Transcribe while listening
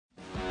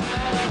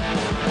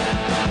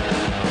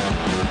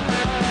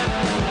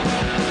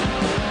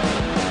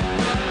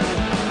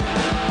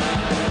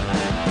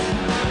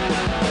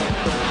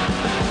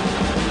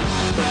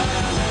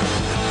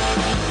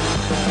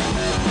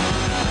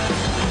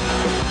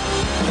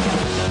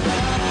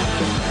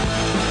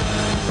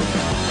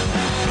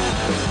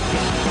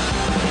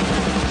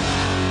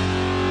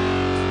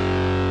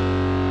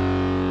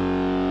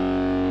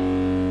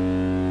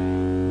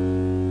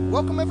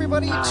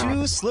everybody,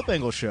 to Slip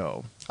Angle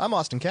Show. I'm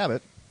Austin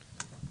Cabot.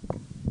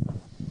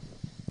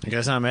 I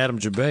guess I'm Adam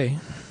Jabay.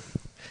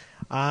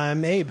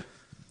 I'm Abe.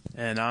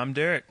 And I'm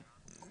Derek.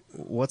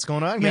 What's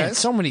going on, Man, guys?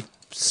 so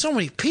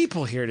many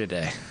people here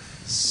today.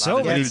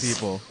 So many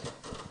people.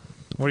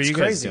 What are you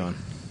guys doing?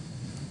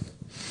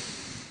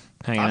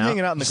 I'm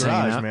hanging out in the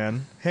garage,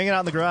 man. Hanging out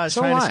in the garage,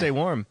 trying to stay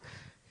warm.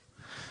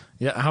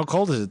 Yeah, how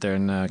cold is it there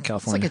in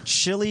California? It's like a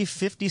chilly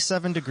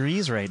 57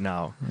 degrees right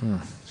now.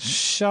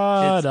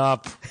 Shut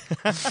up.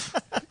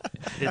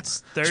 It's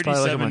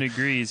 37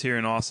 degrees here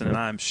in Austin, and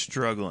I'm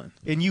struggling.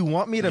 And you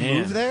want me to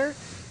move there?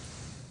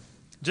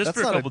 Just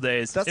for a couple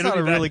days. That's not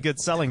a really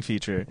good selling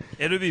feature.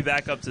 It'll be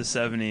back up to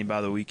 70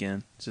 by the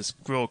weekend. It's just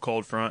real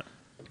cold front.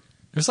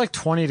 It's like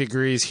 20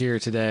 degrees here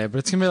today, but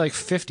it's going to be like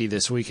 50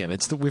 this weekend.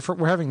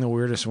 We're having the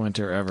weirdest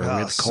winter ever. We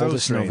had the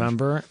coldest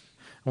November,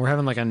 and we're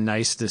having like a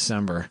nice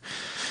December.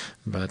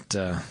 But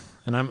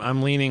and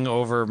I'm leaning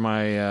over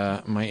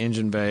my my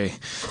engine bay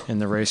in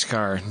the race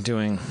car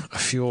doing a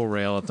fuel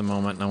rail at the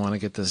moment, and I want to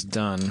get this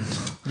done.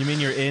 You mean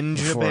your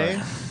engine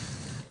bay?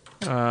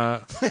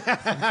 Yeah.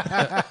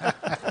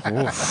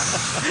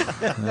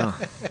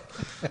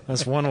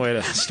 That's one way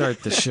to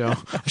start the show.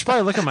 I should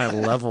probably look at my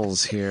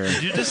levels here.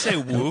 Did you just say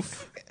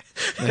woof?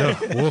 Yeah,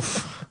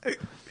 woof.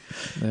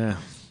 Yeah.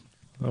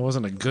 That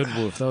wasn't a good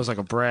woof. That was like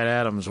a Brad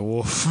Adams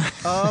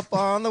woof. Up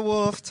on the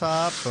roof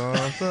top. Oh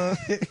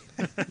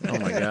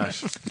my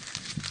gosh.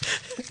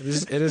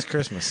 It is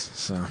Christmas,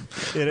 so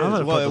It is. I'm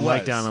going to put the mic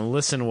was. down and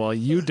listen while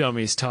you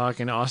dummies talk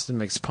and Austin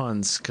makes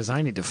puns, because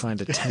I need to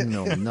find a 10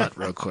 mil nut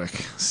real quick.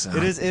 So.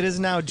 It is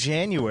now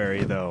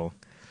January, though.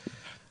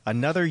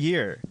 Another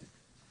year.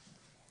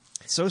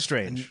 So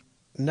strange.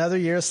 Another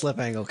year of Slip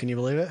Angle. Can you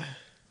believe it?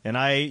 And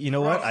you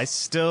know what? I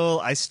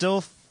still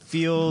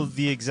feel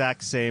the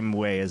exact same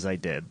way as I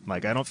did.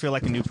 Like, I don't feel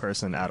like a new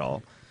person at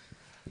all.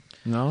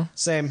 No?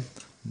 Same.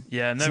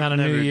 Yeah, It's not a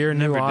new year,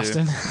 new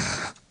Austin?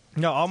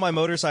 No, all my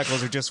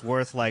motorcycles are just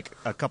worth like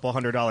a couple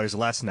 $100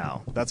 less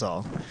now. That's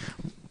all.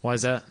 Why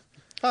is that?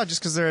 Oh,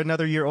 just because they're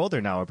another year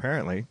older now,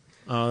 apparently.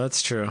 Oh,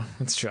 that's true.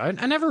 That's true. I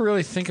never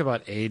really think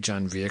about age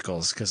on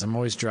vehicles because I'm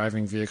always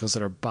driving vehicles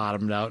that are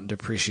bottomed out in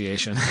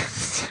depreciation.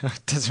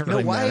 It doesn't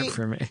really matter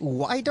for me.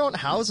 Why don't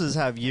houses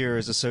have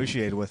years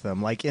associated with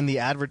them, like in the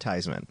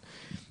advertisement?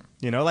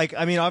 You know, like,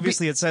 I mean,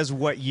 obviously it says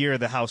what year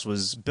the house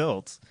was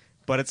built,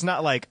 but it's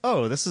not like,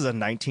 oh, this is a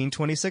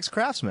 1926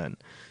 Craftsman.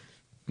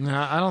 No,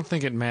 I don't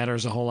think it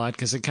matters a whole lot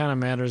because it kind of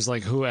matters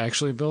like who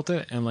actually built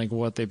it and like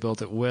what they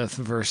built it with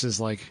versus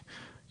like,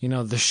 you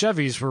know, the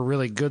Chevys were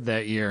really good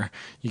that year.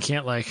 You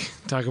can't like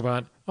talk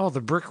about, oh,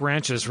 the brick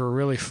ranches were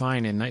really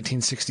fine in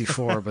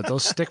 1964, but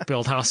those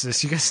stick-built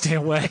houses, you got to stay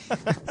away.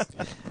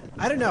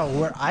 I don't know.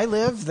 Where I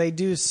live, they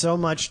do so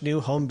much new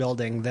home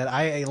building that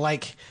I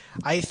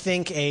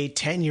think a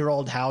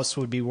 10-year-old house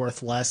would be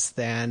worth less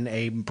than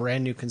a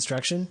brand new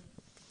construction.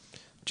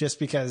 Just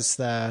because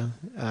a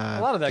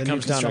lot of that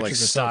comes down to like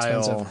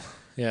style,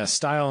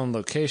 style and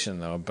location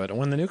though. But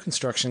when the new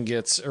construction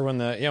gets, when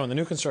the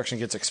new construction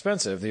gets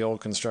expensive, the old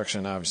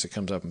construction obviously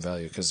comes up in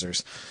value because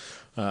there's,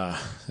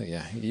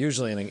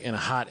 usually in a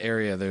hot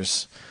area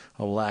there's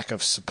a lack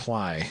of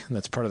supply, and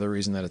that's part of the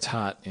reason that it's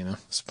hot. You know,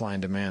 supply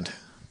and demand.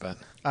 But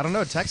I don't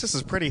know. Texas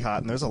is pretty hot,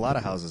 and there's a lot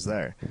of houses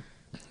there.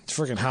 It's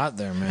freaking hot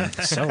there, man.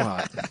 It's so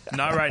hot.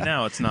 Not right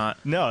now. It's not.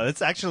 No,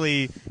 it's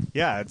actually,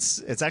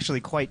 it's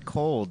actually quite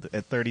cold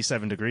at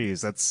 37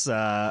 degrees. That's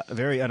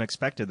very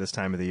unexpected this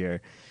time of the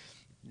year.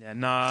 Yeah,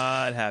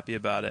 not happy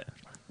about it.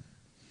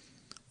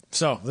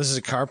 So this is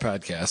a car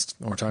podcast.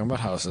 We're talking about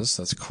houses.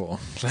 That's cool.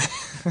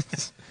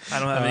 I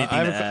don't have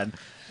anything to add.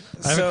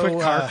 I have a quick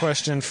car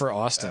question for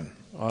Austin.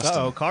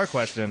 Uh-oh, car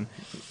question.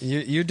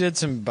 You did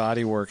some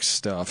bodywork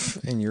stuff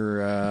in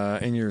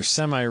your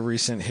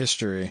semi-recent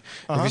history.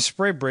 If you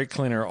spray brake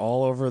cleaner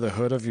all over the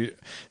hood of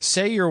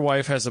say your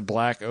wife has a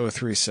black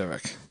 03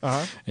 Civic,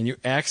 and you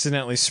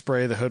accidentally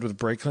spray the hood with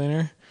brake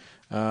cleaner,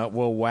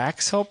 will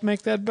wax help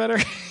make that better?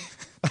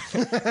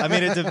 I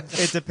mean,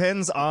 it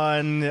depends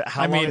on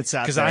how long it sat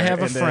there. Because I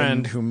have a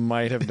friend who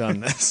might have done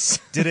this.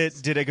 Did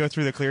it go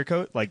through the clear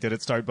coat? Like, did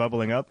it start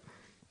bubbling up?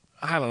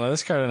 I don't know.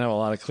 This car doesn't have a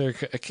lot of clear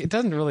coat. It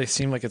doesn't really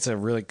seem like it's a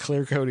really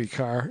clear-coaty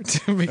car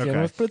to begin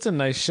with, but it's in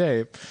nice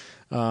shape.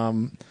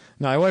 No,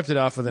 I wiped it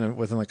off within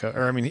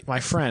my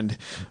friend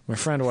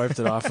wiped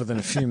it off within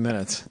a few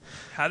minutes.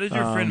 How did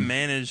your friend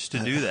manage to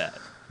do that?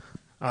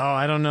 Oh,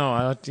 I don't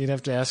know. You'd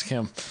have to ask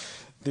him.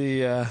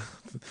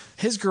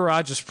 His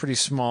garage is pretty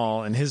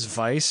small, and his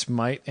vise he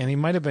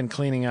might have been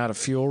cleaning out a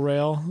fuel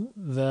rail,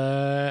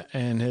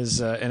 and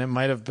it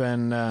might have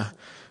been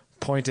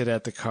pointed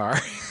at the car.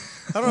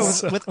 I don't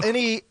know, with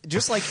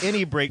just like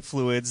any brake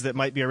fluids that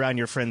might be around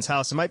your friend's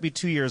house, it might be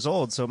 2 years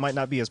old, so it might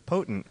not be as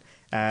potent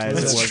as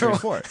it was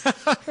before.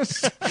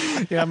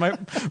 Yeah,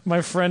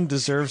 my friend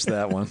deserves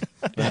that one.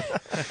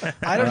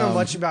 I don't know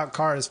much about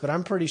cars, but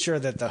I'm pretty sure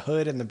that the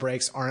hood and the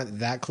brakes aren't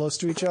that close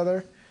to each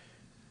other.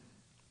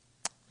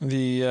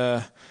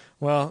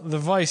 Well, the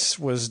vise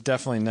was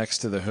definitely next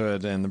to the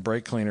hood, and the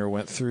brake cleaner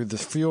went through the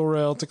fuel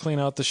rail to clean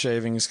out the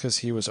shavings because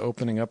he was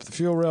opening up the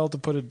fuel rail to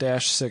put a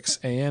 -6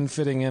 AN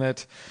fitting in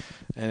it,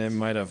 and it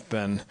might have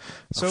been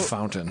a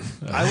fountain.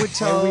 I would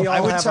tell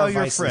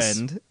your vices.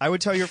 friend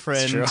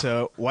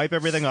to wipe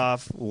everything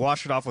off,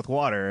 wash it off with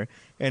water,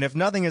 and if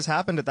nothing has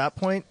happened at that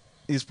point,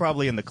 he's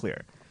probably in the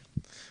clear.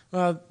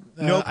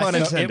 No pun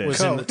intended.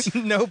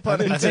 No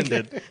pun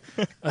intended.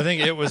 I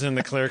think it was in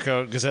the clear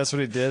coat because that's what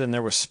he did, and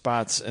there were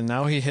spots. And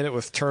now he hit it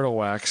with turtle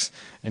wax,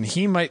 and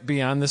he might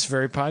be on this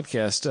very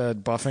podcast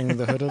buffing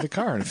the hood of the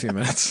car in a few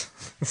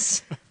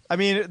minutes. I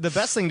mean, the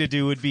best thing to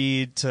do would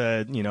be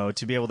to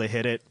be able to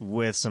hit it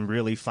with some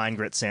really fine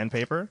grit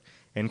sandpaper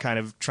and kind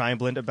of try and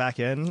blend it back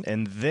in,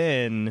 and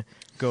then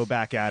go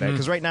back at it.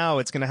 Because right now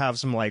it's going to have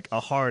some like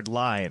a hard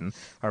line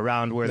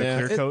around where the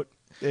clear coat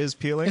is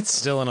peeling. It's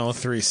still an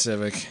 03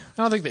 Civic.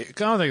 I don't think the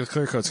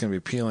clear coat's going to be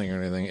peeling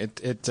or anything.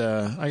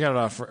 I got it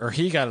off, or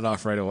he got it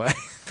off right away.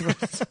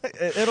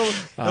 It'll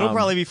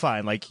probably be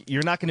fine. Like,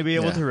 you're not going to be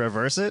able to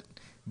reverse it,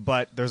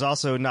 but there's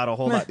also not a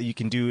whole lot that you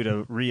can do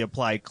to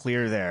reapply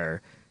clear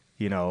there,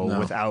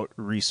 without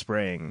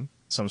respraying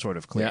some sort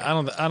of clear.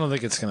 Yeah, I don't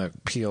think it's going to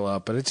peel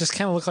up, but it just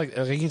kind of looked like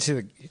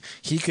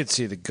he could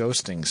see the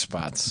ghosting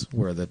spots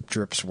where the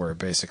drips were,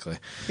 basically.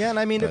 Yeah, and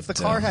I mean, if the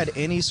car had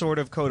any sort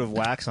of coat of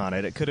wax on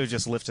it, it could have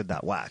just lifted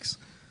that wax.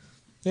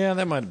 Yeah,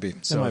 that might be.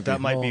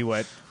 That might be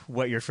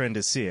what your friend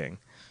is seeing.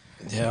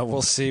 Yeah,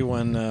 we'll see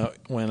when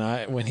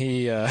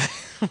he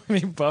when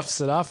he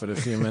buffs it off in a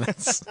few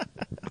minutes.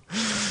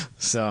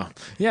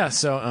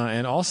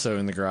 And also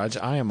in the garage,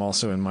 I am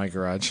also in my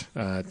garage.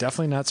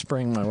 Definitely not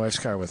spraying my wife's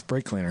car with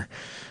brake cleaner,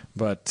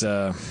 but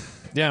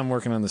I'm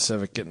working on the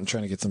Civic,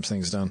 trying to get some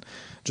things done.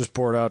 Just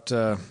bored out.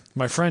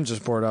 My friend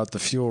just bored out the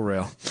fuel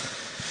rail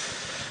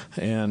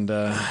and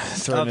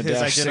throwing a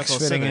 -6 fitting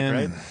Civic, in.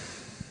 right?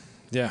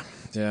 Yeah,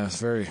 it's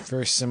very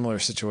very similar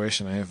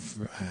situation. I have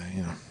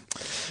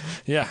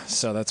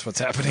so that's what's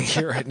happening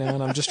here right now,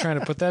 and I'm just trying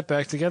to put that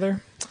back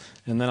together,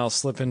 and then I'll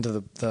slip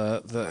into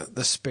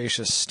the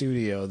spacious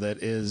studio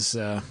that is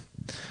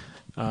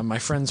my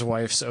friend's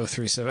wife's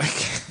 03 Civic.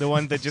 The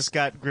one that just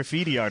got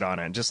graffiti art on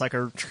it, just like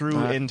a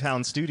true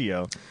in-town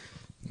studio.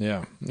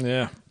 Yeah.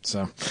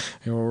 So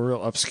we're real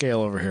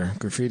upscale over here.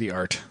 Graffiti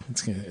art.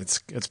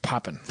 It's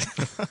popping.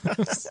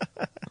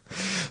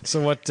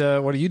 So what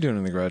are you doing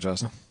in the garage,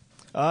 Austin?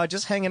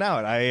 Just hanging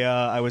out.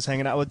 I was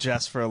hanging out with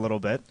Jess for a little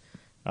bit.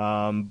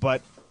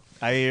 But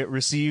I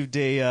received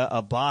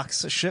a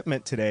box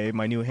shipment today.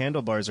 My new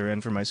handlebars are in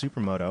for my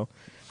Supermoto.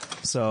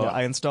 So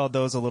I installed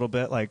those a little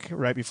bit, like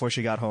right before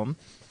she got home.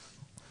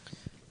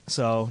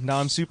 So now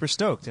I'm super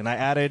stoked. And I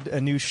added a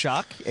new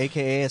shock,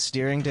 a.k.a. a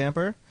steering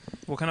damper.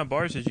 What kind of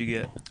bars did you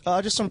get?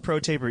 Just some Pro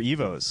Taper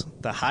Evos.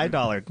 The high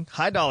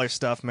dollar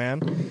stuff,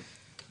 man.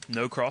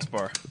 No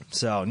crossbar.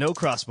 So no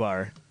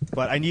crossbar.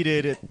 But I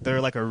needed it. They're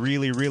like a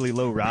really, really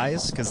low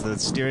rise because the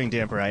steering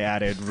damper I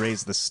added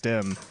raised the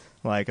stem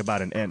like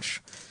about an inch.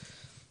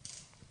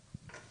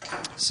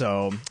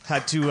 So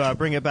had to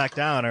bring it back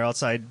down, or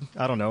else I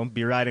don't know,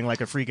 be riding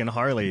like a freaking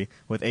Harley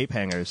with ape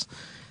hangers.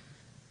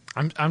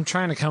 I'm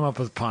trying to come up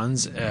with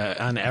puns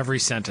on every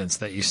sentence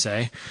that you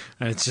say,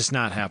 and it's just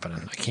not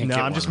happening. I can't.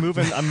 I'm just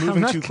moving. I'm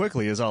moving too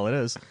quickly. Is all it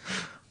is.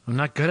 I'm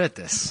not good at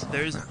this.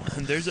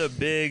 There's a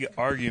big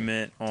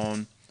argument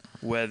on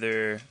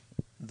whether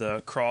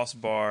the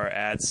crossbar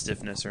adds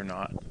stiffness or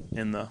not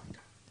in the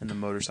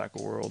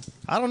motorcycle world.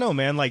 I don't know,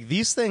 man. Like,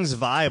 these things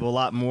vibe a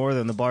lot more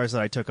than the bars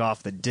that I took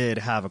off that did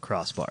have a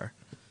crossbar.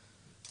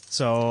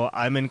 So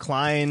I'm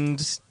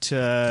inclined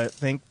to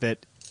think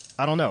that,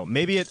 I don't know,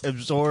 maybe it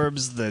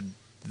absorbs the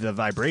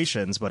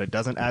vibrations, but it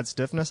doesn't add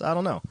stiffness. I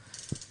don't know.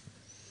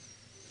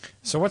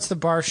 So what's the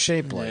bar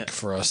shape like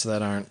for us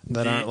that aren't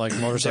like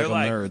motorcycle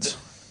nerds?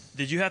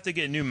 Did you have to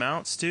get new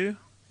mounts too?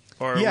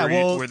 Or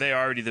were they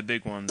already the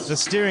big ones? The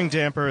steering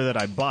damper that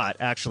I bought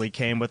actually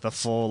came with a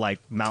full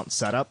mount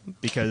setup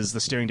because the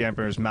steering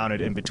damper is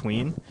mounted in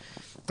between,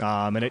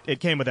 and it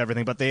came with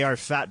everything. But they are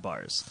fat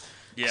bars.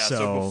 Yeah.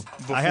 So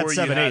before I had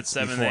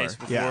 7/8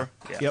 before.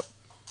 Yeah. Yep.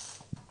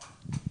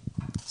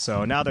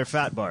 So now they're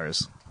fat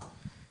bars.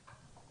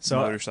 So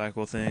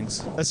motorcycle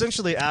things.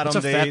 Essentially, Adam,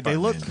 they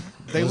look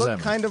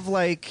kind of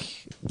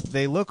like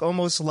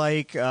almost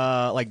like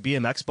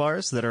BMX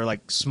bars that are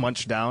like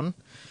smunched down.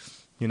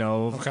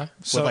 Okay.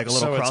 So, with a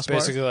little crossbar.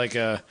 It's basically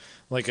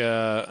like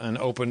an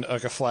open,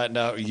 like a flattened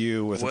out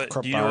U with a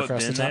bar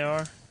across the top. They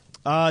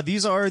are?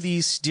 These are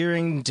the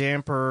steering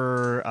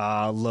damper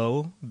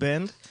low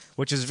bend,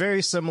 which is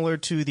very similar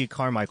to the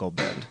Carmichael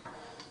bend.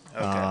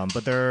 Okay.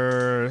 But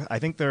I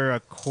think they're a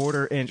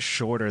 1/4 inch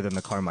shorter than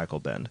the Carmichael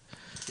bend.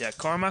 Yeah,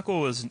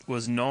 Carmichael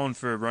was known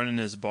for running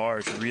his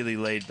bars really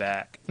laid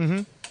back,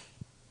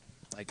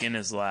 like in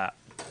his lap.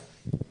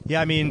 Yeah,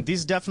 I mean,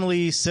 these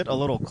definitely sit a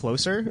little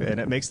closer, and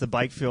it makes the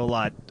bike feel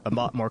a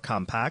lot more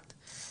compact.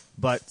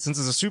 But since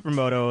it's a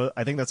Supermoto,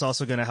 I think that's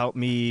also going to help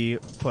me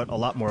put a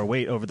lot more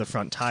weight over the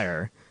front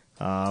tire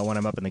when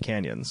I'm up in the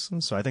canyons.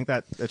 So I think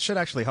that it should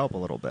actually help a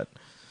little bit.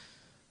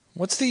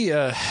 What's the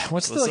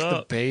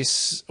the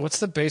base? What's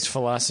the base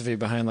philosophy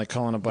behind like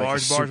calling a bike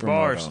Bars, a bars, supermoto?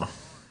 bars.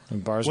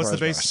 Bars. What's bars,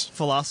 the base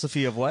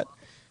philosophy of what?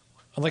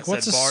 Like,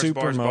 what's a bars,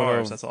 supermoto?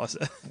 Bars. That's all I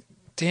said.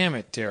 Damn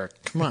it, Derek!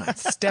 Come on,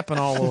 stepping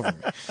all over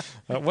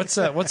me. What's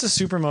a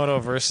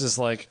supermoto versus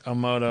like a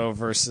moto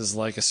versus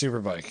like a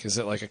superbike? Is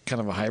it like a kind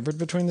of a hybrid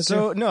between the two?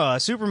 So no, a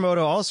supermoto.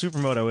 All a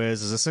supermoto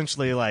is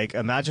essentially like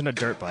imagine a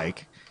dirt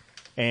bike,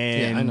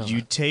 and I know you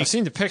that. take. I've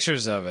seen the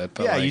pictures of it.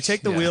 But Yeah, like, you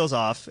take the wheels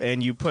off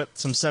and you put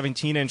some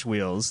 17-inch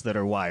wheels that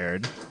are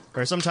wired,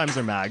 or sometimes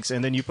they're mags,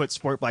 and then you put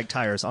sport bike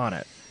tires on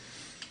it.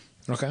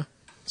 Okay.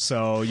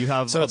 So you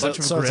have So a it's bunch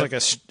of so grip.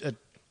 it's like a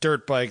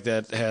dirt bike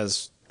that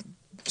has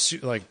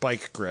like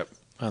bike grip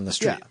on the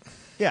street.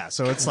 Yeah.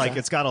 So it's like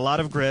it's got a lot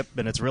of grip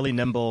and it's really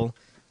nimble,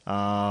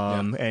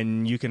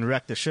 and you can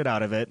wreck the shit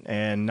out of it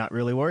and not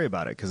really worry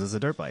about it because it's a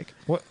dirt bike.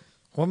 What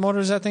motor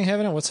does that thing have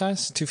in it? What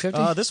size?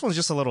 250? This one's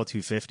just a little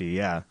 250.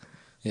 Yeah.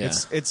 Yeah.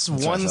 It's That's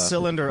what I one thought.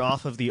 cylinder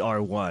off of the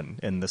R1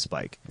 in this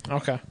bike.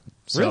 Okay.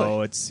 So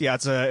Really?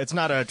 it's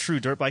not a true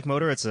dirt bike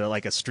motor. It's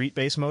like a street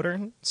based motor.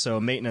 So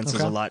maintenance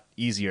is Okay. a lot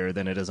easier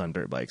than it is on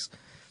dirt bikes.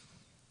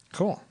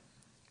 Cool.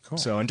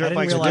 So on I dirt didn't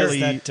bikes, realize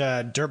really,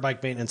 that dirt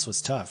bike maintenance was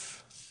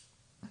tough.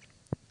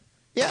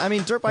 yeah. I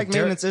mean, dirt bike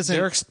maintenance isn't.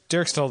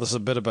 Derek's told us a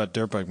bit about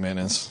dirt bike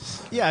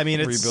maintenance. Yeah, I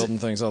mean, it's Rebuilding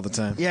things all the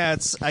time. Yeah,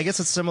 I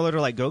guess it's similar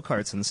to like go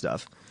karts and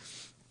stuff.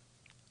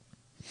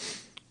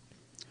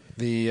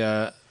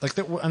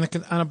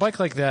 On a bike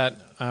like that,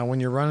 when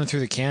you're running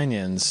through the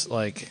canyons,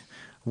 like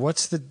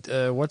what's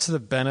the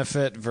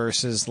benefit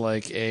versus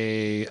like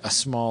a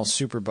small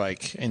super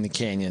bike in the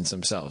canyons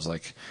themselves?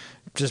 Like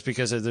just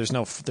because there's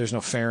no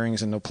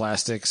fairings and no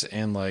plastics,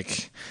 and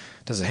like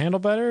does it handle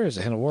better? Does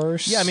it handle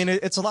worse? Yeah, I mean,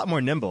 it's a lot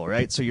more nimble,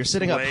 right? So you're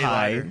sitting up Way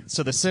high, lighter.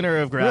 so the center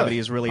of gravity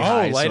is really oh,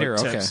 high. lighter.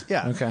 So it Okay. tips.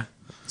 Yeah. Okay.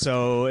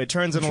 So it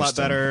turns in a lot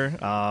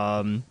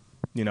Interesting.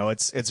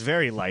 better. It's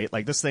very light.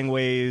 Like this thing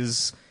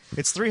weighs,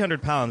 it's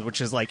 300 pounds,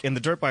 which is like in the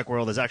dirt bike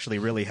world is actually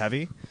really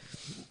heavy.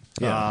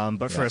 Yeah.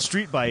 But for Yeah. a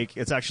street bike,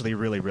 it's actually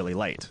really, really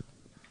light.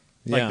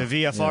 Like Yeah. the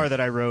VFR Yeah.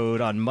 that I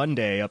rode on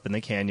Monday up in the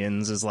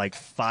canyons is like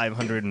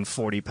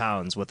 540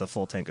 pounds with a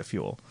full tank of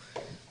fuel.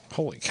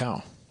 Holy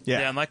cow.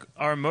 Yeah. and like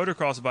our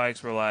motocross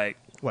bikes were like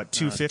What,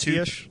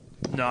 250-ish?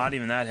 not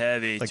even that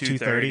heavy, Like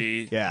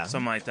 230, 230? Yeah.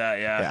 something like that.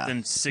 Yeah, Yeah.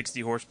 then 60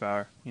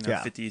 horsepower.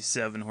 Yeah.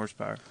 57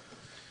 horsepower.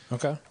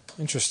 Okay.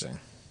 Interesting.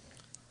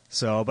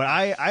 So, but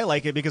I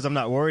like it because I'm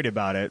not worried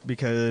about it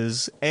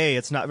because A,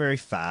 it's not very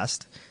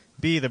fast.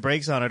 B, the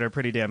brakes on it are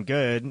pretty damn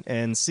good.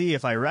 And C,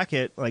 if I wreck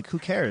it, like, who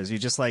cares? You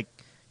just, like,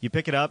 you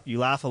pick it up, you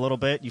laugh a little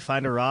bit, you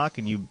find a rock,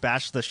 and you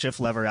bash the shift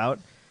lever out,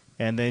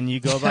 and then you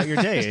go about your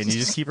day, and you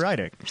just keep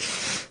riding.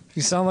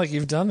 You sound like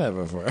you've done that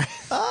before.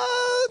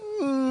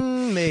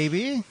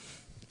 Maybe.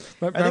 I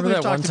think Remember we've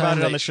that one talked about time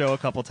it on the show a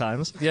couple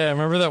times. Yeah,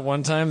 remember that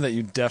one time that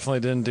you definitely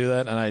didn't do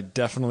that, and I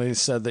definitely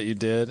said that you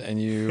did,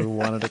 and you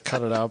wanted to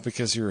cut it out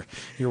because your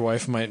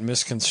wife might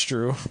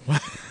misconstrue.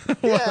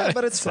 Yeah,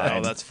 but it's fine.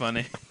 Oh, that's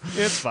funny.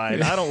 It's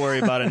fine. I don't worry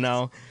about it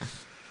now.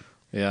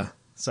 Yeah,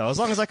 So as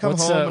long as I come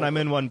What's, home and I'm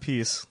in one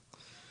piece.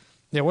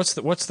 yeah. What's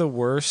the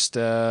worst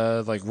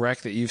like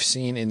wreck that you've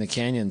seen in the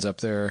canyons up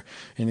there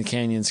in the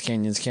canyons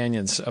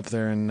up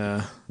there in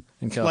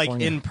California?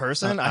 Like in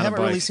person? On I a haven't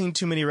really bike. seen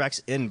too many wrecks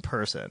in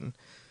person.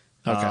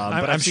 Okay, but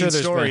I'm I've sure seen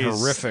there's stories, been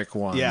horrific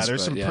ones. Yeah,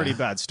 there's but some yeah. pretty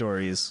bad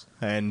stories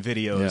and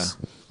videos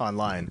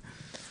online.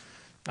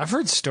 I've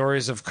heard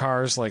stories of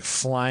cars like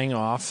flying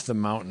off the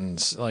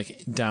mountains,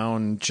 like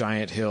down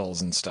giant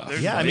hills and stuff.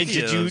 There's Yeah, I mean,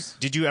 videos.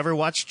 did you ever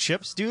watch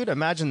Chips, dude?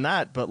 Imagine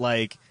that, but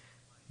like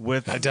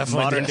with I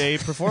definitely modern did. day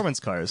performance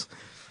cars.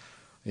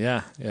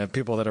 Yeah,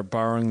 people that are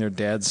borrowing their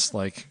dad's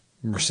like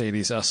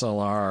Mercedes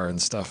SLR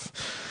and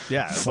stuff.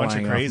 Yeah, a bunch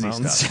flying of off crazy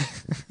mountains.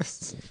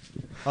 stuff.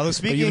 Although But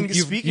speaking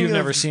you've of,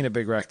 never seen a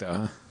big wreck though,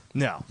 huh?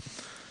 No.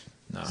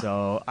 No.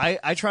 So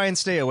I try and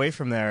stay away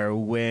from there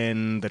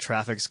when the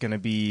traffic's going to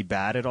be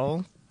bad at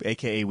all,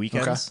 aka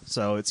weekends. Okay.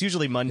 So it's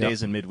usually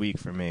Mondays and midweek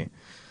for me.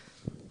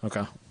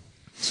 Okay.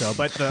 So,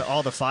 but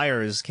all the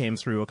fires came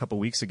through a couple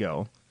weeks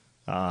ago,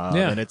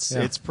 Yeah, and it's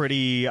yeah.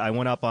 pretty. I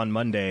went up on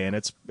Monday, and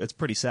it's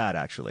pretty sad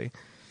actually.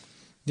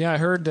 Yeah, I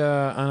heard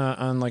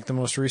on like the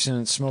most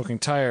recent Smoking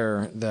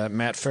Tire that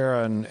Matt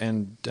Farah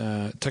and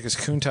took his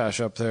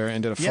Countach up there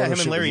and did a photo Yeah, him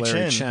shoot and Larry with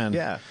Larry Chen.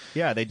 Chen.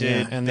 Yeah, they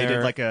did. Yeah, and they did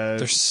they're- like a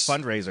they're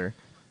fundraiser.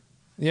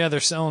 Yeah,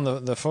 they're selling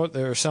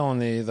they're selling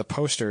the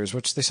posters,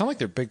 which they sound like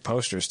they're big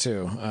posters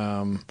too,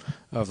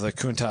 of the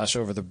Countach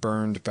over the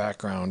burned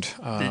background.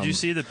 Did you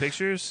see the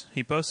pictures?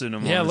 He posted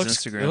them Yeah, on it his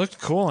Instagram.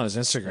 looked cool on his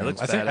Instagram. It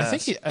looks I think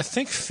badass. I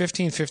think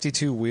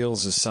 1552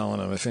 Wheels is selling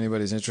them. If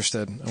anybody's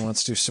interested and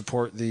wants to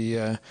support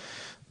the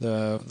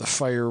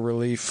fire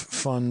relief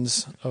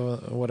funds,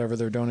 whatever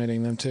they're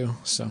donating them to.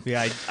 So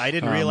Yeah, I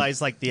didn't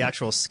realize like the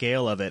actual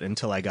scale of it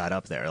until I got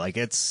up there. Like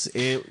it's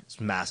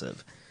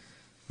massive.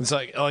 it's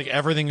like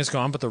everything is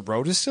gone, but the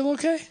road is still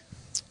okay.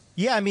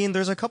 Yeah, I mean,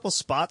 there's a couple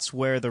spots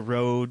where the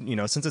road,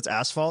 since it's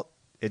asphalt,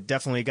 it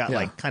definitely got Yeah.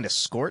 like kind of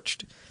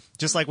scorched,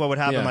 just like what would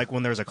happen Yeah. like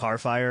when there's a car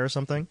fire or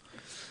something.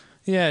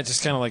 Yeah, it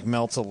just kind of like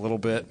melts a little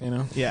bit,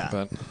 Yeah.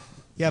 But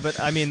Yeah, but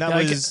I mean, that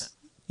was,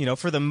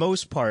 for the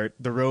most part,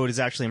 the road is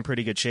actually in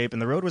pretty good shape,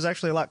 and the road was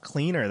actually a lot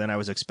cleaner than I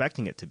was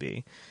expecting it to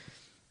be.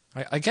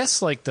 I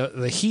guess like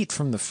the heat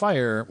from the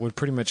fire would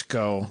pretty much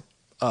go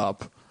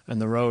up,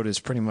 and the road is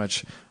pretty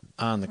much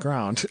on the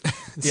ground.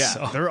 Yeah,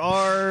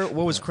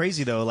 what was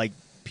crazy though, like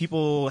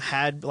people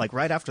had, like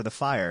right after the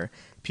fire,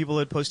 people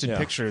had posted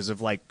pictures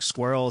of like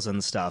squirrels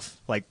and stuff,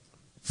 like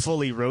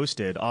fully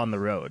roasted on the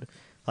road.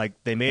 Like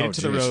they made it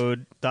to the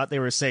road, thought they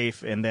were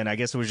safe, and then I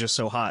guess it was just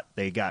so hot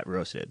they got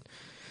roasted.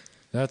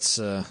 That's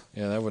that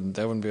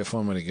wouldn't be a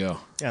fun way to go.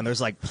 Yeah, and there's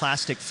like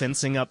plastic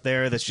fencing up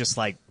there that's just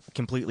like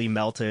completely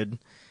melted.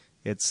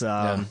 It's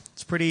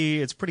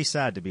pretty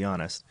sad, to be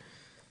honest.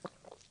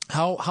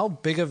 How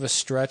big of a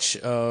stretch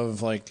of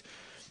the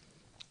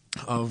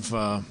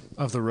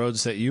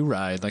roads that you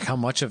ride, like how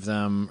much of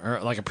them, or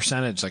like a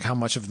percentage, like how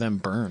much of them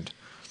burned?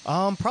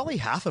 Probably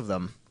half of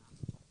them.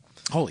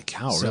 Holy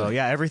cow! So really?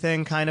 yeah,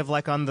 everything kind of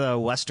like on the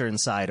western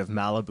side of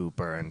Malibu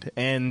burned.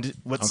 And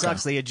what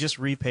sucks, they had just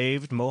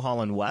repaved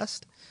Mulholland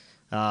West.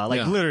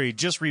 Literally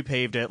just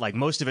repaved it. Like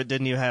most of it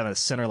didn't even have a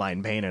center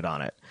line painted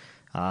on it.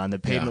 And the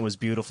pavement was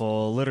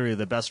beautiful. Literally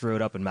the best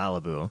road up in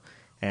Malibu.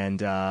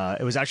 And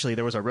it was actually,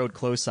 there was a road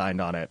closed sign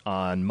on it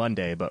on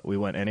Monday, but we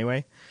went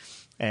anyway.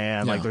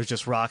 And like there's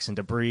just rocks and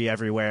debris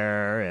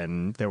everywhere,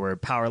 and there were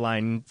power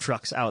line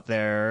trucks out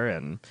there,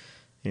 and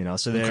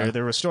so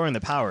they're restoring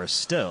the power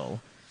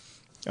still.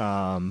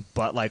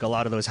 But like a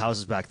lot of those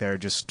houses back there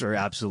just are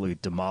absolutely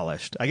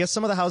demolished. I guess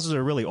some of the houses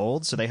are really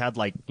old, so they had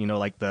like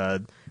like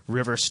the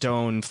river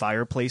stone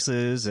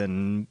fireplaces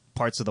and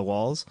parts of the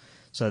walls.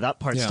 So that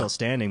part's still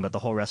standing, but the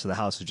whole rest of the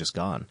house is just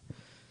gone.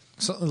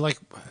 So like,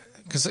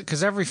 because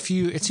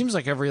it seems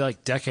like every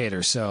like decade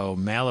or so,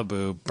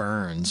 Malibu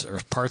burns or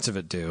parts of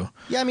it do.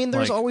 Yeah, I mean,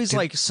 there's always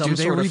some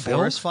sort of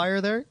forest fire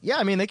there. Yeah,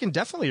 I mean, they can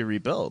definitely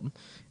rebuild,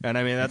 and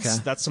I mean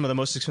that's some of the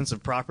most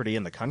expensive property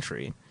in the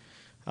country.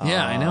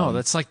 Yeah, I know.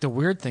 That's like the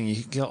weird thing.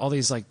 You get all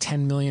these like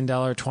 $10 million,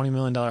 $20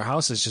 million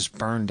houses just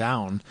burned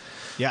down.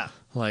 Yeah.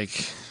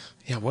 Like,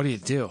 yeah, what do you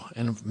do?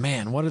 And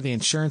man, what are the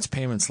insurance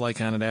payments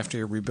like on it after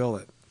you rebuild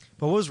it?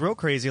 But what was real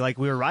crazy, like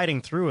we were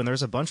riding through and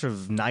there's a bunch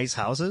of nice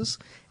houses,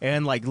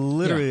 and like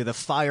literally the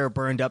fire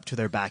burned up to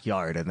their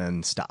backyard and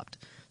then stopped.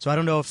 So I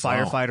don't know if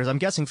firefighters, I'm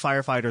guessing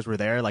firefighters were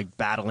there like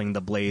battling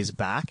the blaze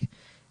back,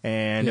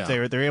 and if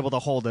they're able to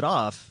hold it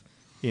off,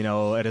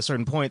 at a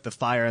certain point, the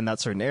fire in that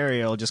certain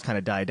area will just kind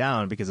of die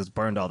down because it's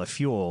burned all the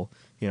fuel,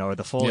 or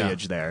the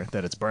foliage there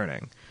that it's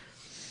burning.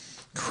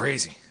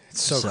 Crazy.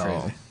 It's so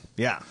crazy.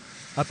 Yeah.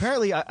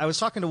 Apparently, I was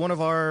talking to one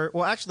of our,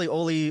 well, actually,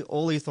 Oli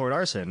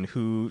Thordarson,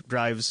 who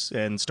drives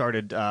and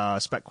started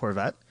Spec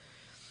Corvette.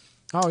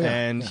 Oh, yeah.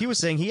 And he was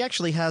saying he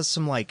actually has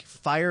some, like,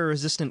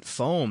 fire-resistant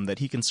foam that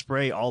he can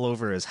spray all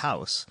over his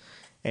house.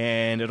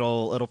 And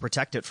it'll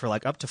protect it for,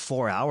 like, up to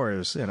 4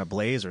 hours in a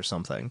blaze or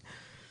something.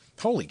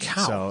 Holy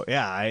cow. So,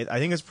 yeah, I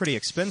think it's pretty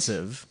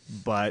expensive,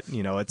 but,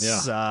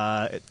 it's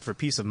for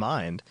peace of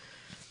mind.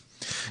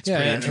 It's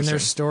and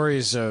there's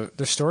stories of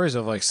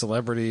like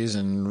celebrities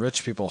and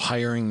rich people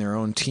hiring their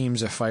own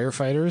teams of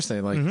firefighters. They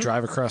like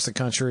drive across the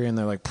country, and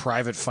they're like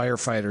private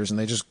firefighters, and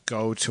they just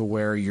go to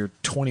where your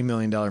 $20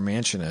 million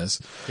mansion is.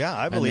 Yeah,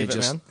 I believe it,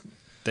 man.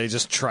 They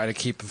just try to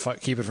keep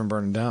it from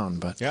burning down.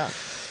 But yeah,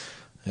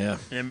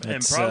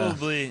 and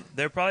probably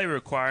they're probably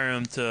requiring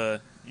them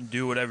to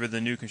do whatever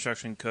the new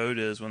construction code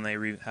is when they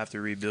have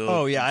to rebuild.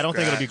 Oh yeah, I don't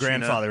think it'll be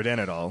grandfathered in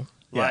at all.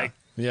 Like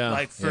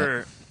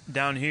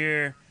down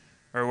here,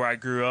 or where I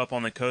grew up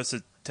on the coast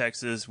of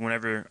Texas,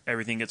 whenever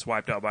everything gets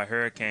wiped out by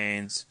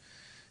hurricanes,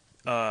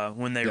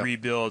 when they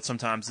rebuild,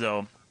 sometimes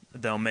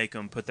they'll make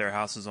them put their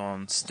houses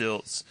on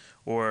stilts,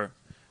 or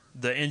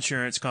the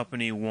insurance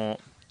company won't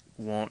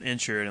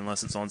insure it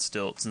unless it's on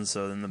stilts, and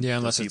so then the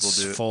unless people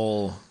it's do it.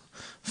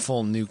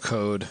 full new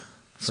code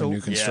for new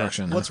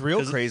construction. What's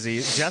real crazy,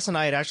 Jess and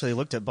I had actually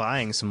looked at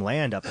buying some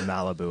land up in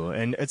Malibu,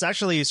 and it's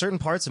actually certain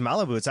parts of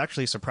Malibu, it's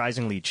actually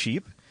surprisingly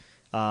cheap.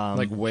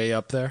 Like way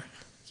up there?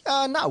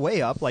 Not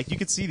way up. Like you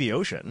could see the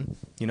ocean.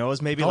 It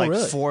was maybe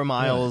 4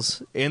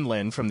 miles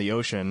inland from the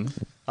ocean.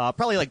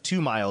 Probably like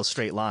 2 miles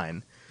straight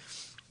line.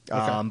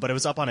 But it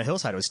was up on a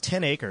hillside. It was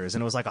 10 acres,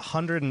 and it was like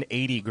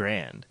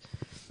 $180,000.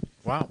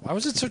 Wow. Why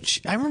was it so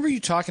cheap? I remember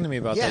you talking to me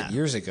about that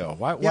years ago.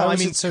 Why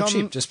was it so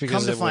cheap? Just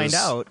because come to find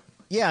out.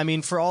 Yeah, I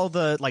mean, for all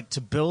the, like,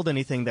 to build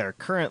anything there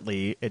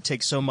currently, it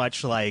takes so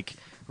much, like,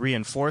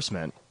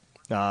 reinforcement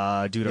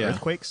due to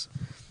earthquakes.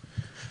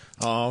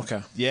 Oh,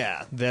 okay.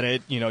 Yeah, that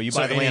it, you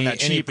buy the land that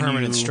cheap. Any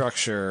permanent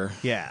structure.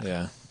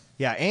 Yeah,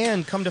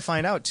 and come to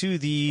find out, too,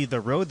 the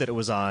road that it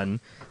was on,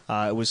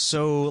 it was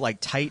so,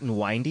 like, tight and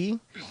windy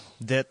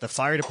that the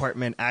fire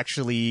department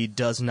actually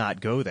does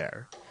not go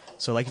there.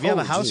 So, like, if you have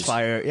a house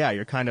fire,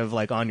 you're kind of,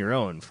 like, on your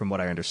own, from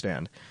what I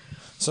understand.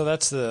 So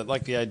that's the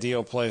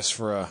ideal place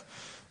for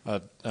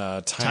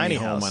a tiny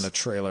home on a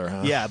trailer,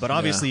 huh? Yeah, but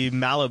obviously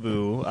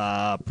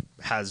Malibu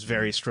has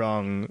very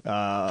strong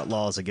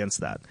laws against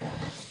that.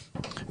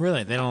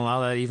 Really? They don't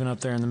allow that even up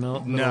there in the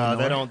middle? No,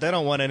 they don't. They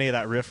don't want any of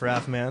that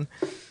riffraff, man.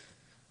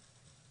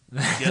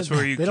 Guess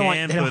where you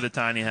can put a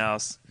tiny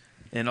house?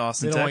 in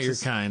Austin, They don't want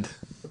Texas. your kind.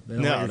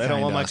 They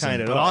don't want my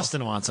kind at but all.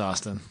 Austin wants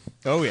Austin.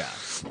 Oh yeah.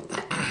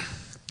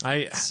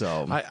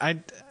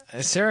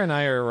 Sarah and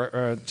I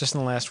are just in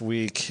the last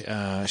week.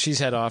 She's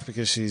had off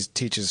because she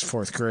teaches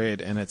 4th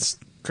grade, and it's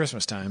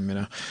Christmas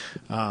time.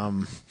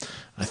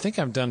 I think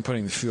I'm done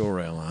putting the fuel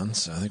rail on,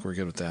 so I think we're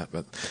good with that.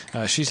 But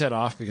she's had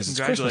off because it's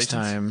Christmas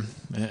time.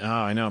 Oh,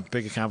 I know,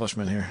 big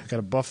accomplishment here. Got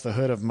to buff the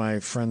hood of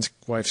my friend's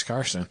wife's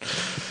car soon.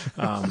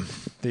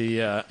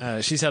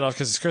 She's had off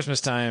because it's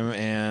Christmas time,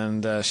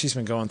 and she's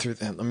been going through.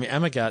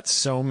 Emma got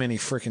so many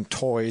freaking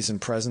toys and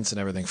presents and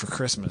everything for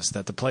Christmas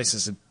that the place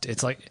is.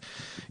 It's like,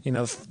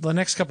 the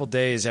next couple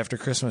days after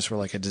Christmas were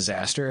like a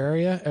disaster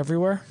area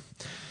everywhere.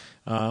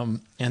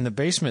 And the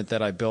basement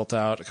that I built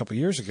out a couple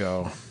years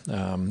ago,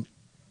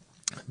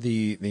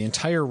 the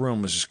entire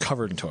room was just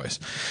covered in toys.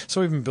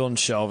 So we've been building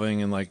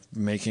shelving and like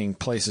making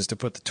places to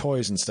put the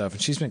toys and stuff.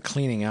 And she's been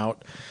cleaning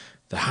out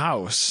the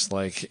house,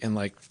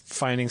 and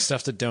finding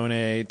stuff to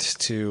donate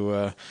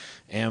to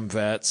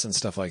AmVets and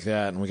stuff like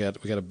that. And we got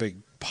a big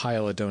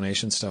pile of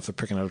donation stuff they're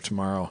picking up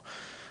tomorrow.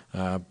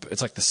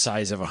 It's like the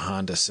size of a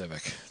Honda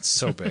Civic. It's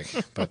so big,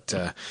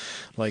 but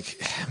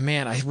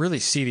man, I really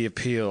see the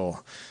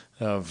appeal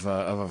of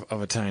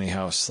a tiny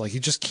house. Like, you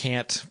just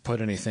can't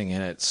put anything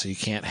in it, so you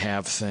can't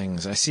have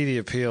things. I see the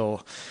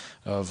appeal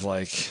of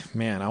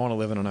man, I want to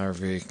live in an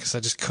RV because I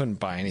just couldn't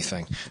buy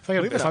anything.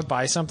 If I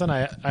buy something,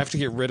 I have to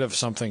get rid of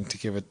something to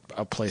give it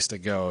a place to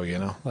go.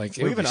 It would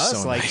even be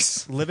us, so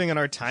nice. living in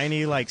our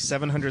tiny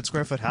 700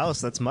 square foot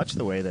house, that's much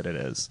the way that it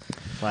is.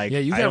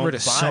 You got rid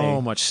of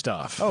so much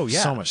stuff. Oh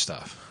yeah, so much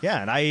stuff. Yeah,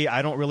 and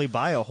I don't really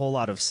buy a whole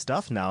lot of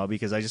stuff now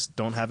because I just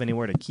don't have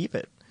anywhere to keep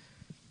it.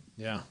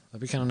 Yeah, that'd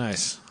be kind of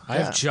nice. I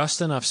have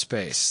just enough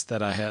space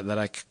that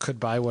I could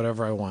buy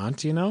whatever I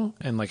want, and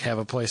have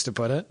a place to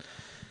put it.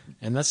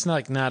 And that's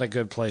not a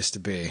good place to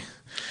be.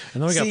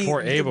 And then we got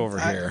poor Abe over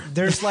here.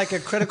 There's a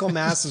critical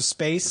mass of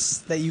space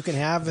that you can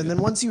have, and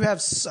then once you have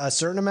a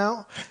certain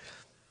amount,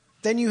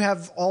 then you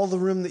have all the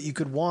room that you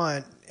could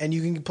want, and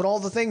you can put all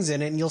the things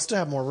in it, and you'll still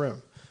have more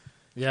room.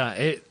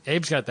 Yeah,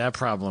 Abe's got that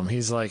problem.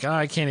 He's like,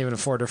 I can't even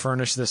afford to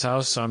furnish this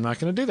house, so I'm not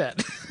going to do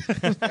that.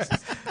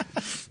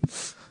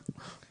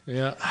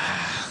 Yeah.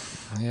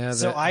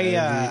 So I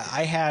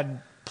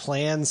had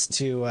plans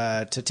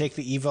to take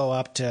the Evo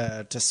up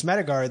to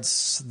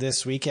Smedegards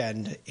this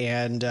weekend,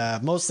 and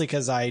mostly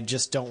because I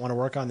just don't want to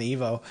work on the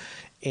Evo.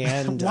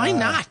 And why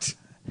not?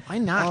 Why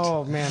not?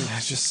 Oh man, I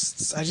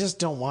just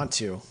don't want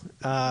to.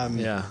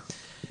 Yeah.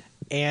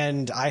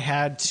 And I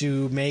had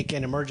to make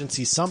an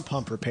emergency sump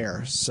pump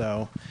repair,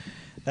 so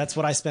that's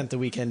what I spent the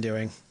weekend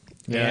doing.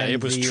 Yeah, and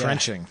it was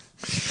trenching.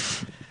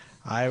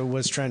 I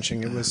was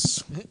trenching. It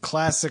was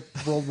classic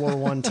World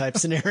War I type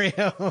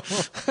scenario.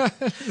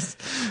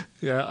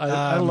 Yeah,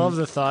 I love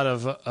the thought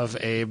of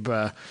Abe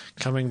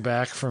coming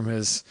back from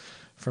his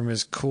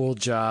cool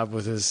job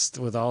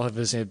with all of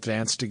his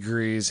advanced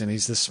degrees, and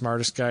he's the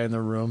smartest guy in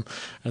the room,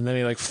 and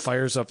then he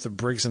fires up the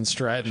Briggs and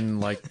Stratton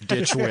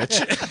Ditch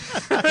Witch.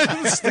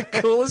 It's the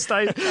coolest.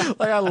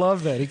 I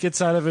love that. He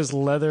gets out of his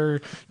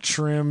leather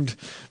trimmed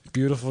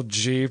beautiful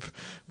Jeep,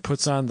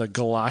 puts on the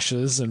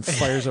galoshes, and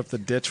fires up the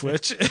Ditch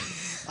Witch.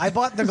 I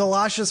bought the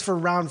galoshes for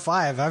round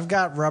 5. I've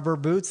got rubber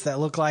boots that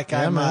look like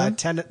I'm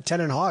 10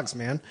 and hogs,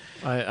 man.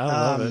 I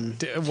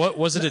love it. What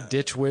was it? A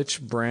Ditch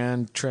Witch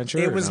brand trencher?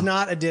 It was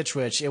not a Ditch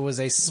Witch. It was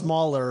a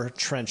smaller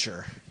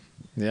trencher.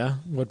 Yeah.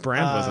 What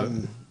brand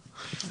was it?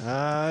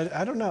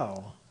 I don't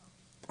know.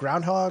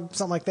 Groundhog,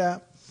 something like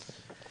that.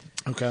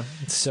 Okay.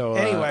 So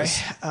anyway,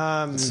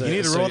 you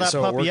need to roll that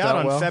puppy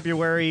out on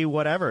February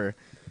whatever.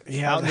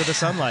 Yeah, out into the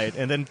sunlight,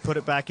 and then put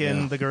it back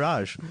in the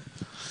garage.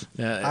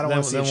 Yeah, I don't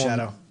want to see a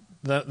shadow.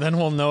 Then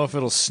we'll know if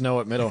it'll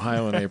snow at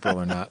Mid-Ohio in April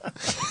or not.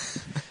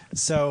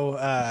 So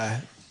I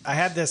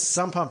had this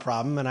sump pump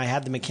problem, and I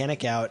had the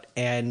mechanic out,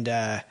 and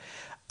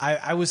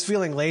I was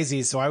feeling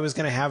lazy, so I was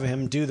going to have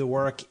him do the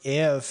work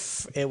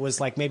if it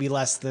was maybe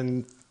less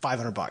than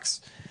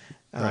 $500.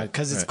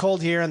 Because it's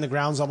cold here and the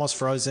ground's almost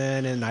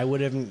frozen, and I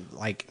would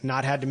have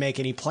not had to make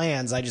any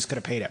plans. I just could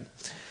have paid him.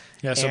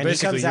 Yeah, so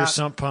basically your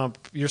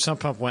sump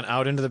pump went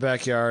out into the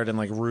backyard, and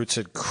roots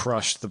had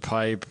crushed the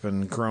pipe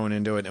and grown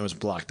into it, and it was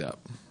blocked up.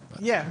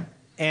 Yeah,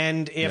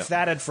 and if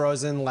that had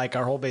frozen,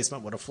 our whole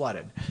basement would have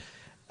flooded.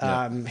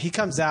 He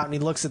comes out and he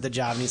looks at the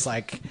job and he's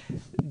like,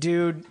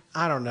 "Dude,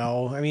 I don't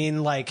know. I mean,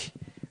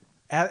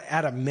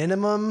 at a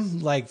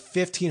minimum,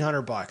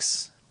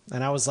 $1,500."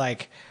 And I was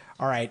like,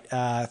 "All right,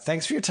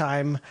 thanks for your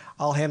time.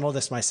 I'll handle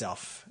this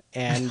myself."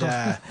 And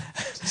my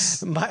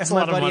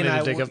buddy and I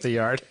to dig up the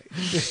yard.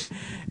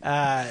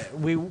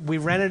 we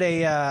rented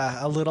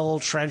a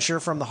little trencher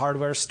from the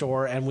hardware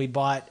store, and we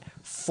bought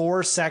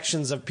 4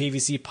 sections of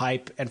PVC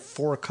pipe and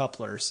 4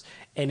 couplers.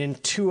 And in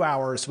 2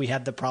 hours, we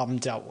had the problem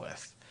dealt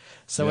with.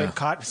 So it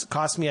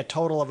cost me a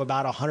total of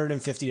about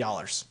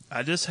 $150.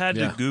 I just had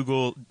to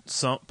Google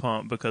sump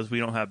pump because we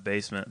don't have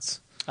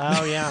basements.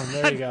 Oh, yeah,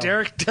 there you go.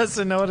 Derek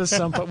doesn't know what a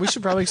sump pump. We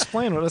should probably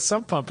explain what a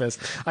sump pump is.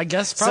 I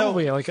guess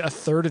probably like a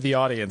third of the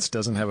audience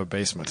doesn't have a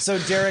basement. So,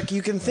 Derek,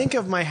 you can think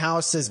of my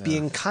house as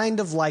being kind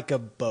of like a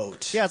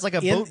boat. Yeah, it's like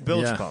a boat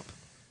bilge pump.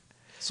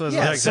 So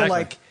Yeah, exactly. so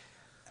like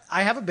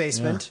I have a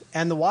basement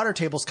and the water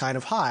table's kind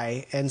of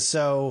high, and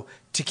so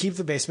to keep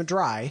the basement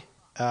dry,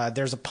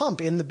 there's a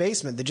pump in the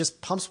basement that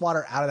just pumps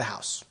water out of the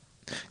house.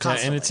 Yeah,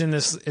 and it's in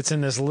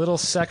this little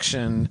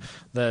section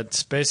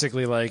that's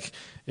basically like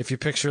if you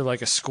picture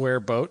like a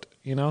square boat,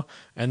 you know,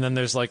 and then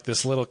there's like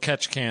this little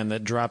catch can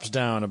that drops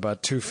down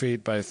about 2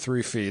 feet by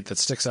 3 feet that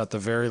sticks out the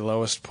very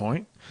lowest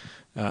point.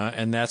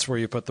 And that's where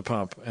you put the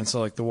pump. And so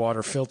like the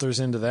water filters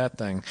into that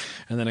thing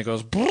and then it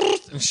goes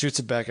and shoots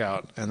it back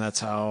out. And that's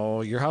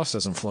how your house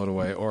doesn't float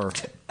away or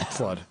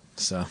flood.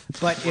 So,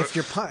 But if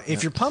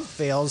your pump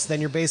fails,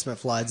 then your basement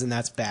floods, and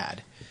that's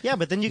bad. Yeah,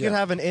 but then you could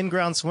have an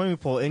in-ground swimming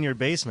pool in your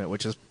basement,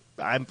 which is,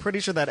 I'm pretty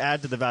sure that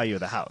add to the value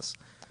of the house.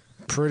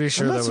 pretty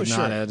sure I'm that not would so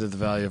not sure. add to the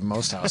value of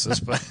most houses.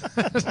 But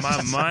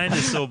My mind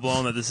is so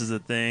blown that this is a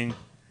thing.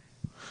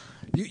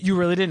 you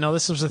really didn't know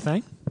this was a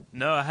thing?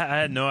 No, I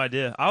had no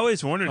idea. I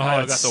always wondered how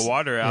I got the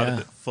water out if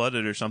it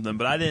flooded or something,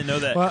 but I didn't know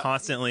that it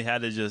constantly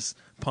had to just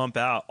pump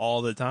out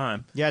all the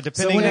time. Yeah, So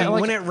depending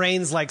when it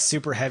rains like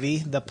super heavy,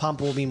 the pump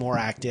will be more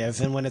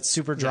active, and when it's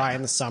super dry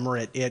in the summer,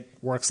 it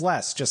works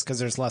less just because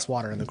there's less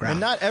water in the ground. And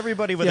not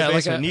everybody with Yeah, a like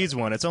basement a- needs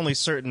one. It's only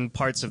certain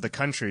parts of the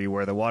country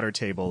where the water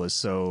table is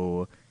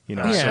so, so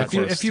Yeah,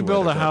 close if you to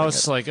build where a they're building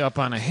house it. like up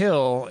on a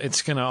hill,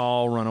 it's gonna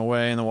all run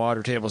away, and the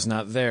water table's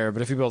not there.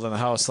 But if you build a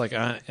house like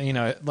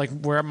like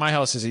where my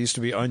house is, it used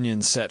to be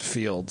onion set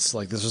fields.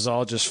 Like this was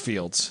all just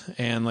fields,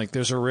 and like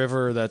there's a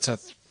river that's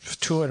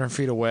 200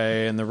 feet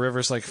away, and the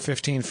river's like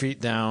 15 feet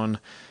down,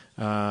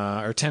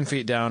 or 10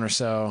 feet down or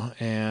so,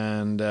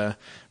 and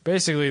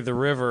basically the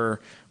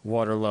river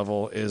water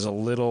level is a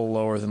little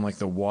lower than like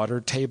the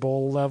water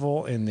table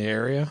level in the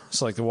area.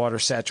 So like the water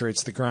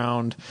saturates the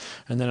ground,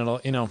 and then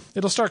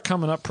it'll start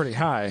coming up pretty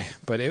high,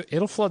 but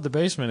it'll flood the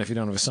basement if you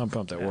don't have a sump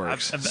pump that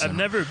works. I've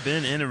never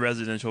been in a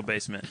residential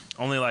basement,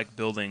 only like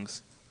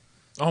buildings.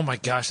 Oh my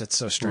gosh, that's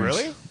so strange.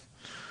 Really?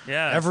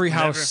 Yeah, Every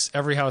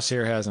house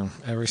here has them.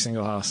 Every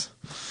single house.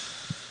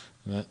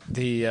 But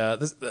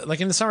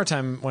like in the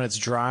summertime when it's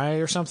dry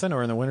or something,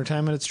 or in the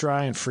wintertime when it's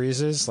dry and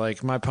freezes,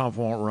 like my pump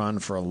won't run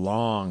for a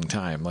long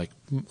time, like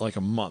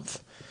a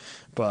month.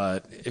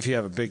 But if you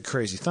have a big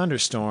crazy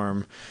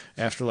thunderstorm,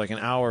 after like an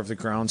hour of the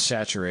ground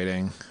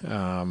saturating,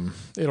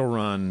 it'll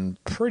run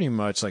pretty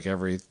much like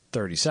every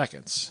 30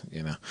 seconds.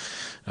 Yeah,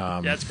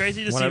 it's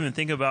crazy to even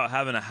think about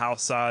having a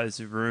house-sized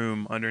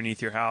room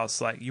underneath your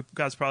house. Like you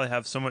guys probably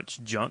have so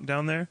much junk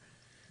down there.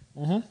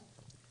 Mm-hmm.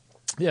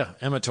 Yeah,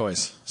 Emma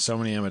toys. So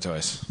many Emma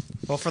toys.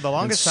 Well, for the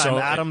longest time,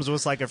 Adams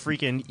was like a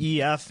freaking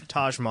EF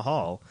Taj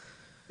Mahal.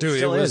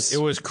 Dude, it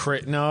was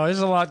crazy. No, there's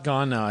a lot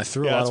gone now. I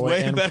threw a lot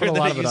away and put a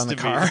lot of it on the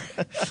car.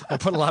 I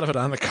put a lot of it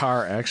on the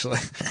car actually,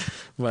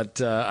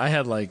 but I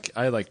had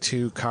like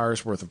 2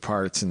 cars worth of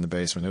parts in the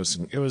basement.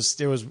 It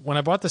was when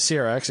I bought the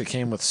CRX, it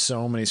came with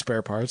so many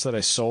spare parts that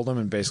I sold them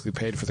and basically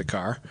paid for the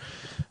car.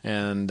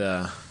 And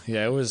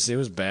it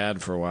was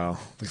bad for a while.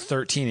 Like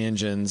 13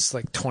 engines,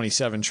 like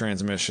 27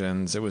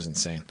 transmissions. It was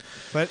insane.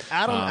 But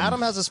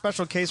Adam has a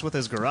special case with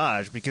his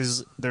garage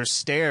because there's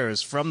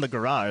stairs from the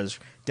garage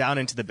down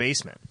into the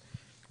basement.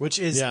 Which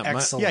is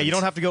excellent. Yeah, you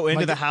don't have to go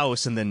into the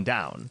house and then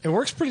down. It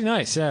works pretty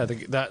nice, yeah.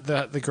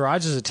 The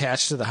garage is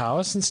attached to the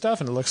house and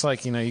stuff, and it looks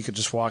like you could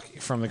just walk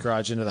from the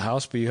garage into the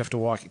house, but you have to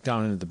walk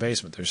down into the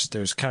basement.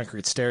 There's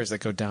concrete stairs that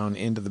go down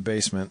into the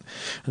basement,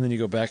 and then you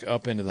go back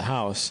up into the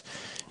house.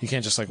 You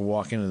can't just like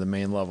walk into the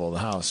main level of the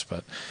house.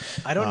 But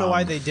I don't know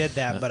why they did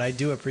that, but I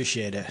do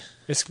appreciate it.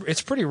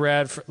 It's pretty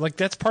rad.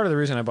 That's part of the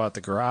reason I bought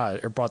the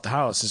garage or bought the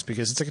house is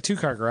because it's like a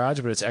 2-car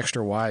garage, but it's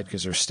extra wide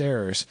because there's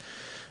stairs.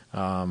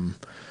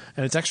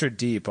 And it's extra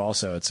deep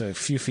also. It's a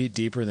few feet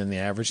deeper than the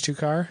average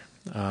 2-car.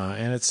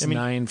 And it's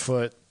 9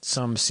 foot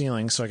some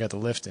ceiling, so I got the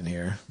lift in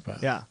here.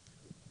 But yeah.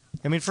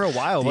 I mean, for a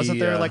while, wasn't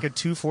there like a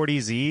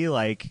 240Z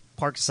like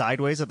parked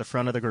sideways at the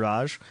front of the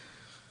garage?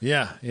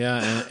 Yeah,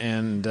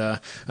 and the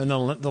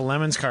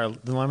Lemons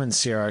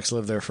CRX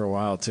lived there for a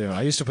while too.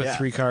 I used to put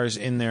 3 cars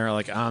in there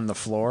like on the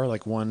floor,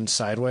 like one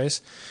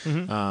sideways.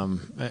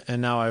 Mm-hmm.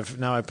 And now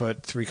I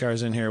put 3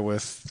 cars in here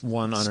with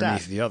one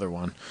underneath the other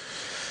one.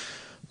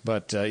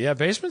 But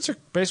basements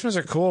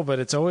are cool.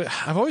 But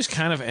I've always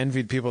kind of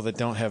envied people that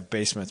don't have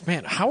basements.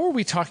 Man, how are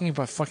we talking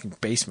about fucking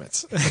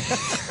basements?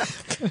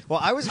 Well,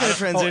 I was going to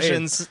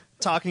transition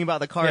talking about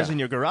the cars in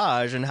your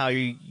garage and how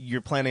you're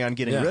planning on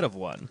getting rid of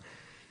one.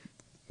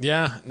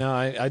 Yeah, no,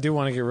 I do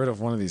want to get rid of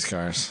one of these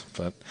cars,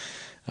 but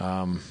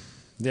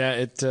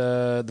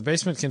the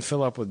basement can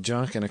fill up with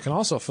junk and it can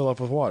also fill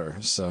up with water.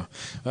 So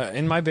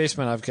in my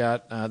basement, I've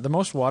got the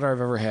most water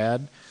I've ever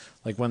had.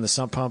 Like when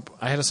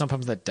I had a sump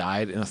pump that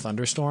died in a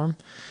thunderstorm,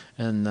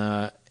 and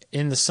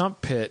in the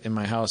sump pit in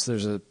my house,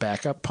 there's a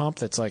backup pump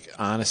that's like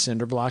on a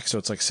cinder block, so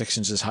it's like 6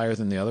 inches higher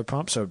than the other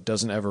pump, so it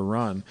doesn't ever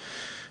run.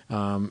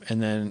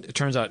 And then it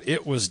turns out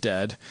it was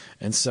dead,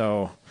 and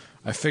so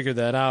I figured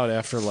that out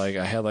after like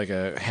I had like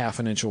a half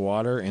an inch of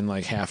water in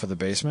like half of the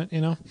basement,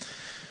 and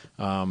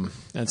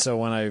so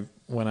when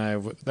I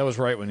that was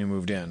right when you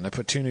moved in. I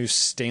put 2 new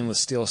stainless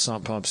steel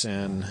sump pumps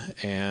in,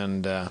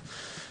 and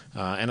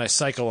I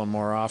cycle them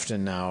more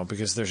often now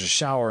because there's a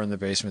shower in the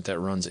basement that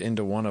runs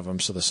into one of them,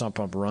 so the sump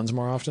pump runs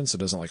more often, so it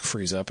doesn't like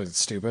freeze up. It's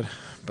stupid,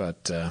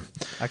 but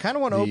I kind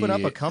of want to open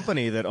up a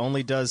company that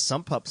only does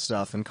sump pump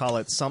stuff and call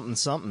it Sumpin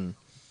Something.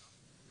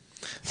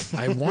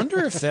 I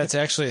wonder if that's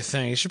actually a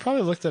thing. You should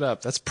probably look that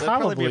up. That's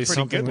probably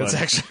something that's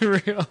actually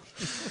real.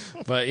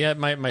 But yeah,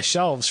 my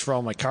shelves for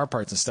all my car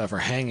parts and stuff are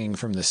hanging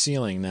from the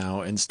ceiling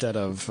now instead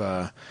of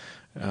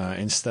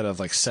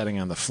like setting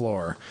on the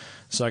floor.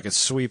 So I could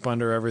sweep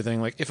under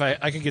everything. Like if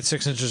I could get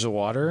 6 inches of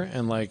water,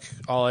 and like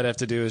all I'd have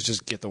to do is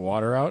just get the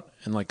water out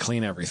and like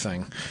clean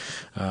everything.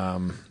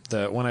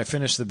 When I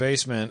finished the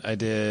basement, I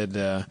did.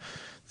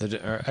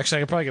 Actually,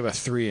 I could probably get about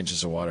 3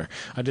 inches of water.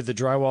 I did the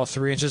drywall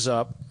 3 inches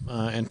up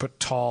and put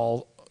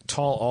tall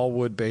all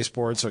wood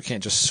baseboards so it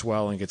can't just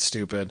swell and get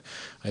stupid.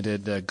 I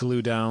did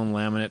glue down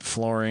laminate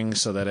flooring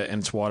so that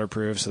it's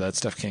waterproof, so that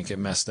stuff can't get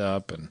messed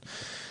up. And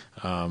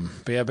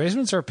but yeah,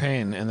 basements are a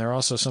pain, and they're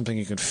also something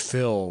you can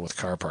fill with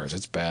car parts.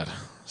 It's bad.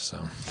 So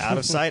out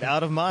of sight,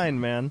 out of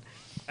mind, man.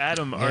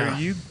 Adam,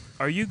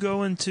 are you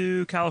going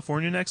to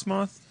California next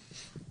month?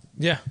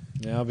 Yeah,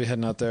 I'll be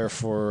heading out there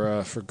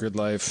for Grid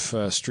Life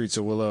Streets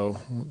of Willow,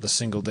 the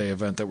single day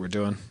event that we're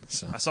doing.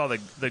 So I saw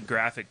the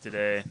graphic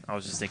today. I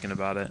was just thinking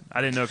about it.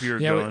 I didn't know if you were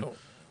going.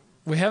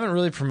 We haven't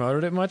really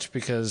promoted it much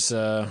because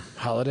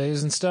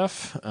holidays and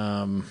stuff.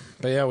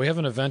 But yeah, we have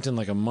an event in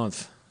like a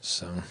month.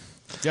 So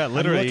yeah,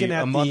 literally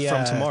a month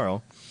from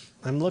tomorrow.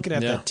 I'm looking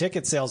at the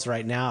ticket sales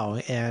right now,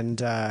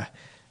 and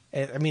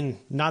I mean,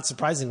 not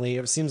surprisingly,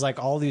 it seems like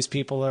all these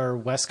people are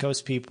West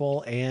Coast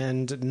people,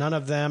 and none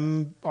of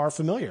them are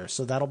familiar.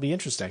 So that'll be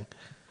interesting.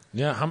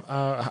 Yeah.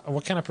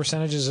 What kind of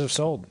percentages have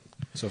sold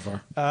so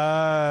far?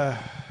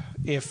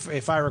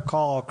 If I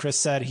recall, Chris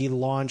said he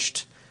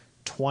launched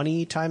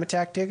 20 Time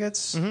Attack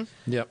tickets.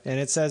 Mm-hmm. Yep. And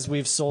it says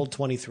we've sold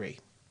 23.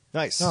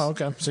 Nice. Oh,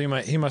 okay. So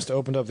he must have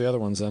opened up the other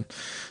ones then.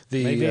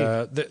 Maybe.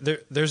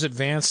 There's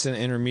advanced and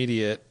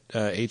intermediate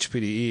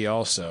HPDE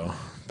also,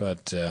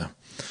 but.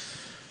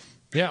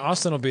 Yeah,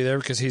 Austin will be there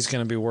because he's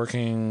going to be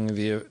working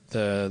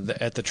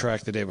at the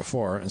track the day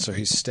before, and so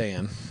he's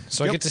staying.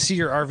 So I get to see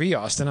your RV,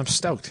 Austin. I'm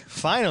stoked.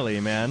 Finally,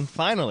 man.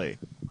 Finally.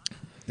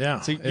 Yeah.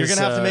 So you're gonna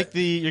have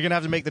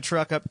to make the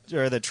truck up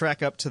or the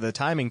trek up to the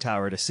timing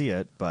tower to see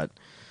it, but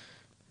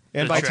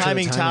by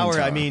timing tower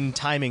I mean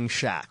timing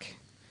shack.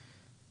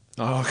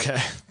 Oh, okay.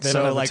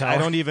 So like I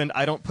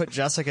don't put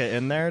Jessica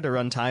in there to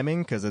run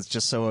timing because it's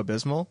just so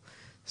abysmal.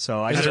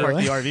 So I just park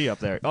the RV up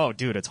there. Oh,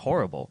 dude, it's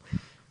horrible.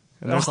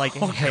 And there's like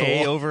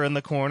hay over in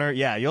the corner.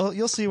 Yeah,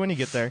 you'll see when you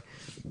get there.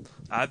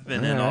 I've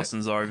been in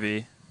Austin's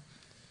RV.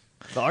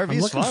 The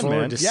RV's fun,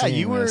 man. Yeah,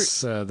 you were.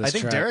 This I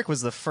think track. Derek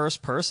was the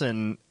first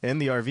person in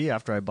the RV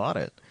after I bought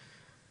it.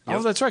 Yep.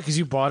 Oh, that's right, because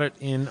you bought it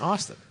in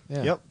Austin.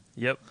 Yeah.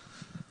 Yep.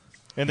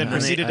 And then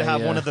proceeded to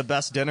have one of the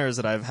best dinners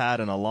that I've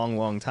had in a long,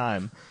 long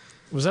time.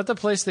 Was that the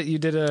place that you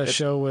did a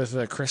show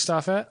with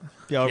Christoph at?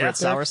 Yeah, over at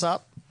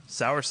Soursop.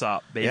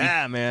 Soursop, baby.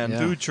 Yeah, man. Yeah.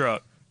 Food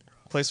truck.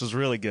 Place was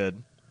really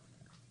good.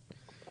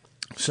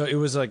 So it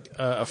was like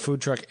a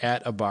food truck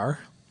at a bar?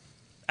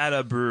 At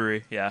a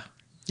brewery, yeah.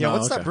 Yeah,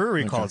 what's that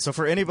brewery called? So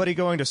for anybody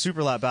going to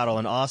Super Lap Battle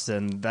in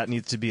Austin, that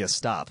needs to be a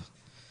stop.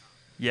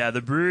 Yeah,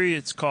 the brewery,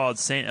 it's called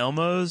St.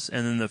 Elmo's,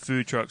 and then the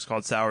food truck's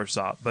called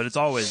Soursop. But it's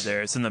always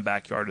there. It's in the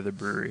backyard of the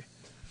brewery.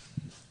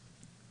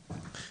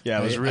 Yeah,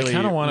 it was really,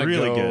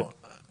 really good.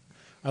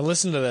 I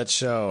listened to that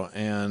show,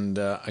 and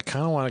I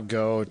kind of want to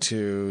go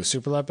to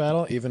Super Lap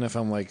Battle, even if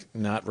I'm like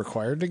not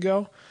required to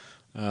go.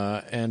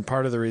 And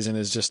part of the reason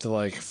is just to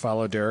like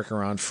follow Derek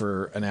around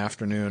for an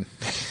afternoon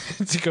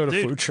to go to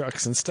food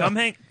trucks and stuff.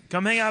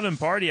 Come hang out and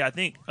party. I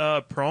think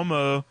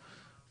promo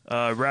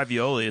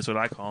ravioli is what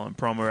I call him.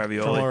 Promo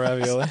ravioli. Promo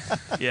ravioli.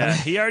 Yeah,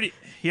 he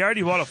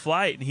already bought a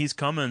flight and he's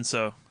coming.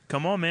 So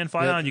come on, man,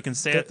 fly on. You can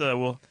stay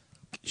we'll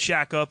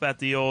shack up at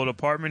the old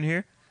apartment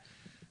here.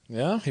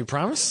 Yeah, you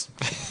promise?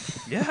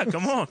 Yeah,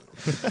 come on.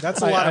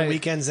 That's a lot of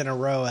weekends in a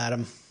row,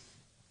 Adam.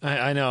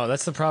 I know.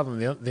 That's the problem.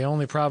 The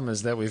only problem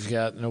is that we've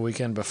got the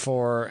weekend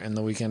before and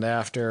the weekend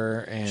after.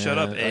 And shut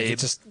up, Abe.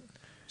 It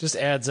just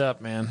adds up,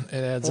 man.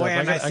 It adds up.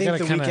 And I think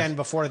the weekend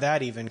before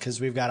that even,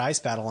 because we've got Ice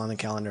Battle on the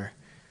calendar.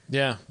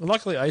 Yeah.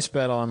 Luckily, Ice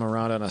Battle, I'm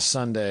around on a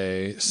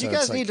Sunday. So you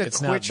guys need to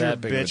quit your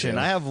bitching.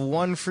 I have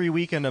one free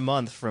weekend a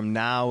month from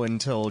now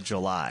until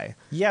July.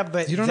 Yeah,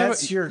 but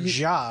that's your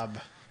job.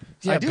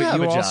 Yeah, I do have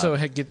a job. Also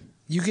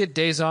you get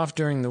days off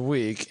during the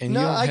week. And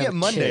no, you don't I have get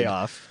Monday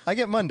off. I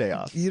get Monday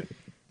off.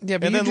 Yeah,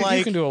 but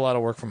you can do a lot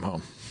of work from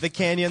home. The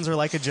canyons are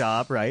like a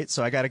job, right?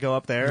 So I got to go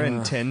up there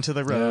and tend to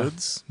the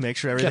roads, make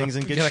sure everything's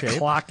in good shape.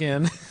 Clock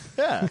in.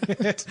 Yeah.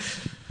 Got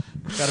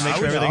to make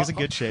sure everything's in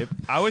good shape.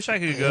 I wish I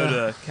could go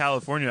to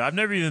California. I've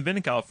never even been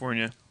to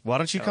California. Why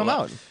don't you come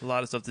out? A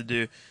lot of stuff to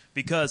do.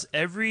 Because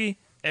every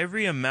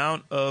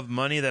amount of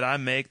money that I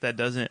make that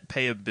doesn't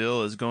pay a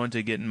bill is going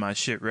to getting my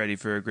shit ready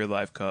for a Grid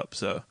Life Cup.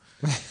 So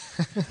Well,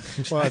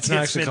 it's not can't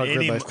actually spend called any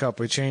Grid Life Cup.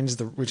 We changed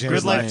the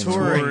Grid Life name.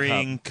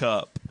 Touring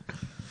Cup.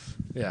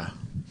 Yeah.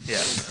 Yeah.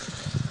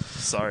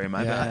 Sorry,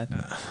 my bad.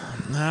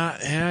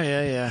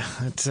 Yeah.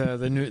 It's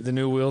the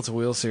new wheel to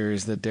wheel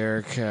series that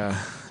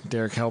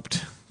Derek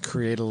helped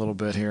create a little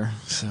bit here.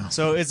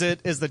 So is the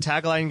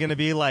tagline going to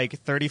be like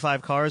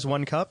 35 cars,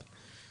 1 cup?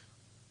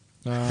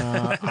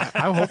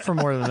 I hope for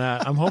more than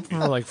that. I'm hoping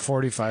for like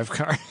 45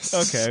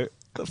 cars. Okay,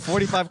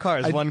 45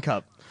 cars, 1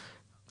 cup.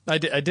 I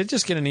did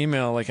just get an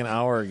email like an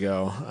hour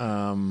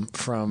ago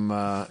from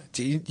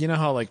you know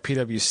how like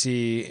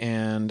PwC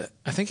and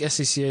I think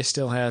SCCA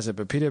still has it,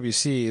 but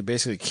PwC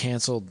basically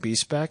canceled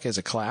B-Spec as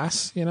a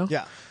class, you know?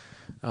 Yeah.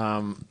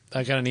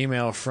 I got an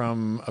email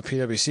from a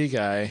PwC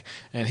guy,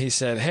 and he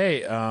said,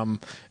 "Hey,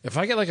 if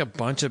I get like a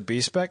bunch of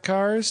B-Spec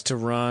cars to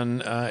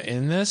run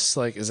in this,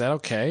 like, is that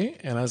okay?"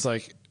 And I was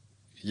like,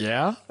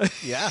 "Yeah,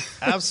 Yeah,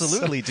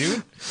 absolutely,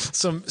 dude."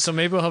 So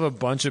maybe we'll have a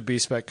bunch of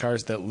B-Spec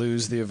cars that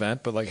lose the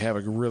event, but like have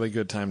a really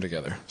good time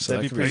together. So That'd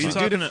that be could pretty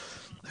fun. fun.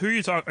 Who are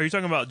you talking? Are you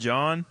talking about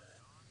John?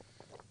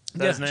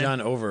 That's his name?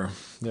 John Over.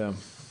 Yeah,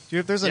 Dude,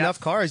 if there's enough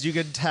cars, you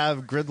could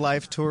have Grid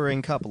Life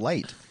Touring Cup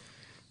Light.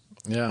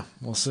 yeah,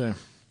 we'll see.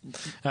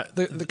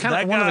 The kind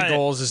of one of the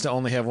goals is to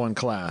only have one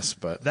class,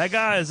 but That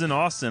guy is in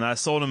Austin. I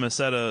sold him a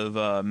set of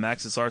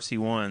Maxxis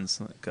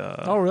RC1s.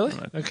 Oh, really?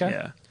 Okay.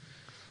 Yeah.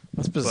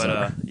 that's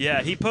bizarre. But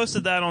yeah, he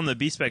posted that on the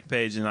B-Spec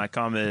page, and I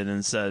commented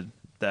and said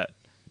that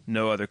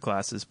no other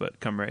classes but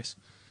come race.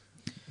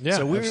 Yeah,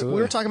 So we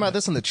absolutely. were talking about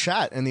this in the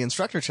chat, in the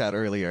instructor chat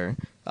earlier,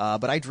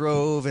 but I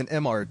drove an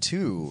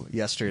MR2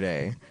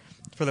 yesterday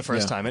for the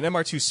first time, an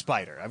MR2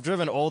 Spider. I've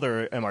driven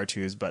older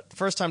MR2s, but the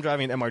first time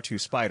driving an MR2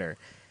 Spider,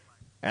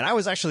 and I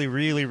was actually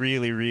really,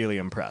 really, really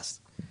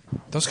impressed.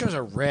 Those cars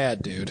are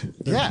rad, dude.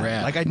 They're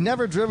rad. Like I'd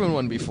never driven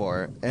one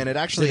before, and it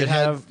actually Did it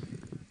had have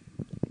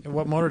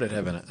what motor did it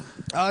have in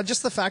it?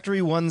 just the factory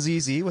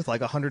 1ZZ with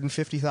like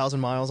 150,000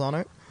 miles on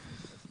it.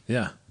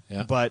 Yeah.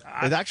 But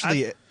it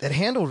actually it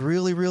handled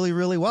really, really,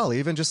 really well,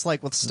 even just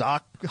like with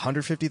stock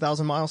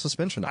 150,000 mile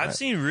suspension on I've it.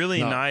 seen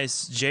really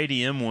nice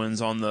JDM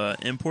ones on the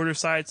importer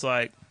sites,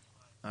 like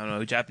I don't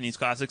know, Japanese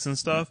classics and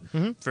stuff,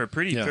 for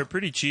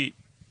pretty cheap.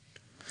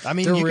 I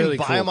mean, They're you really can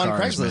buy cool them on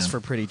cars, Craigslist man. for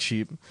pretty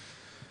cheap,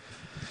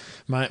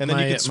 My and then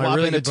you can swap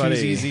really in a good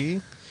buddy-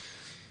 2ZZ.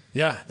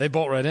 Yeah, they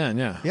bolt right in.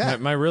 Yeah. Yeah.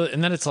 My really,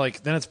 and then it's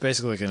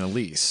basically like an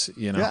Elise,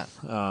 you know.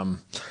 Yeah.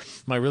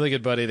 My really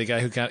good buddy, the guy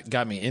who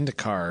got me into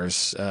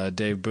cars,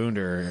 Dave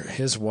Boonder,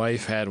 his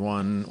wife had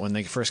one when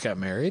they first got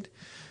married.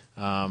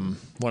 One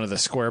of the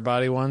square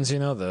body ones, you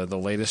know, the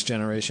latest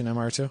generation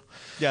MR2.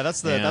 Yeah,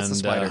 that's the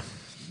Spider.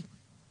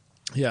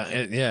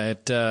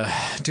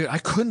 Dude, I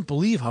couldn't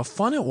believe how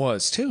fun it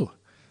was too.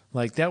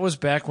 Like that was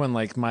back when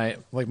my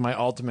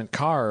ultimate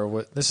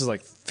car. This is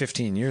like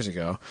 15 years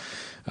ago.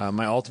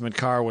 My ultimate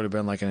car would have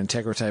been like an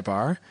Integra Type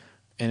R,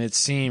 and it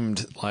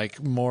seemed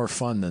like more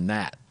fun than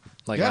that.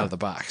 Like out of the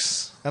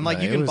box, And like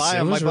Right? you can buy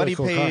them. My buddy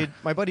car. paid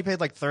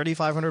like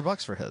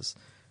 $3,500 for his.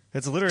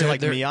 It's literally like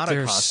They're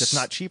Miata cost, if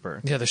not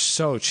cheaper. Yeah, they're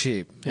so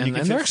cheap, And you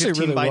can they're fit actually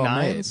 15 really by well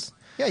made. 9s.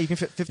 Yeah, you can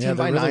fit 15 Yeah,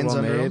 by they're really 9s well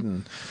under made, them.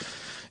 and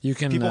you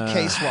can People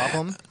K-swap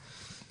them.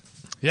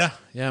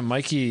 Yeah,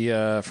 Mikey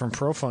from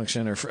Pro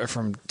Function or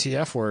from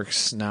TF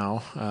Works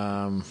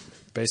now,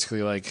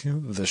 basically like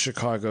the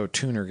Chicago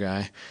tuner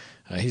guy.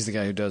 He's the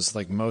guy who does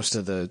like most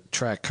of the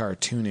track car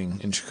tuning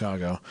in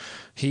Chicago.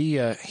 He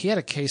had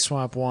a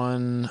K-swap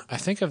one, I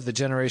think of the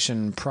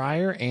generation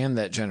prior and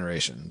that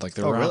generation, like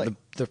the round, really?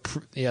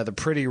 the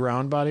pretty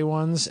round body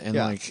ones, and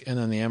Yeah. and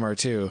then the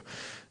MR2.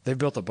 They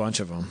built a bunch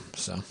of them,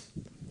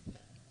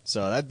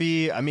 So that'd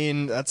be, I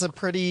mean, that's a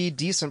pretty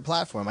decent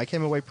platform. I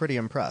came away pretty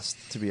impressed,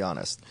 to be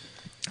honest.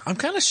 I'm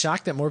kind of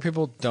shocked that more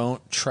people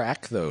don't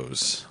track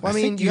those. Well, I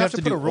mean, think you have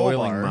to put do a roll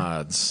oiling bar.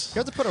 mods. You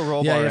have to put a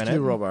roll Yeah, bar you in have to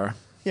do it. roll bar.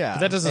 Yeah. But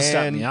that doesn't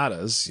stop And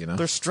Miatas, you know.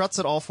 There's struts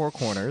at all 4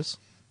 corners,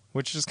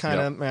 which is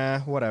kind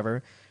of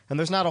whatever. And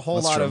there's not a whole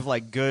That's lot true. of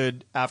like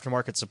good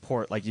aftermarket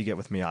support like you get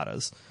with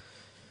Miatas.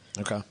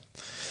 Okay.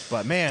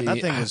 But man, that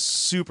thing was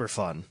super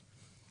fun.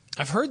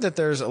 I've heard that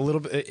there's a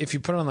little bit, if you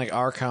put it on like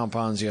our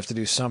compounds, you have to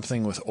do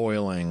something with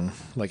oiling,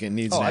 like it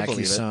needs an I believe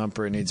it. AccuSump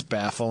or it needs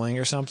baffling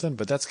or something.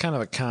 But that's kind of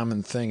a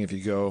common thing if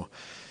you go,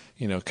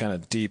 you know, kind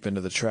of deep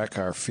into the track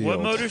car field. What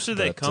motors do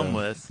they But, come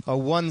with? A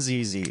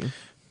 1ZZ.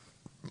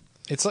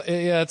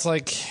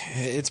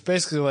 It's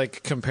basically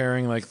like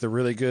comparing like the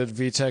really good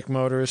VTEC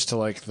motors to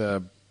like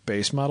the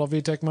base model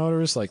VTEC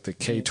motors, like the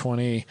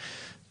K20Z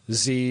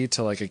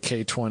to like a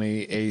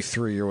K20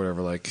 A3 or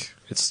whatever. Like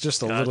it's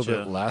just a little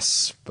bit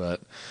less,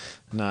 but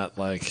not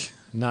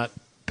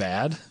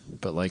bad,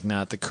 but like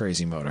not the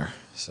crazy motor.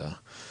 So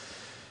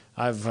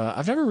I've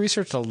never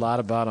researched a lot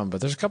about them,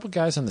 but there's a couple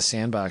guys on the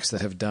Sandbox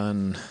that have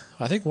done.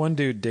 I think one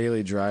dude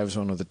daily drives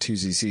one with a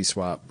 2ZC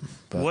swap.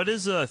 But What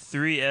is a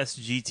 3S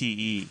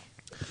GTE?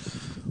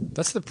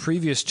 that's the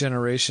previous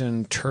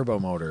generation turbo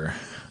motor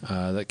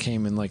that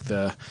came in like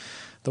the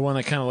one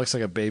that kind of looks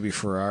like a baby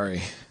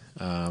Ferrari.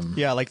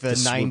 like the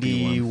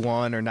swoopy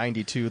 91 or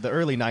 92, the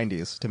early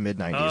 90s to mid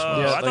 90s.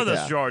 I thought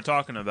that's what y'all were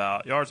talking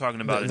about. Y'all were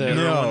talking about a newer one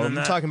No, than I'm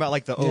that? talking about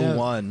like the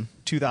 01,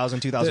 2000,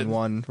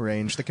 2001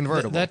 range, the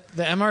convertible.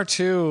 The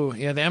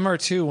MR2, the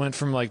MR2 went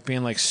from like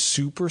being like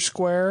super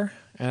square,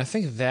 and I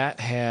think that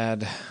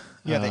had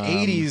the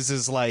 80s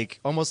is like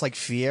almost like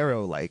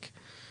Fiero like.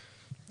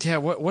 Yeah,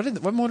 what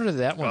motor did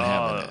that one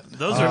have in it?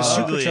 Those are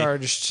ugly.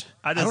 Supercharged.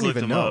 I just don't looked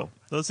even them know. up.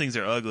 Those things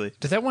are ugly.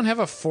 Did that one have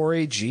a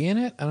 4AG in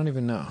it? I don't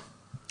even know.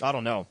 I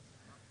don't know.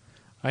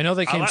 I know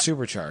they came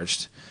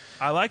supercharged.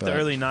 I like the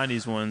early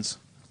 90s ones.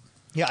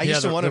 Yeah, I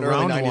used to want an the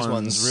early round 90s ones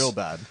ones real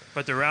bad.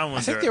 But the round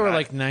ones I think are, they were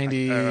like are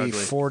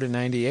 94 to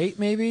 98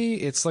 maybe.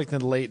 It's like the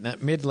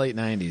mid-late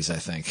 90s, I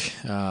think.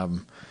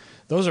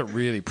 Those are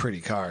really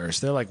pretty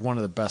cars. They're like one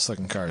of the best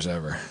looking cars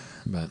ever.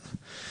 But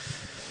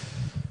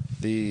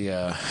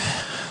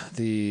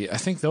I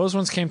think those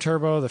ones came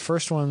turbo. The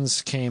first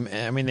ones came.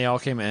 I mean, they all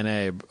came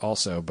NA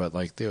also, but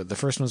like the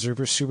first ones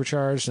were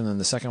supercharged, and then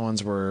the second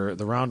ones were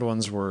the round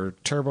ones were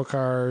turbo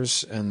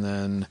cars, and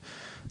then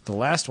the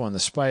last one, the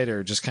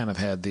Spider, just kind of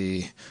had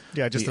the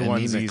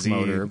one anemic ZZ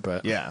motor,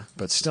 but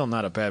still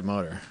not a bad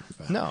motor.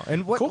 But no,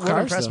 and what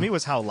cars, impressed though. me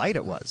was how light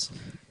it was.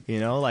 You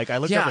know, like I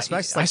looked at the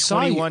specs, I like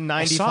saw you-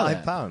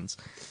 2195 pounds.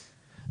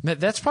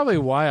 That's probably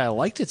why I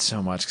liked it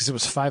so much, because it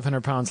was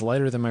 500 pounds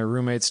lighter than my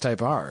roommate's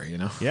Type R. You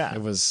know, Yeah. I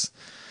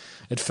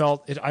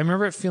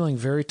remember it feeling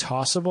very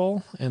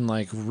tossable and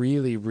like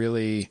really,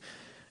 really.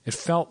 It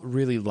felt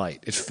really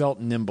light. It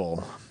felt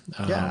nimble.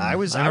 I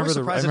was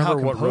surprised at how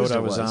what road composed I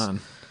it was on.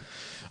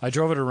 I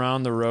drove it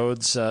around the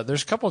roads.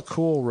 There's a couple of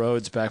cool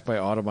roads back by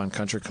Audubon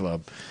Country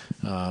Club,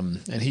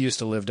 and he used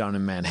to live down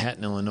in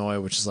Manhattan, Illinois,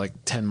 which is like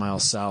 10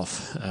 miles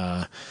south.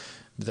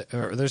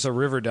 There's a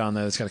river down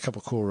there that's got a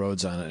couple cool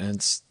roads on it,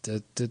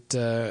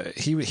 and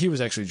he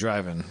was actually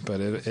driving, but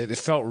it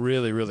felt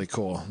really, really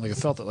cool. Like it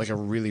felt like a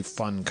really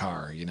fun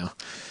car, you know.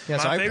 Yeah,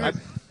 so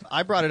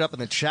I brought it up in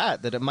the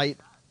chat that it might,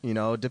 you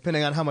know,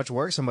 depending on how much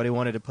work somebody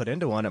wanted to put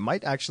into one, it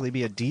might actually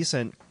be a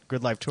decent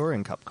Grid Life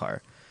Touring Cup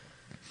car.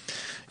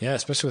 Yeah,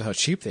 especially with how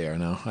cheap they are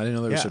now. I didn't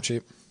know they were so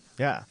cheap.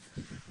 Yeah.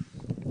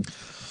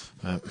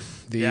 I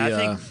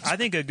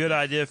think a good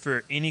idea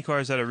for any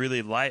cars that are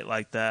really light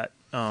like that,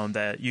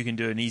 that you can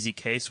do an easy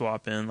K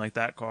swap in, like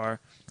that car,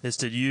 is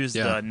to use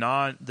the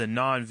non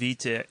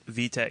VTEC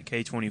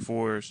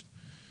K24s.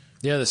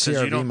 Yeah, the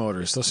CRV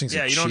motors. Those things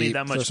are cheap. You don't need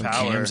that much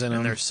power, in them.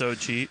 and they're so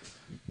cheap.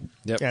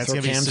 Yep. Yeah, it's throw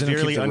going to be cams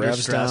severely in them, keep the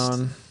revs understressed.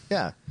 down.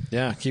 Yeah.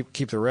 Yeah,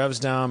 keep the revs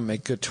down,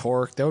 make good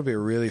torque. That would be a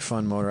really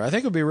fun motor. I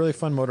think it would be a really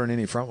fun motor in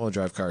any front-wheel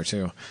drive car,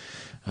 too.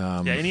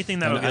 Anything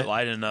that'll get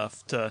light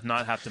enough to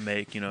not have to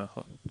make,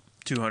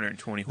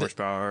 220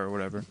 horsepower or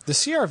whatever. The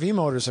CRV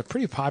motor is a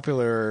pretty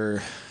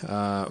popular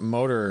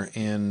motor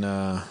in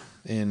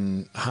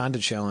Honda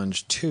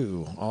Challenge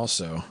 2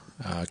 also,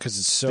 because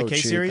it's so cheap. The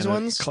K-Series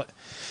ones?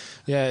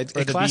 It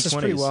the classes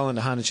pretty B20s? well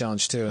into Honda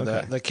Challenge 2.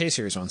 Okay. The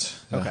K-Series ones.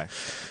 Okay.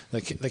 The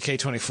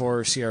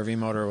K24 CRV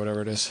motor or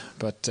whatever it is.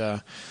 But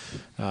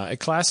it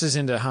classes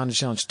into Honda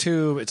Challenge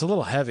 2. It's a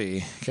little heavy.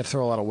 You got to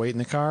throw a lot of weight in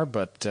the car,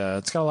 but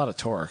it's got a lot of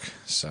torque.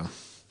 So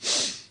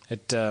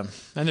and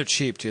they're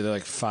cheap too. They're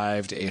like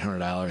 $500 to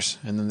 $800.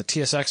 And then the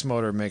TSX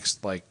motor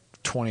makes like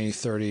 20,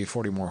 30,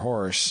 40 more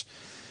horse,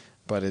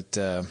 but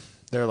they're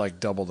like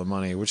double the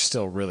money, which is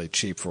still really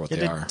cheap for what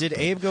they are. Did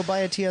Abe go buy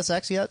a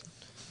TSX yet?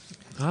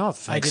 I don't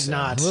think I did so.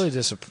 not. Really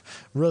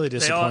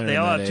disappointed. They all in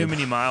that, have too Abe.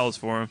 many miles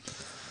for them.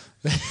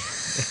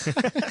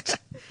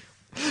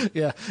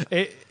 Yeah,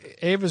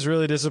 Abe is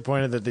really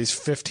disappointed that these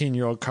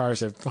 15-year-old cars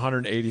have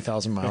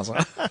 180,000 miles on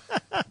them.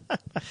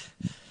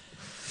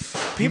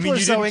 People are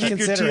so didn't keep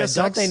your inconsiderate.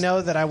 Don't TSX? they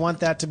know that I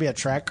want that to be a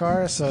track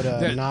car? So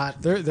to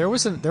not. There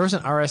was an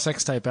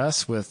RSX Type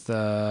S with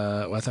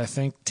I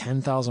think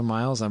 10,000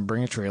 miles on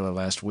Bring a Trailer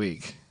last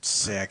week.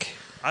 Sick.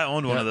 I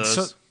owned one of those.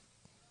 So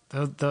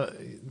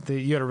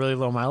you had a really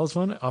low mileage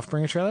one off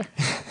Bring a Trailer?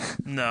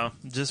 No,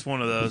 just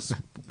one of those.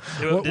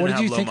 What did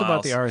you think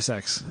about the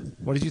RSX?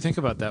 What did you think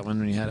about that one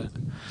when you had it?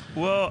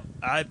 Well,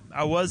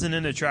 I wasn't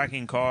into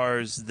tracking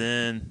cars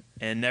then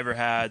and never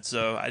had,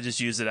 so I just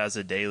used it as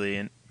a daily,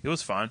 and it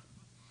was fine.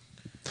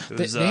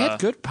 They had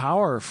good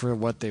power for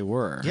what they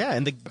were. Yeah,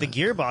 and the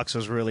gearbox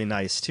was really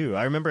nice too.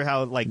 I remember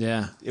how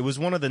it was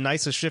one of the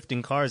nicest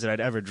shifting cars that I'd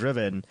ever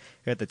driven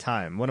at the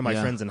time. One of my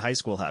friends in high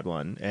school had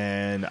one,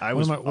 and I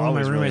was one of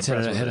my roommates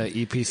really had an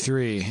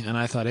EP3, and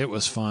I thought it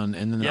was fun.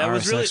 And then the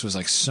RSX was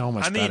like so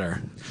much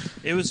better.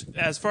 It was,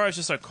 as far as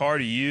just a car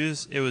to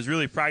use, it was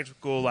really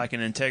practical, like an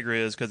Integra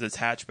is, because it's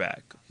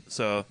hatchback.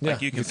 So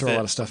you can throw fit a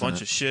lot of stuff a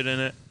bunch of shit in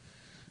it.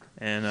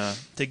 And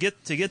to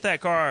get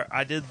that car,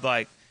 I did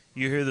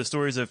you hear the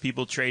stories of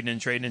people trading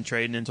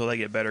until they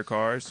get better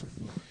cars.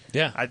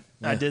 Yeah,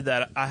 I did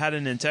that. I had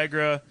an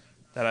Integra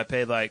that I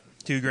paid like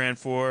 $2,000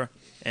 for,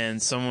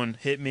 and someone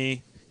hit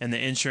me, and the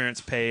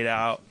insurance paid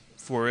out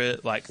for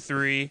it like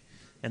 $3,000,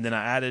 and then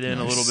I added in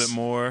a little bit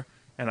more,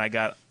 and I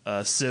got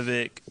a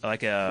Civic,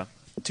 like a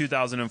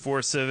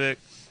 2004 Civic,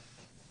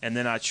 and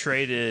then I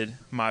traded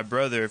my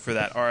brother for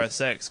that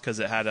RSX because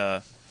it had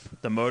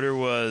the motor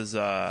was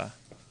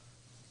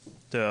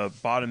the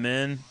bottom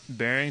end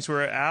bearings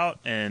were out,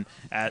 and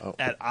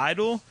at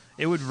idle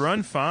it would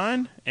run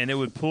fine and it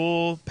would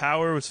pull,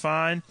 power was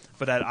fine,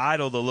 but at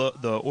idle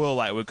the oil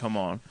light would come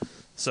on.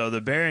 So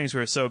the bearings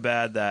were so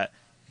bad that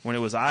when it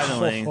was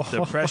idling,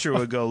 the pressure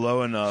would go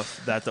low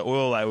enough that the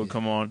oil light would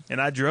come on. And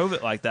I drove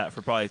it like that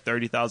for probably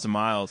 30,000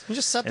 miles. You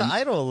just set the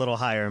idle a little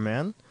higher,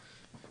 man.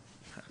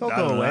 I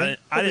don't know.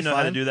 I didn't know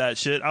how to do that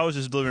shit. I was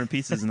just delivering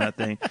pizzas in that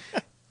thing.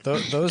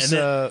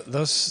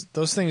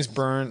 Those things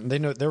burn.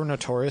 They were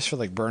notorious for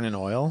like burning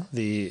oil.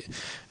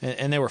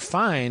 And they were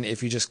fine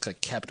if you just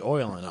like kept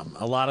oil in them.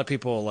 A lot of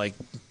people like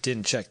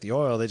didn't check the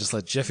oil. They just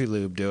let Jiffy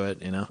Lube do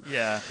it. You know.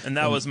 Yeah, and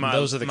those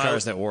are the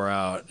cars that wore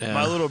out. Yeah.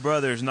 My little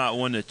brother's not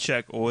one to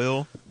check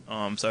oil,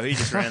 so he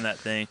just ran that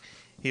thing.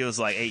 He was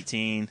like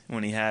 18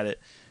 when he had it,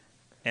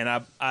 and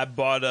I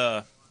bought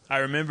I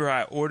remember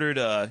I ordered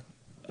a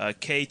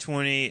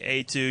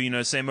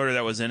K20A2, same motor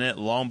that was in it,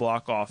 long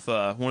block off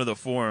one of the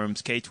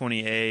forums,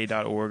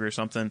 K20A.org or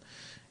something.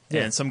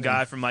 Yeah, and some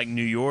guy from like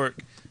New York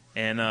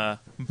and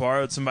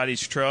borrowed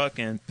somebody's truck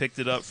and picked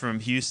it up from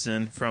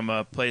Houston from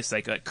a place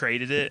like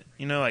crated it,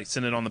 like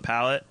sent it on the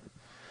pallet.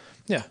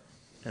 Yeah.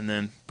 And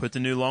then put the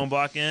new long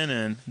block in,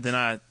 and then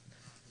I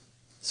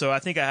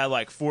think I had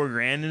like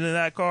 $4,000 into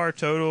that car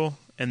total,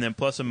 and then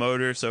plus a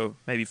motor, so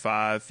maybe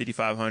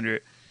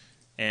 $5,500,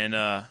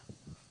 and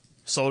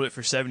sold it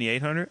for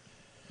 $7,800.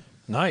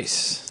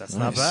 Nice. That's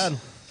not bad.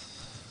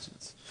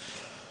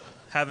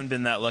 Haven't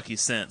been that lucky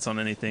since on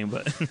anything,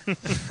 but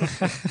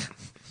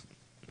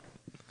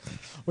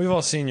we've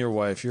all seen your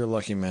wife. You're a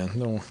lucky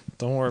man.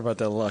 Don't worry about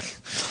that luck.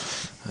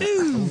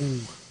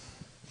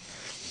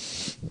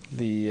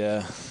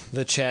 The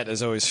chat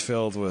is always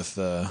filled with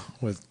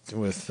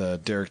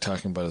Derek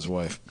talking about his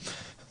wife.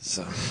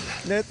 So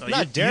it's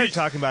not Derek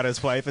talking about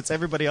his wife. It's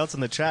everybody else in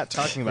the chat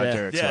talking about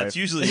Derek's wife. Yeah, it's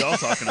usually y'all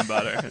talking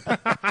about her,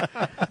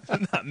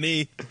 not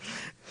me.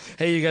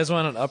 Hey, you guys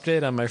want an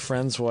update on my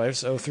friend's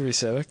wife's 03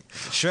 Civic?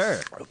 Sure,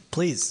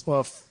 please.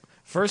 Well,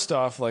 first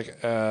off,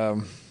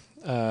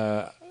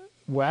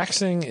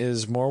 waxing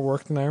is more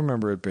work than I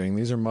remember it being.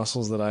 These are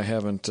muscles that I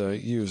haven't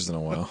used in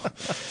a while.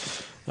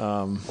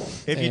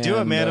 If you do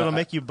it, man, it'll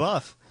make you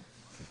buff.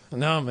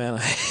 No, man.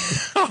 This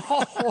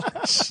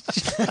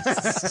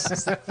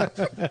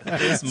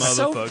motherfucker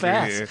so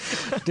fast. here.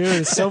 Dude,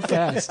 it's so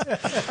fast.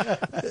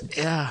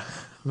 Yeah,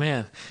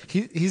 man.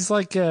 He's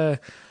like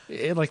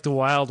like the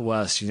Wild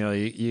West,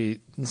 you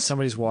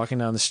somebody's walking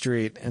down the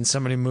street and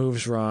somebody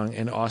moves wrong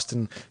and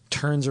Austin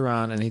turns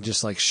around and he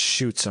just like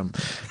shoots him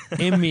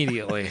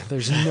immediately.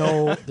 There's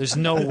no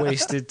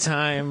wasted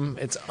time.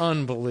 It's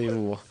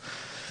unbelievable.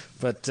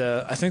 But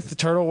I think the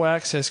turtle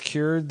wax has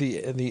cured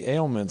the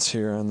ailments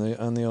here on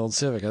the old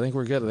Civic. I think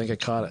we're good. I think I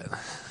caught it.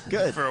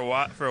 Good for a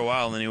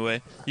while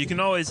anyway. You can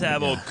always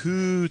have old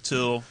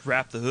Till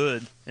wrap the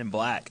hood in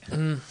black.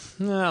 No,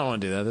 I don't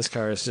want to do that. This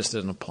car is just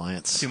an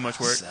appliance. Too much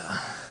work.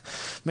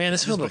 Man,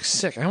 this hood looks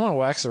sick. I want to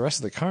wax the rest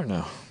of the car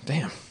now.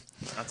 Damn,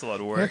 that's a lot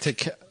of work. I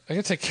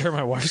gotta take care of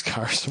my wife's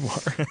car some more.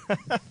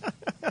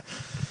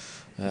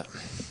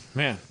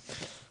 Man.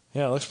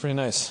 Yeah, it looks pretty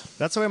nice.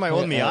 That's the way my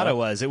old Miata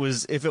was.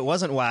 If it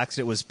wasn't waxed,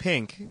 it was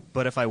pink.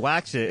 But if I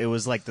waxed it, it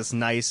was like this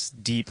nice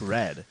deep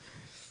red.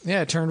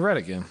 Yeah, it turned red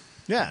again.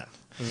 Yeah,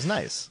 it was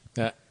nice.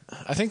 Yeah,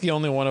 I think the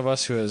only one of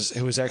us who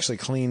has actually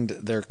cleaned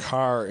their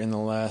car in the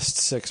last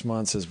 6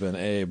 months has been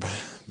Abe.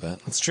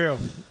 But it's true.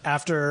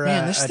 After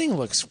this thing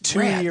looks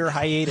 2-year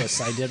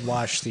hiatus, I did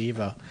wash the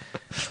Evo.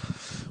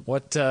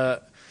 What?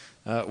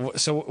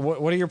 So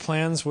what are your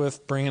plans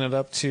with bringing it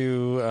up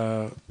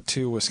to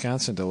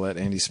Wisconsin to let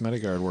Andy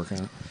Smedegard work on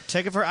it?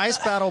 Take it for ice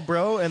battle,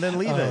 bro, and then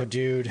leave it. Oh,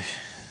 dude.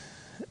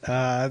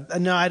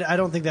 No, I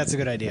don't think that's a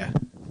good idea.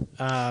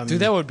 Dude,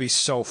 that would be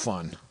so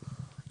fun.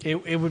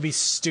 It would be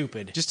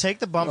stupid. Just take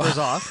the bumpers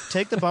off.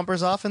 Take the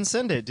bumpers off and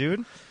send it,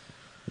 dude.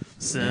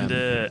 Send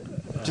it.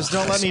 Just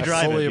don't let me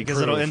drive it because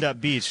approve. it'll end up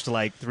beached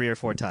like 3 or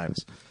 4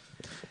 times.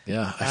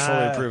 Yeah, I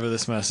fully approve of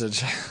this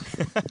message.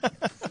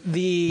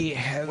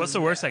 What's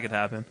the worst that could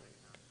happen?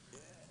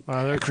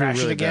 They're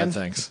crashing really again. Bad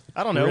things.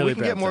 I don't know. Really we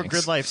can get more things.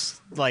 Grid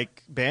Life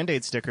like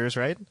Band-Aid stickers,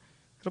 right?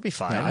 It'll be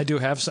fine. Yeah, I do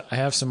have. I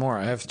have some more.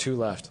 I have 2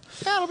 left.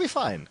 Yeah, it'll be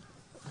fine.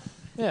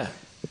 Yeah.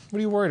 What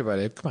are you worried about,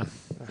 Abe? Come on.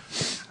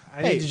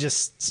 I need to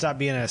just stop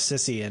being a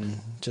sissy and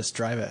just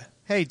drive it.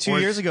 Hey, 2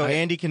 years ago,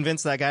 Andy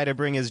convinced that guy to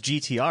bring his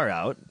GTR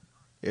out.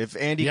 If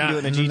Andy can do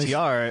it in a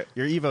GTR,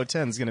 your Evo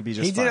 10 is going to be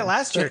just He did it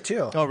last year,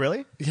 too. Oh,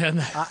 really? Yeah,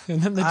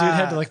 and then the dude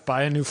had to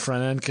buy a new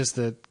front end because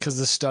the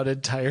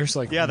studded tires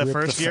the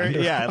first year,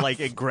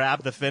 off. it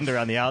grabbed the fender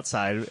on the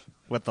outside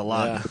with the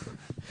lug.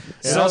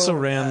 Yeah. It also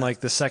ran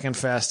the second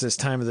fastest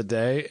time of the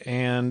day,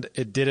 and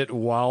it did it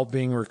while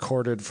being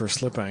recorded for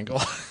Slip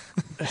Angle.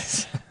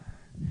 Did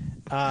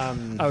you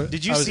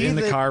I was see in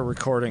the car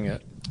recording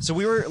it? So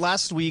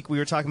last week we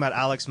were talking about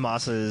Alex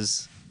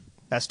Moss's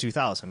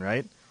S2000,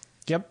 right?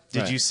 Yep.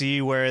 Did you see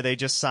where they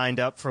just signed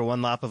up for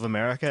One Lap of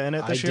America in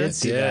it this year? I did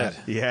see that.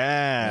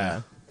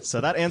 Yeah.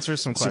 So that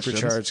answers some questions.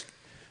 Supercharged.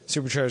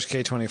 supercharged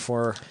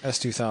K24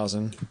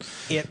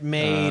 S2000. It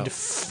made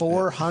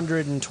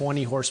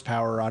 420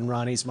 horsepower on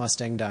Ronnie's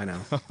Mustang dyno.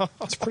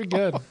 That's pretty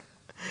good.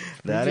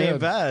 That ain't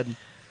bad.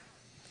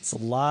 It's a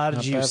lot of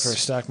Not juice. bad for a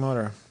stock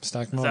motor.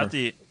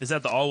 Is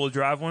that the all-wheel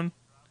drive one?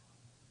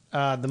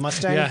 The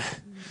Mustang? Yeah.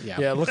 Yeah.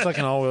 Yeah, it looked like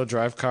an all-wheel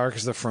drive car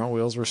because the front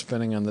wheels were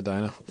spinning on the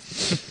dyno.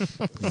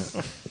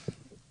 Yeah.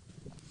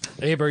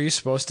 Abe, are you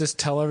supposed to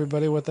tell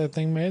everybody what that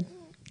thing made?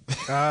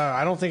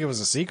 I don't think it was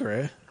a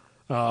secret.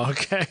 Oh,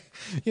 okay.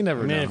 You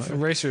never know.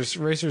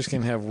 Racers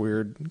can have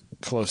weird,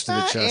 close to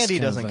the chest. Andy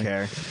kind of doesn't thing.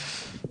 care.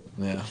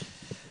 Yeah.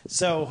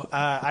 So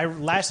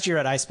last year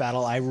at Ice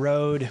Battle, I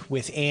rode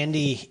with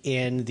Andy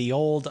in the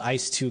old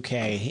Ice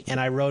 2K, and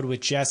I rode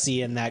with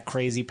Jesse in that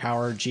crazy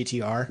power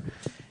GTR.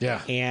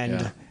 Yeah.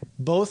 And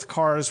both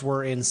cars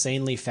were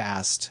insanely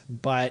fast,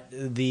 but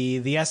the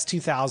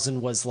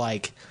S2000 was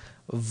like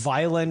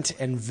violent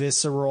and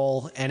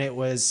visceral, and it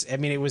was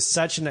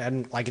such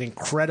an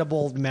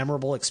incredible,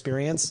 memorable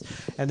experience,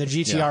 and the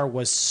GTR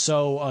was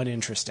so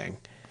uninteresting.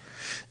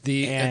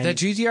 That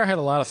GTR had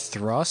a lot of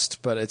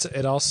thrust, but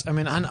it also, I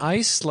mean, on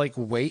ice, like,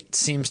 weight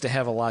seems to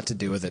have a lot to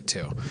do with it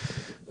too,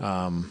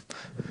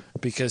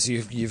 because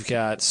you've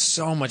got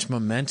so much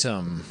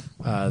momentum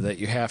that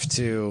you have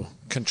to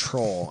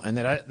control, and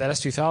that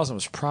S2000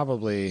 was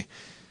probably,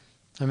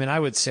 I mean, I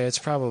would say it's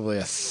probably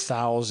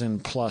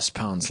 1,000+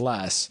 pounds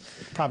less.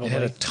 Probably. It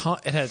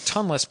had a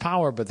ton less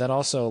power, but that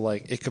also,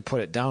 like, it could put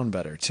it down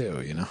better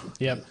too, you know?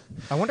 Yep.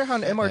 I wonder how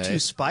an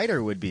MR2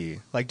 Spider would be.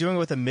 Like doing it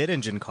with a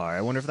mid-engine car.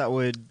 I wonder if that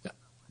would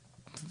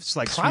just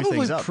like screw Probably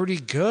things up. pretty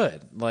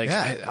good. Like,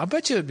 Yeah. I'll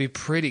bet you it'd be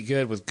pretty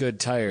good with good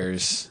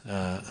tires.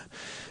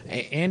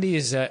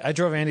 Andy's, I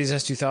drove Andy's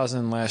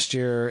S2000 last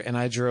year, and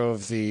I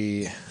drove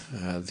the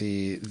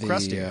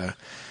Krusty.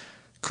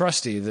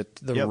 Krusty,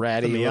 the Yep,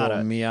 ratty the Miata.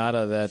 little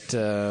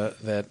Miata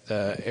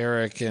that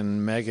Eric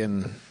and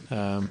Megan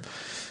kind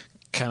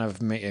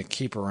of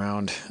keep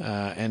around.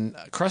 And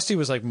Krusty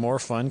was like more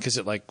fun because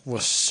it like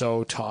was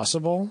so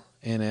tossable.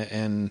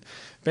 And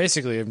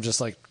basically, I'm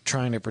just like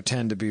trying to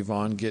pretend to be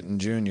Vaughn Gittin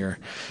Jr.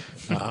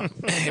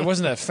 It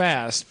wasn't that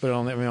fast, but we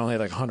only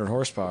had like 100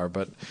 horsepower.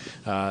 But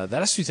that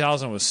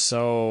S2000 was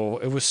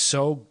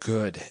so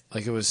good.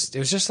 Like it was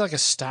just like a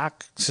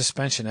stock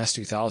suspension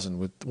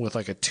S2000 with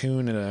like a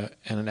tune and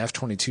an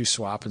F22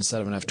 swap instead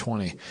of an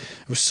F20. It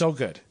was so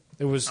good.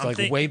 It was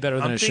way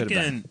better than it should have been.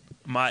 I'm thinking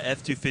my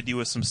F250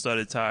 with some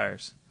studded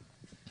tires.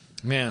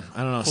 Man,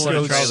 I don't know. Pull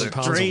 7,000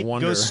 pounds of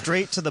wonder. Go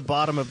straight to the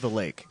bottom of the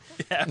lake.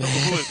 Yeah,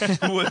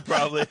 would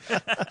probably.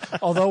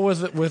 Although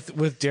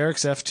with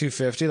Derek's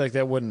F250, like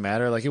that wouldn't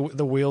matter. Like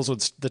the wheels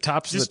the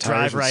tops Just of the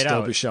tires drive would right still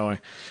out. be showing.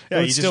 Yeah,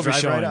 it would you just still be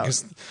drive right showing out.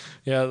 'cause,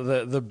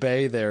 the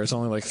bay there is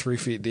only like 3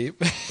 feet deep.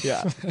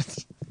 Yeah.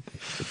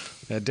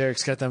 Yeah,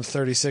 Derek's got them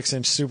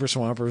 36-inch super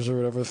swampers or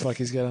whatever the fuck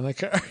he's got on that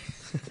car.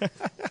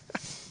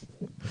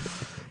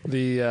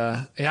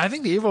 I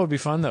think the Evo would be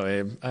fun though,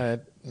 Abe. I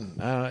don't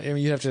know. I mean,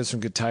 you'd have to have some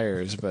good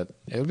tires, but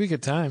it would be a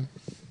good time.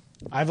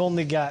 I've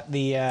only got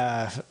the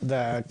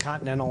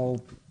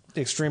Continental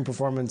Extreme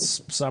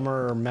Performance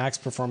Summer or Max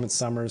Performance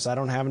Summers. I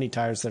don't have any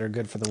tires that are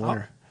good for the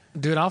winter.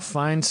 Dude, I'll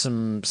find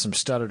some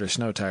studded or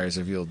snow tires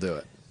if you'll do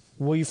it.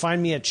 Will you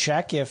find me a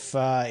check if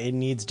it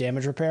needs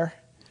damage repair?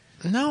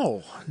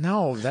 No,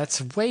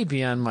 that's way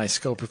beyond my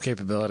scope of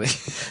capability.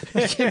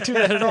 I can't do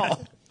that at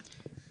all.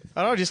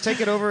 I don't know, just take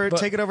it over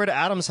to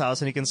Adam's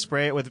house and he can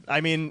spray it with,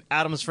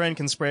 Adam's friend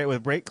can spray it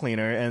with brake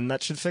cleaner and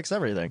that should fix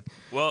everything.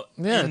 Well,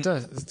 Yeah, it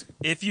does.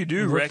 If you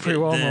do Worked wreck pretty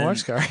it, well in my then,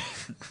 wife's car.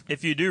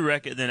 if you do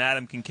wreck it, then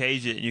Adam can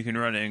cage it and you can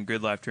run it in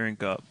Grid Life Touring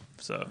Cup.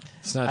 So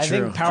It's not I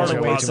true. think power It's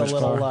to way weight's too a much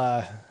little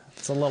power.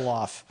 it's a little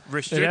off.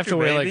 It'd have to restrictor,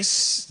 weigh baby.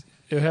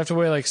 it would have to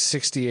weigh like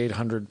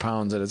 6,800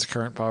 pounds at its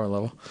current power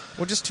level.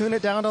 We'll just tune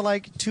it down to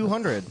like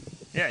 200.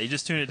 Yeah, you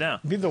just tune it down.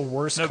 It'd be the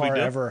worst No big car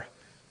deal. ever.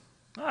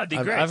 Oh, it'd be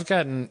great. I've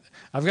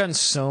gotten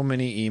so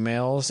many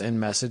emails and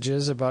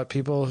messages about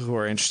people who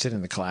are interested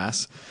in the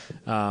class,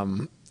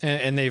 and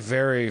they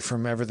vary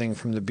from everything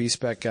from the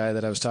B-spec guy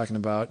that I was talking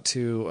about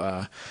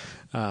to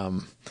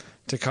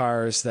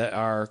cars that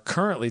are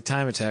currently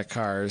time attack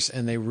cars,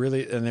 and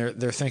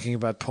they're thinking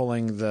about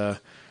pulling the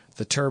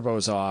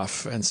turbos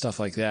off and stuff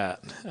like that.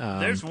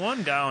 There's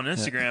one guy on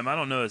Instagram. I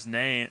don't know his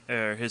name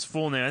or his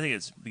full name. I think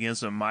it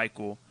begins with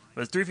Michael.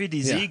 But the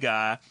 350Z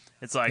guy.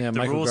 It's like the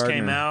Michael rules Gardner.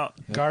 came out.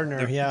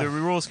 Gardner, The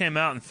rules came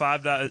out, and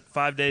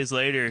 5 days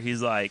later, he's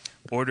like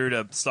ordered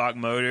a stock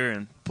motor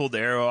and pulled the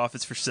arrow off.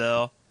 It's for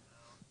sale.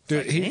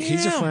 Dude,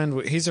 he's a damn.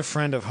 friend. He's a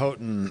friend of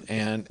Houghton,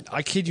 and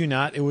I kid you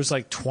not, it was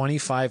like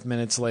 25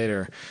 minutes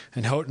later,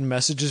 and Houghton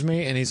messages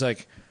me, and he's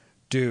like,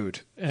 "Dude,"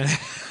 and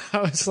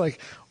I was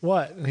like,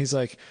 "What?" And he's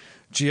like,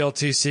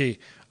 "GLTC,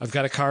 I've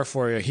got a car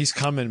for you. He's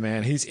coming,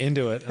 man. He's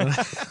into it."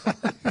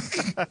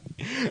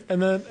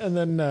 And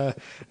then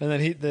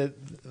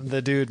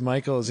the dude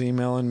Michael is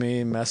emailing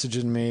me,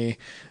 messaging me.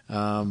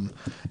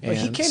 But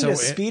he came to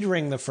Speed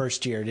Ring the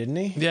first year, didn't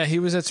he? Yeah, he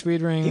was at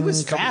Speed Ring. He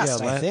was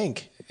fast, I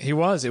think. He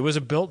was. It was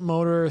a built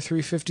motor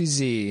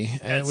 350Z, and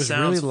That it was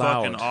sounds really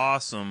loud. fucking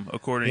awesome,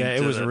 according Yeah,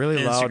 to it was the a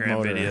really loud Instagram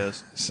motor.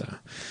 videos. So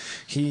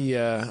he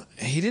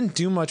didn't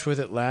do much with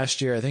it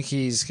last year. I think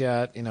he's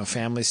got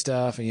family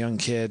stuff, a young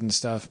kid and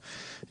stuff,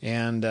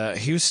 and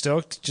he was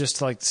stoked just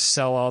to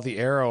sell all the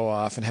aero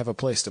off and have a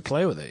place to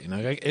play with it.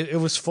 It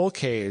was full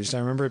caged. I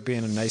remember it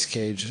being a nice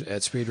cage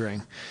at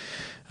Speedring.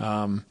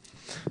 And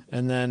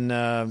then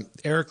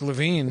Eric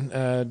Levine,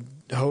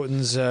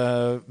 Houghton's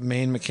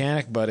main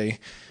mechanic buddy,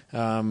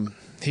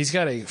 he's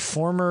got a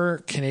former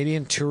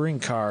Canadian touring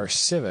car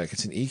Civic.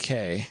 It's an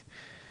EK.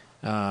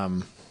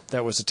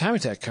 That was a Time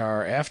Attack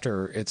car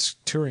after its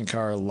touring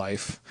car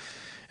life.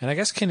 And I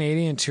guess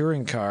Canadian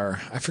touring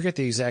car, I forget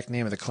the exact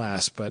name of the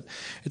class, but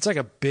it's like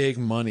a big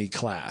money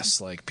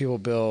class. Like people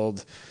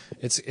build,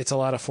 it's a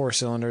lot of 4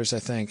 cylinders, I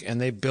think,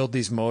 and they build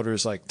these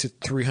motors to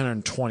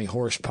 320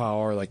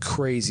 horsepower, like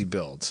crazy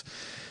builds.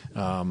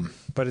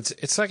 But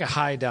it's like a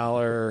high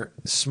dollar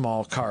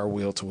small car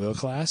wheel to wheel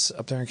class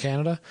up there in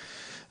Canada.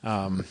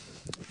 And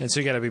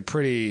so you got to be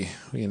pretty,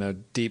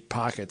 deep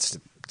pockets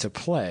to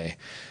play.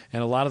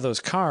 And a lot of those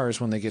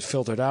cars, when they get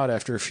filtered out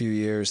after a few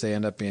years, they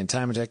end up being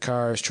Time Attack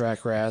cars,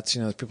 track rats.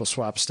 People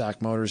swap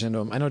stock motors into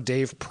them. I know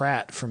Dave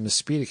Pratt from the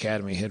Speed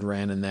Academy had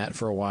ran in that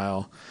for a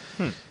while.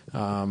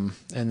 And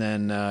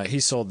then he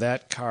sold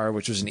that car,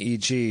 which was an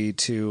EG,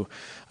 to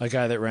a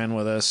guy that ran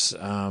with us.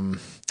 And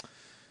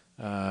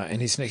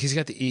he's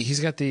got the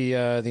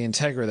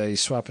Integra that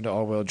he's swapping to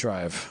all-wheel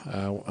drive.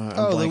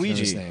 Luigi.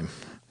 His name.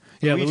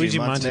 Yeah, Luigi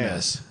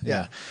Montanez.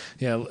 Yeah.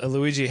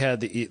 Luigi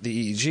had the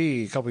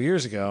EEG a couple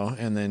years ago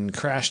and then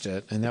crashed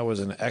it, and that was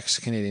an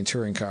ex-Canadian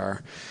touring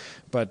car.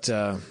 But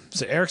so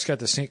Eric's got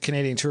this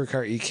Canadian touring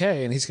car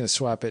EK, and he's going to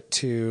swap it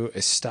to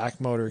a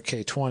stock motor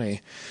K20.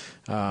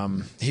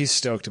 He's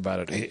stoked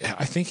about it.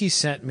 I think he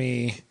sent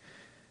me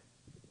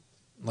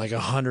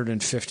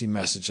 150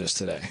 messages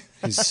today.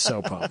 He's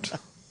so pumped.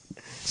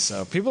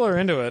 So people are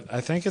into it. I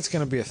think it's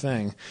going to be a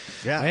thing.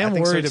 Yeah, I am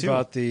think worried so too.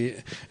 about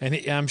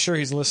I'm sure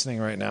he's listening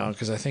right now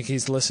because I think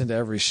he's listened to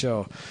every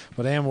show.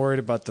 But I am worried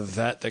about the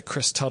vet that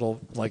Chris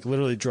Tuttle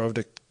literally drove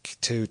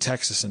to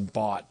Texas and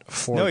bought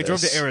for. No, he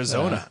drove to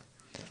Arizona.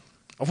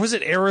 Was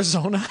it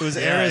Arizona? It was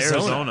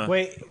Arizona.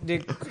 Wait,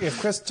 if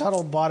Chris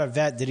Tuttle bought a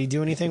vet, did he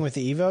do anything with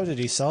the Evo? Did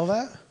he sell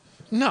that?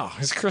 No,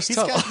 it's Chris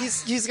Tuttle.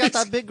 He's got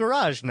that big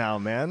garage now,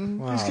 man.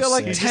 Wow, He's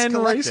got sick. 10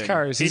 race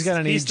cars. He's got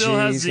an EG. He still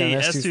has the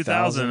he's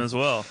got an S2000 as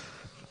well.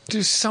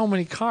 Dude, so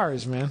many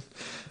cars, man.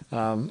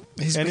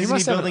 He He's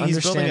must have an building a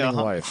understanding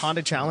wife.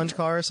 Honda Challenge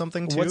car or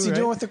something too. What's he right?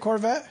 doing with the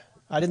Corvette?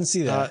 I didn't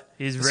see that.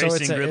 He's So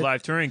racing it's a- Grid it-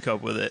 Life Touring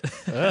Cup with it.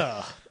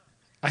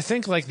 I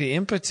think the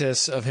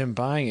impetus of him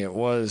buying it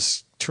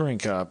was Touring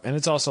Cup, and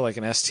it's also an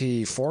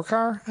ST4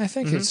 car. I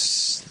think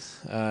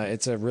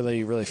it's a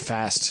really, really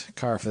fast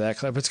car for that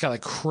club, but it's got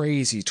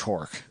crazy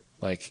torque.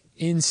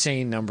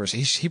 Insane numbers.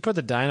 He put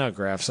the dyno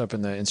graphs up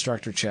in the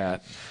instructor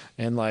chat,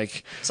 and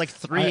it's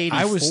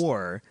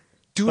 384.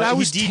 Dude, But I he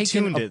was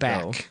taken detuned it,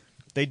 aback. though.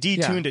 They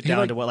detuned it he,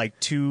 down to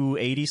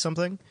 280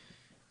 something?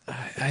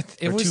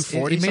 It was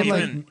 240 it made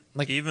even,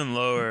 like even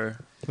lower.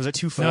 Was it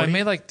 240?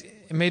 no,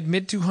 it made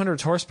mid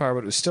 200s horsepower,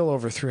 but it was still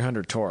over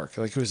 300 torque.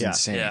 It was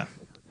insane. Yeah.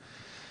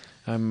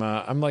 I'm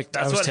I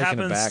That's was what taken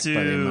happens aback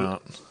by the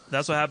amount.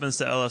 That's what happens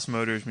to LS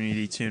motors when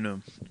you detune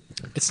them.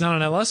 It's not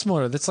an LS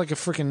motor. That's a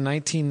freaking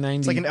 1990.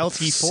 It's like an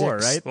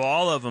LT4, right? Well,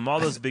 all of them, all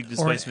those big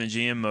displacement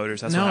GM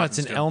motors. That's what No, happens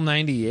it's an to 'em.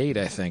 L98,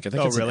 I think. I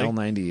think Oh, it's really? an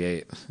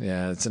L98.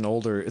 Yeah, it's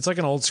like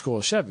an old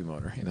school Chevy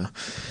motor,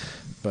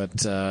 But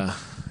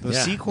Those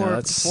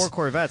C4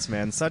 Corvettes,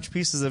 man, such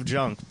pieces of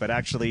junk, but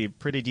actually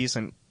pretty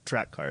decent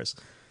track cars.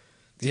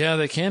 yeah,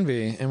 they can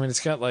be. I mean, it's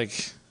got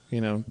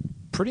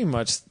pretty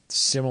much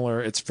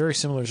similar. It's very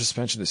similar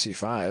suspension to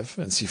C5,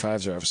 and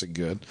C5s are obviously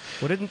good.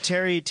 Well, didn't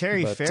Terry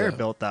But, Fair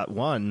built that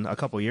one a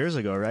couple years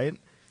ago, right?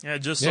 Yeah,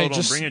 just Yeah, sold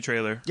just- on Bring a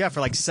Trailer. Yeah,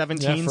 for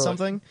 17 for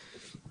something.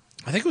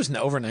 I think it was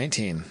over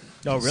 19.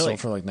 Oh, really? Sold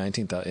for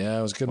 19,000. Yeah,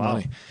 it was good Wow.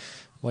 money.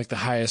 The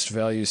highest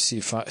value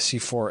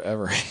C4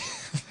 ever.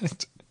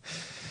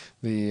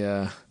 He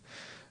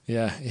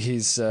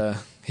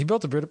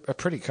built a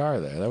pretty car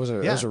there. That was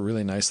a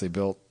really nicely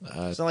built.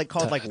 Is that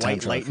called time White trial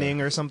Lightning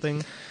car. or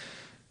something?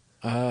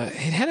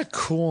 It had a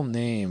cool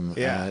name.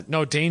 Yeah.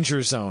 No,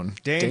 Danger Zone.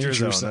 Danger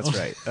Zone. That's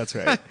right. That's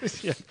right.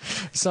 Yeah.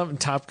 Some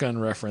Top Gun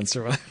reference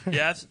or whatever.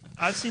 Yeah,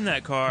 I've seen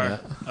that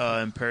car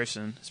in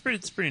person. It's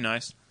pretty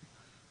nice.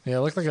 Yeah, it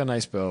looked like a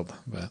nice build,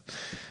 but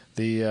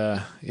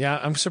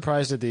I'm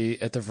surprised at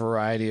the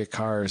variety of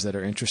cars that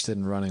are interested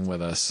in running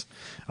with us.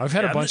 I've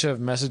had a bunch of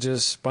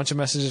messages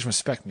from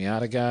Spec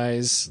Miata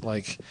guys,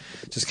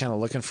 just kind of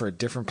looking for a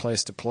different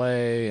place to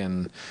play,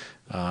 and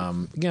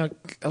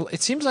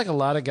it seems like a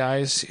lot of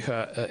guys.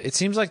 It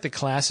seems like the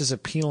class is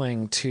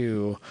appealing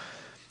to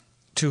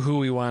who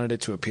we wanted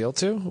it to appeal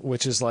to,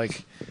 which is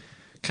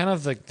kind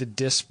of the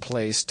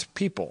displaced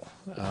people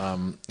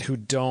who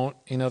don't,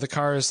 the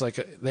cars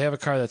they have a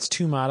car that's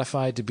too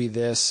modified to be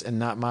this and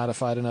not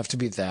modified enough to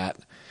be that.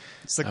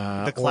 It's the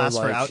class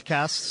for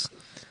outcasts.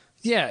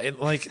 Yeah,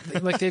 like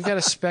they've got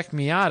a spec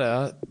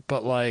Miata,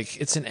 but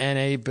like it's an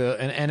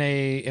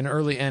an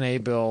early NA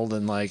build,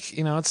 and like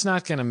it's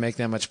not going to make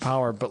that much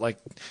power. But like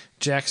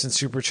Jackson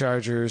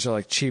superchargers or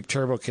like cheap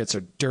turbo kits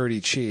are dirty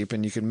cheap,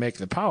 and you can make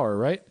the power,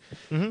 right?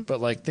 Mm-hmm.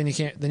 But like then you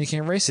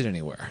can't race it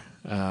anywhere.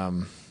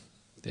 Or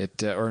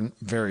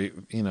very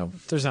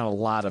there's not a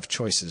lot of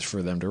choices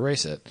for them to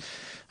race it.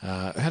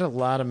 I had a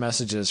lot of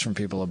messages from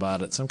people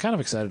about it, so I'm kind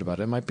of excited about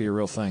it. It might be a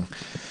real thing.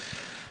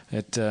 I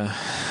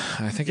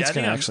think it's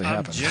going to actually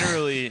happen.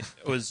 I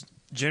was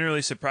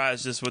generally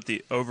surprised just with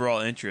the overall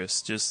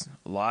interest. Just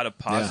a lot of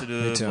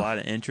positive, a lot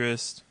of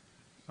interest.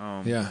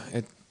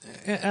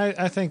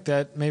 I think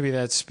that maybe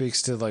that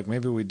speaks to like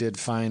maybe we did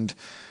find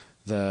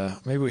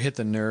maybe we hit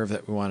the nerve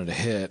that we wanted to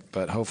hit,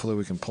 but hopefully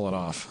we can pull it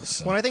off.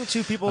 So. Well, I think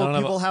too,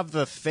 people have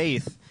the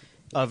faith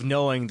of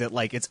knowing that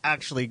like it's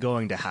actually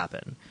going to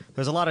happen.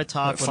 There's a lot of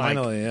talk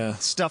when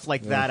stuff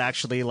like that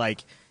actually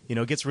like.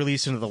 Gets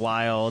released into the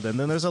wild, and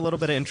then there's a little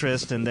bit of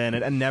interest, and then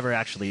it never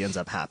actually ends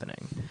up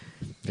happening.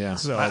 Yeah,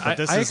 so I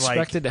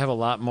expected to have a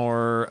lot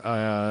more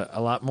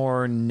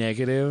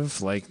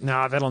negative. Like,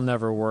 nah, that'll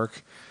never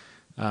work.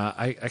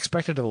 I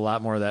expected a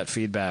lot more of that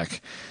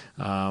feedback,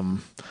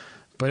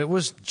 but it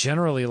was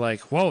generally like,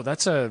 whoa,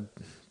 that's a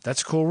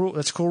cool rule.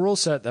 That's a cool rule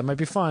set. That might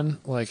be fun.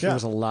 Like, there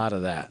was a lot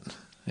of that,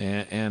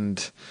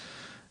 and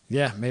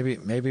yeah,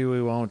 maybe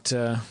we won't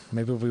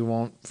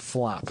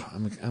flop.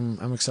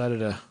 I'm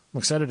excited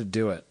to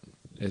do it.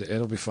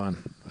 It'll be fun.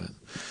 But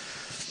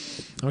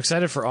I'm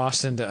excited for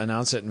Austin to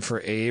announce it and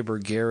for Abe or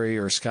Gary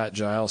or Scott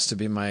Giles to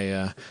be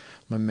my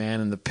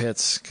man in the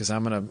pits, because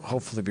I'm going to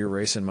hopefully be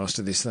racing most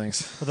of these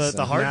things. Well,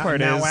 the hard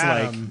part is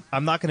Adam, like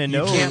I'm not going to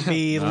know. You can't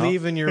be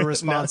leaving your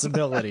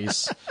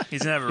responsibilities.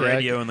 He's going to have a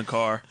radio in the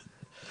car.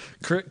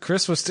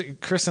 Chris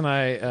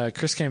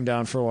came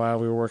down for a while.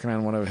 We were working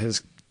on one of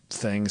his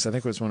things. I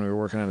think it was when we were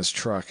working on his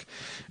truck,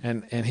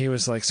 and he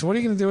was like, "So what are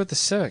you going to do with the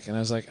Civic?" And I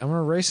was like, "I'm going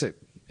to race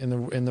it in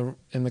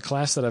the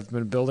class that I've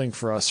been building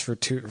for us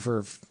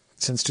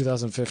since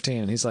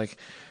 2015." And he's like,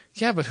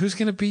 "Yeah, but who's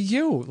going to be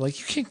you?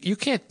 Like you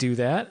can't do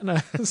that." And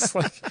I was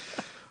like,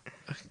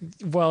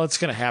 "Well, it's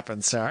going to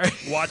happen. Sorry.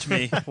 Watch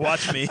me.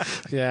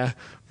 Yeah,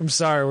 I'm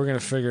sorry. We're going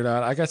to figure it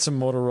out. I got some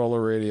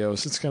Motorola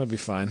radios. It's going to be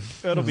fine.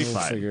 It'll be we'll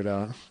fine. Figure it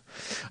out."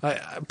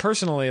 I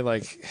personally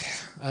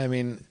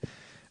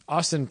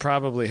Austin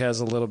probably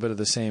has a little bit of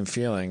the same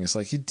feeling. It's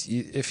like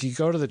if you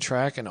go to the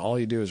track and all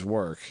you do is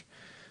work,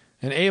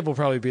 and Abe will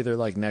probably be there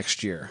like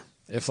next year.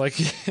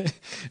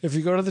 If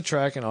you go to the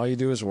track and all you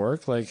do is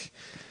work, like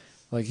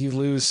you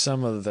lose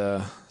some of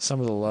the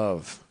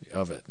love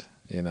of it,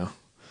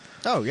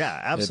 Oh yeah,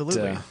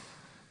 absolutely.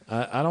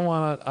 I don't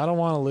want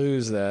to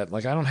lose that.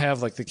 Like, I don't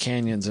have like the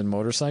canyons and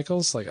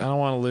motorcycles. Like, I don't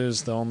want to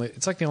lose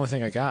it's like the only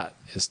thing I got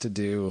is to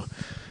do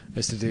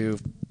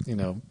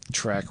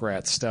track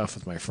rat stuff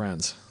with my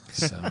friends.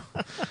 So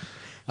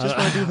just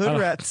want to do hood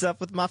rat stuff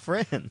with my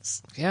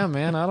friends. Yeah,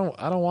 man. I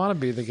don't want to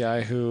be the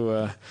guy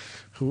who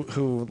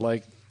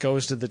like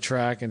goes to the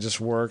track and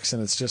just works,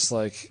 and it's just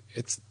like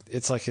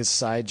it's like his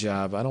side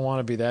job. I don't want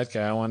to be that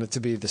guy. I want it to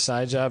be the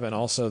side job and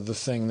also the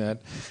thing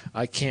that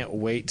I can't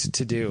wait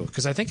to do.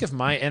 Because I think if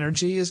my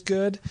energy is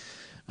good,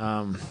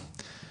 I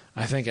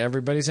think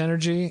everybody's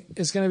energy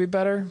is going to be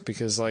better,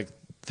 because like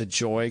the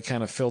joy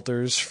kind of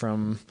filters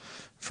from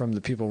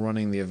the people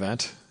running the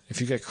event. If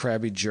you get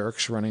crabby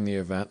jerks running the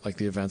event, like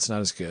the event's not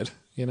as good,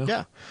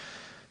 Yeah.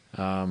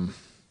 And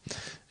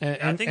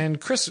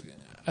Chris,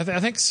 I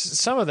think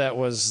some of that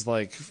was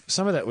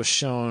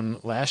shown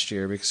last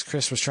year, because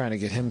Chris was trying to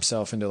get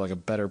himself into like a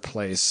better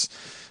place,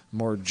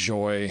 more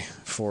joy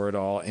for it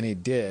all, and he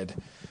did.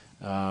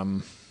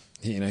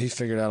 He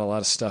figured out a lot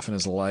of stuff in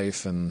his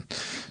life, and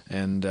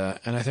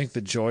I think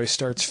the joy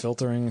starts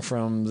filtering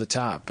from the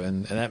top,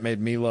 and that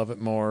made me love it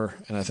more,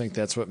 and I think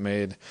that's what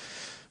made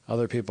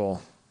other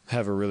people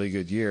have a really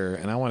good year.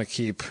 And I want to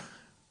keep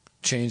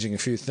changing a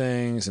few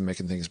things and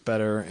making things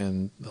better,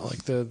 and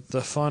like the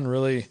fun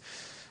really,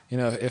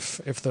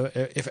 if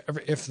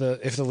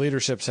the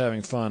leadership's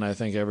having fun, I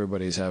think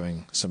everybody's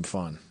having some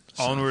fun.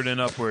 So, onward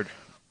and upward.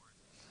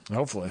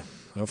 Hopefully.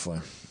 Ooh,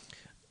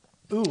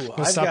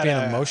 we'll stop being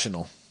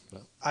emotional.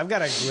 I've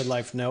got a good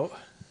life note.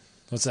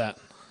 What's that?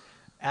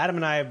 Adam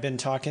and I have been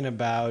talking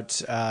about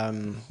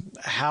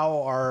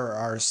how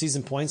our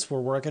season points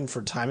were working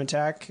for Time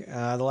Attack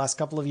the last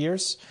couple of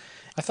years.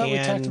 I thought we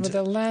talked about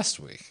that last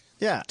week.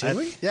 Yeah. Did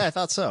we? Yeah, I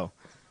thought so.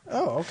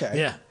 Oh, okay.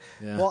 Yeah.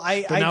 Well,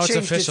 I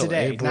changed it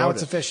today. Abe now wrote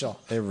it's official.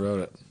 Abe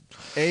wrote it.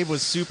 Abe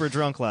was super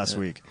drunk last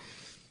week.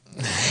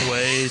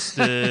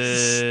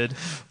 Wasted.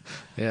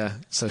 Yeah,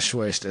 so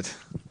wasted.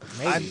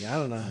 Maybe. I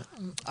don't know.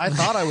 I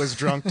thought I was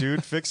drunk,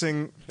 dude,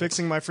 fixing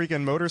my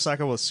freaking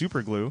motorcycle with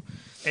super glue.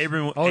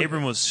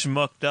 Abram was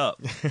schmucked up.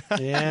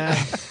 Yeah.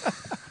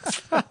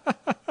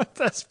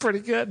 That's pretty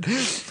good.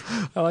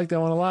 I like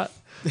that one a lot.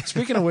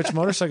 Speaking of which,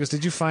 motorcycles,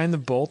 did you find the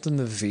bolt in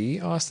the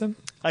V, Austin?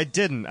 I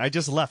didn't. I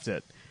just left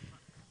it.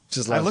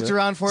 I looked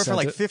around for it for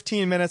like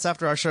 15 minutes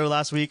after our show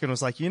last week and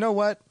was like, you know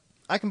what?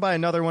 I can buy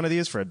another one of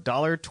these for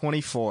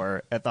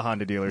 $1.24 at the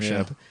Honda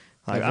dealership.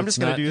 I'm just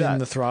going to do that. In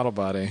the throttle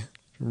body.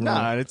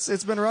 Nah,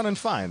 it's been running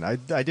fine. I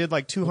did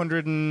like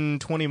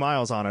 220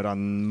 miles on it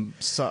on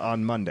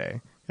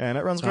Monday, and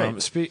it runs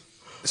great.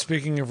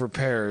 Speaking of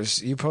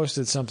repairs, you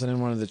posted something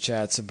in one of the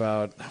chats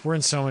about, we're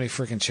in so many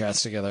freaking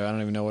chats together, I don't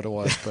even know what it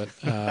was, but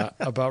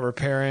about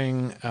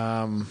repairing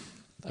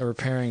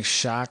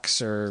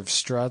shocks or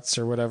struts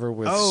or whatever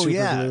with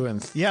super glue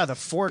and the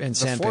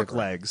fork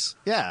legs.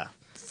 Yeah.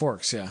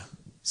 Forks, yeah.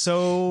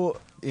 So,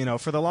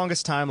 for the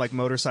longest time, like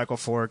motorcycle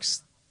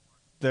forks,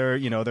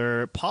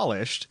 they're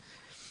polished,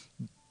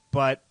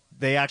 but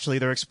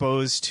they're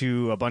exposed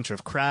to a bunch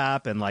of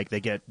crap and like they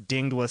get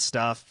dinged with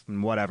stuff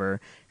and whatever,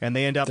 and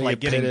they end up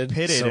getting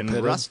pitted and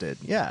rusted.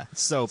 Yeah,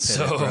 so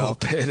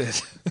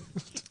pitted.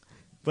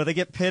 But they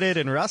get pitted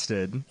and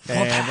rusted,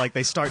 and like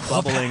they start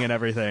bubbling and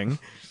everything.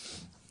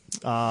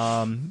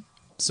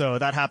 So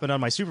that happened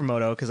on my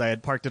Supermoto because I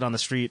had parked it on the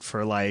street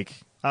for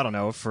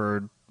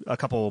for a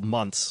couple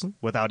months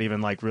without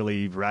even like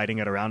really riding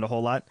it around a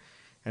whole lot,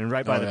 and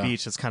right by the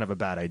beach, it's kind of a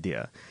bad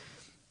idea.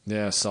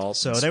 Yeah, salt.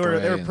 So they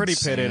were pretty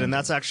pitted, and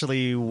that's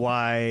actually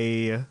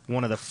why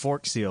one of the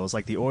fork seals,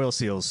 like the oil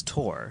seals,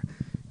 tore.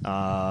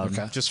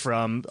 Just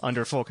from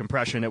under full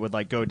compression, it would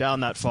like go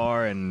down that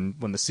far, and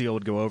when the seal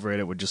would go over it,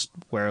 it would just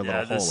wear a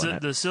little hole in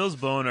it. The seals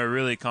bone are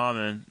really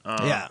common.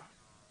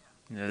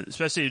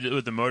 Especially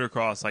with the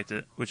motocross,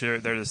 which they're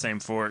the same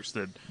forks.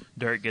 The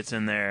dirt gets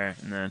in there,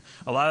 and then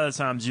a lot of the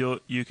times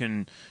you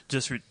can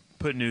just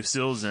put new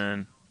seals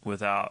in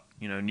without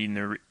needing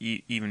to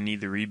even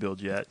need the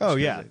rebuild yet. Oh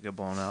yeah, they get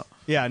blown out.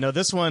 Yeah, no,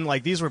 this one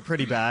these were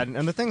pretty bad,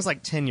 and the thing's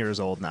like 10 years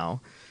old now.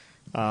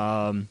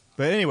 But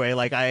anyway,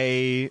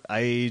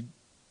 I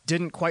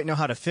didn't quite know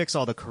how to fix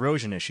all the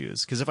corrosion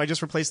issues because if I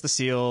just replaced the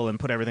seal and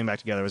put everything back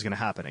together, it was going to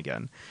happen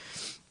again.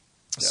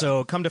 Yeah.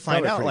 So come to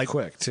find out,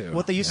 quick too.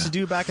 What they used to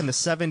do back in the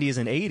 70s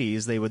and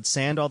 80s, they would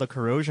sand all the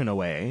corrosion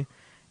away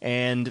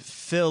and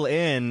fill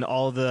in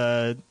all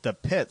the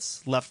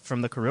pits left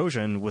from the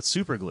corrosion with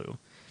super glue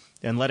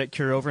and let it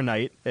cure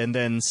overnight and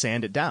then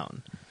sand it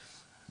down.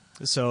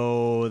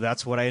 So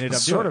that's what I ended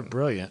up doing. Sort of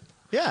brilliant.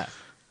 Yeah.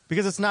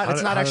 Because it's not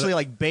actually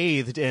like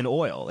bathed in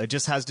oil. It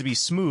just has to be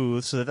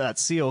smooth so that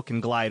seal can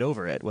glide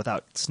over it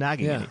without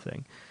snagging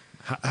anything.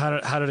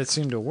 How did it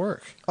seem to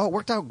work? Oh, it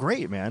worked out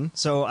great, man.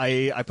 So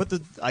I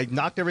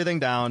knocked everything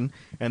down,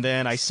 and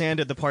then I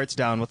sanded the parts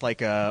down with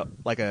like a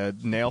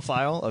nail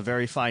file, a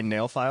very fine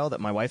nail file that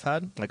my wife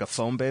had, like a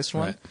foam based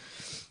one. Right.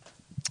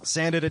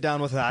 Sanded it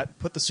down with that,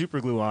 put the super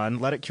glue on,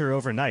 let it cure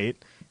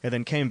overnight, and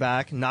then came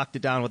back, knocked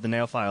it down with the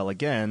nail file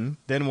again,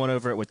 then went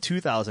over it with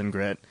 2,000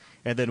 grit,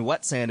 and then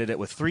wet sanded it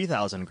with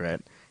 3,000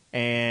 grit.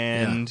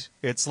 And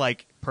it's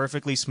like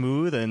perfectly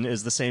smooth and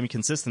is the same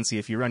consistency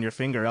if you run your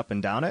finger up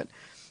and down it.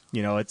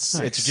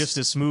 It's just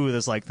as smooth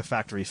as like the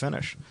factory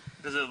finish.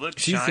 Does it look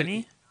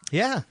shiny?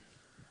 Yeah.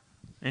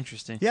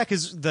 Interesting. Yeah,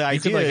 because the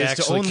idea you could is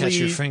actually to only catch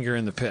your finger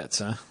in the pits,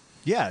 huh?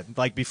 Yeah,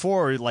 like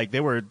before, like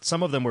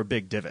some of them were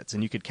big divots,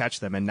 and you could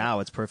catch them, and now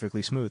it's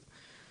perfectly smooth.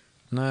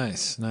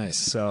 Nice.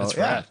 So that's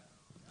rad.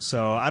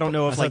 So I don't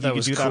know if you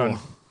could do that on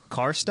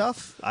car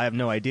stuff. I have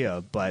no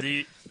idea, but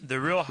the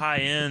real high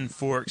end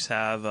forks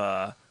have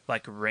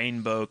like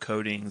rainbow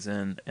coatings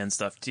and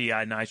stuff,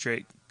 TI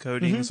nitrate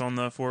coatings on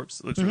the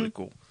forks. It looks really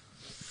cool.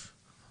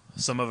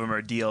 Some of them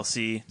are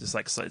DLC, just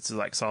like it's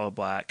like solid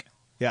black.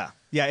 Yeah.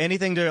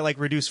 Anything to like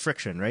reduce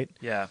friction, right?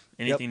 Yeah,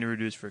 anything to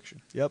reduce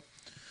friction. Yep.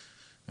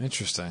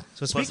 Interesting.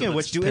 So speaking of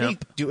which,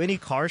 do any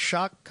car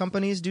shock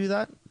companies do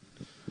that?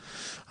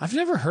 I've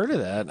never heard of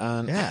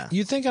that.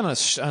 You'd think on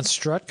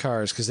strut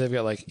cars because they've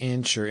got like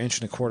inch or inch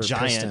and a quarter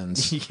giant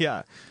pistons.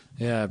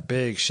 Yeah,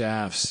 big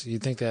shafts.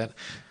 You'd think that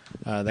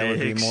that would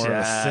be more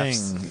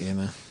shafts. Of a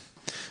thing,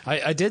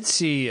 I did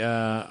see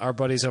our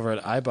buddies over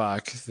at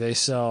Eibach. They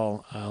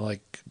sell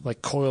like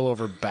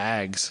coilover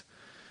bags.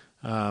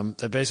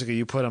 That basically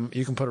you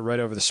can put it right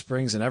over the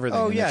springs and everything.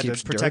 Oh and yeah,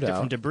 to protect it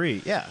from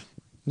debris. Yeah.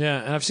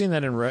 Yeah, and I've seen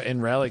that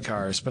in rally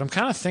cars, but I'm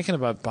kind of thinking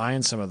about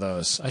buying some of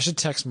those. I should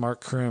text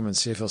Mark Kroom and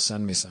see if he'll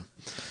send me some.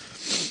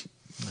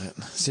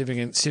 See if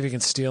he can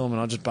steal them, and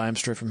I'll just buy them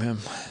straight from him.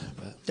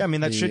 But yeah, I mean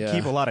that should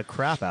keep a lot of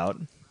crap out.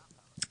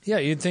 Yeah,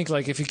 you'd think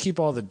like if you keep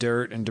all the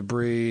dirt and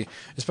debris,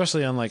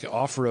 especially on like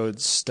off-road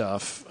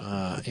stuff,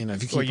 if you keep all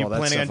that stuff off. Are you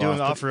planning on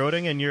doing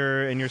off-roading in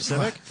your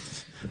Civic?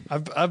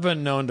 I've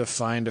been known to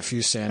find a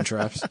few sand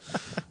traps.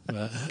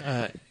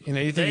 But,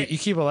 you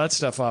keep all that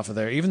stuff off of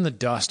there, even the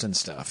dust and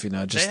stuff. Just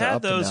they the had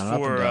up those and down,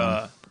 for up and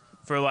down.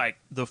 For like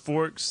the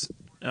forks.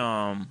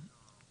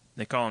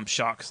 They call them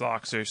shock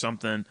socks or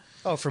something.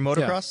 Oh, for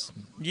motocross?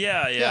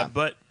 Yeah.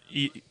 But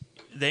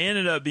they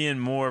ended up being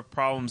more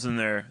problems than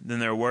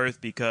they're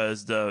worth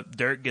because the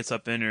dirt gets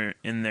up in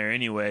there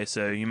anyway.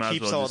 So you might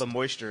keeps as well all the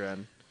moisture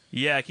in.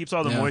 Yeah, it keeps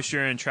all the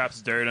moisture and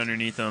traps dirt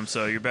underneath them.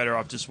 So you're better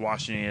off just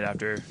washing it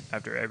after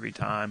every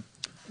time.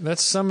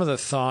 That's some of the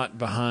thought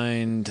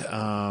behind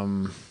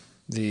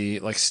the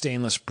like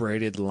stainless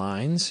braided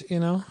lines.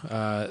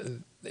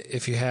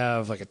 if you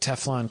have like a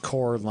Teflon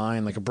core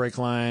line, like a brake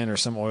line or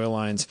some oil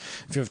lines,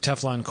 if you have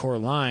Teflon core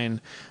line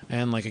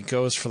and like it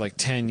goes for like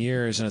 10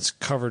 years and it's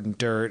covered in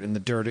dirt, and the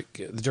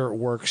dirt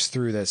works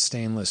through that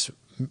stainless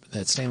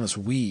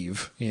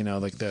weave,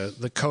 like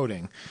the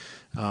coating.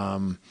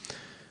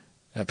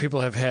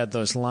 People have had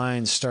those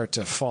lines start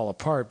to fall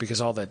apart because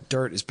all that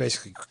dirt is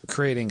basically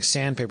creating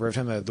sandpaper.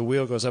 Every time the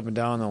wheel goes up and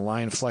down, the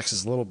line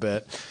flexes a little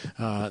bit.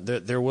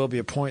 There will be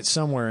a point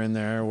somewhere in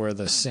there where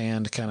the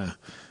sand kind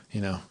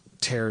of,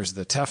 tears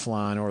the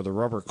Teflon or the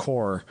rubber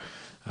core,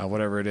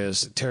 whatever it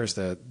is, it tears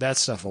that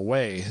stuff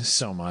away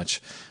so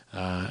much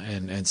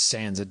and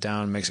sands it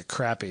down and makes it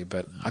crappy.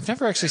 But I've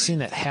never actually seen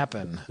that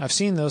happen. I've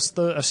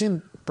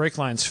seen brake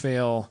lines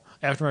fail.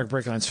 Aftermarket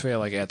brake lines fail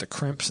like at the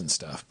crimps and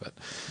stuff, but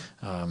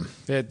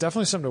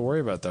definitely something to worry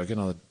about though, getting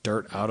all the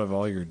dirt out of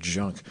all your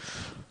junk.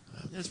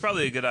 It's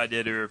probably a good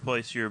idea to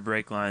replace your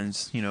brake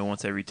lines,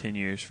 once every 10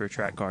 years for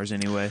track cars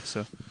anyway.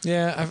 So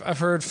yeah, I've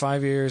heard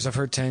 5 years, I've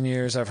heard 10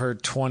 years, I've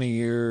heard 20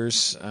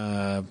 years,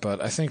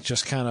 but I think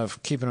just kind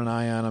of keeping an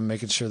eye on them,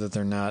 making sure that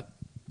they're not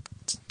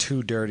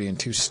too dirty and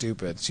too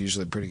stupid. It's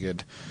usually a pretty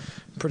good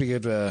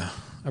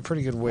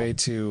way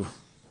to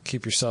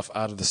keep yourself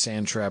out of the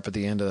sand trap at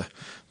the end of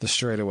the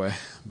straightaway.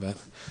 But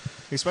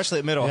especially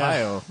at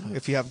Mid-Ohio,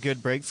 if you have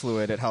good brake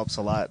fluid, it helps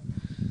a lot.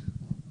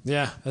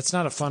 Yeah, that's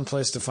not a fun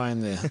place to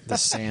find the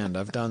sand.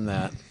 I've done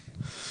that.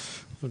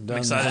 I'm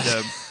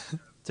excited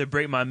to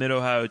break my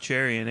Mid-Ohio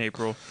cherry in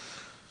April.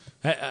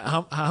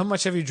 How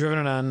much have you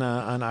driven it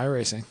on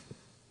iRacing?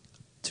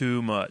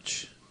 Too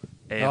much.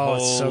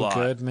 It's so lot.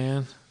 good,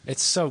 man.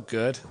 It's so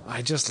good.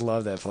 I just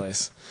love that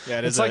place.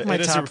 Yeah, it's like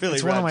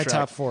it's one of my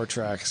top 4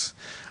 tracks.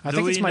 I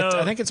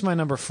think it's my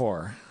number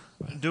 4.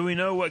 Do we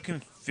know what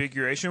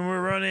configuration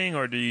we're running,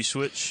 or do you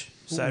switch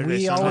Saturday?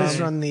 We always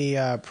run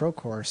the Pro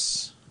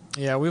course.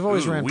 Yeah, we've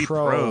always ran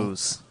Pro.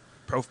 Pros,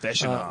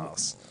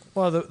 professionals.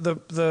 Well,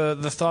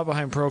 the thought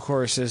behind Pro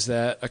Course is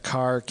that a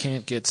car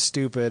can't get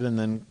stupid and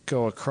then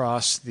go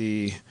across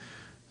the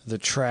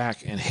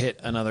track and hit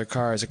another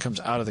car as it comes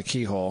out of the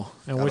keyhole,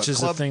 and which is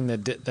the thing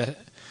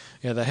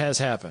that has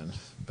happened.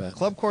 But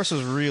Club course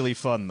is really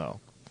fun though.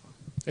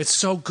 It's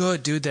so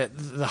good, dude. That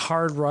the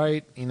hard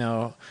right,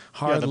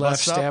 hard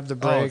left, stab the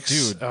brakes.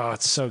 Oh, dude. Oh,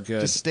 it's so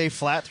good. Just stay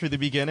flat through the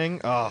beginning.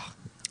 Oh,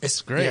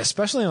 it's great. Yeah,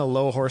 especially in a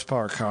low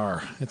horsepower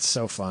car. It's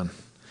so fun.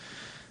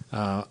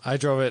 I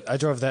drove it. I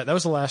drove that. That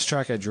was the last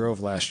track I drove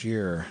last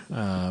year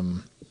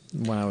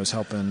when I was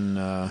helping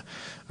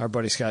our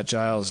buddy Scott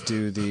Giles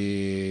do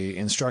the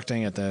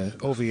instructing at the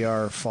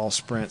OVR fall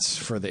sprints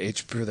for the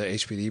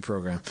HPD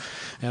program,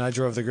 and I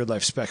drove the Grid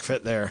Life Spec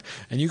Fit there,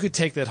 and you could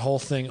take that whole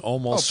thing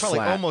almost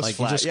flat. Almost like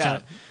flat.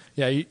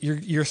 You just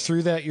you're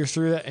through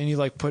that, and you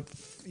like put.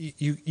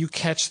 You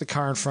catch the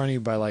car in front of you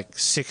by like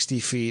 60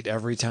 feet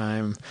every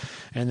time,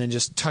 and then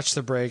just touch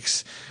the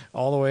brakes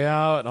all the way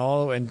out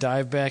and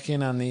dive back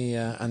in on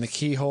the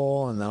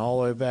keyhole, and then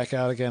all the way back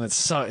out again. It's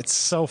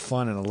so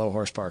fun in a low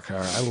horsepower car.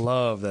 I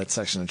love that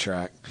section of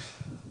track.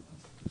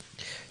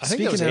 I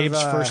think it was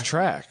Abe's first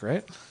track,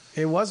 right?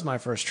 It was my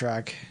first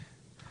track.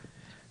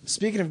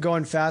 Speaking of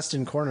going fast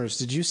in corners,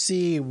 did you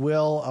see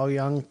Will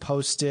Oyoung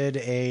posted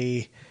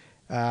a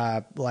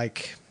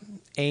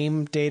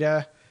aim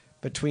data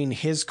between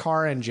his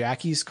car and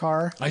Jackie's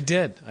car? I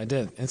did.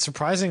 And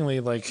surprisingly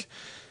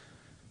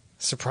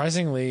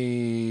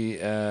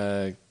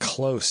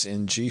close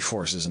in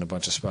G-forces in a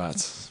bunch of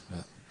spots.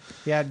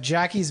 Yeah,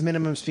 Jackie's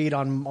minimum speed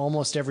on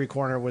almost every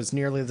corner was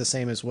nearly the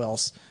same as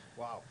Will's.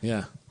 Wow.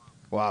 Yeah.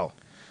 Wow.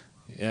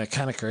 Yeah,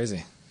 kind of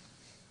crazy.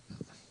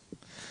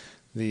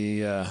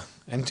 And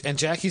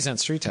Jackie's on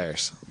street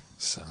tires,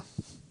 so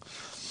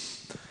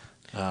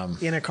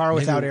in a car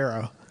without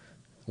aero.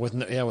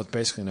 With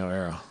basically no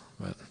aero.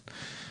 But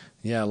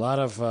yeah,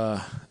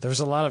 there's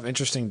a lot of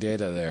interesting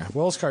data there.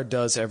 Will's car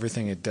does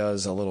everything it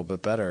does a little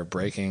bit better,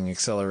 braking,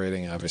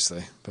 accelerating,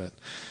 obviously. But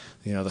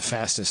the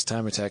fastest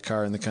time attack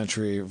car in the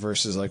country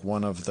versus like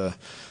one of the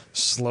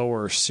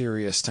slower,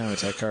 serious time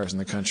attack cars in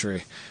the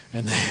country,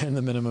 and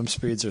the minimum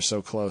speeds are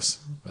so close.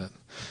 But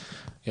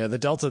yeah, the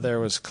delta there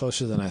was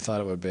closer than I thought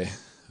it would be.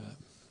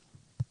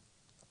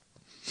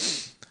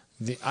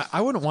 I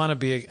wouldn't want to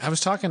be. I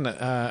was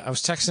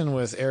texting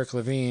with Eric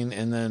Levine,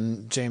 and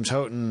then James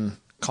Houghton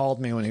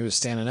called me when he was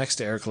standing next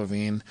to Eric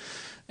Levine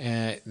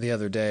the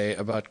other day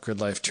about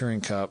Grid Life Touring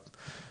Cup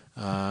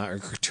or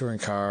Touring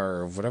Car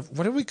or whatever.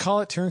 What did we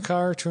call it? Touring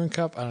Car, Touring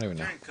Cup? I don't even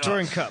know.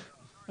 Touring Cup.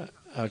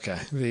 Okay.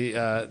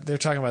 They're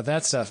talking about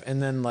that stuff,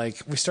 and then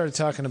we started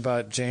talking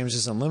about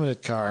James's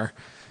Unlimited car.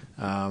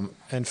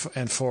 And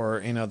for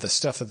the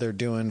stuff that they're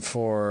doing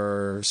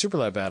for Super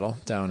Lab Battle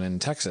down in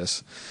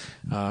Texas,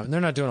 they're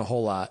not doing a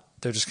whole lot.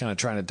 They're just kind of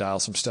trying to dial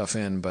some stuff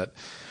in. But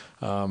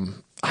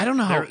I don't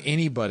know how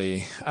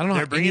anybody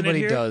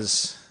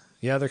does.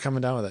 Yeah, they're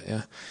coming down with it.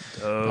 Yeah,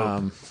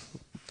 Watermelons.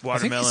 I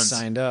think he's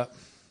signed up.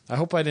 I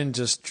hope I didn't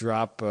just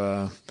drop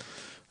the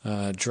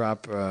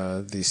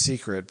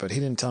secret, but he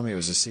didn't tell me it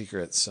was a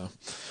secret. So.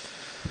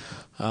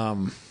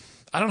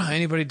 I don't know how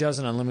anybody does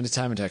an unlimited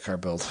time attack car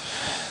build.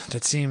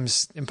 That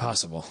seems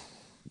impossible.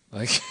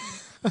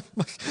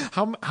 Like,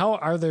 how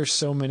are there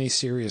so many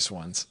serious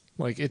ones?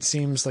 Like, it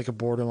seems like a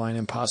borderline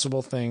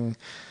impossible thing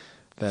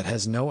that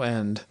has no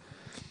end.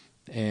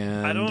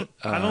 And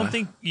I don't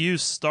think you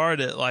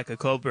start it like a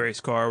club race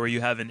car where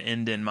you have an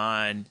end in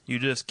mind. You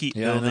just keep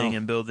building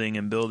and building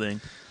and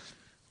building.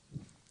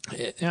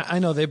 I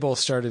know they both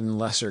started in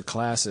lesser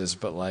classes,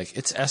 but like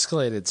it's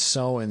escalated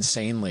so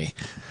insanely.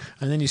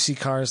 And then you see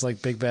cars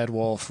like Big Bad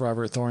Wolf,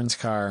 Robert Thorne's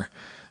car,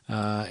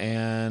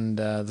 and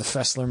the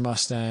Fessler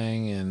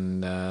Mustang,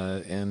 and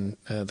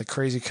the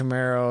crazy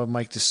Camaro,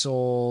 Mike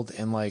DeSold,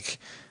 and like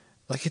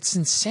it's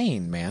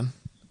insane, man.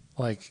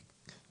 Like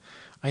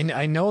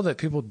I know that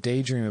people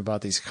daydream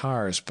about these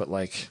cars, but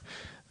like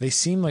they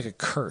seem like a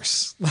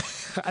curse.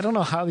 I don't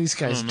know how these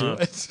guys do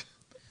it.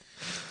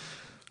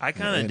 I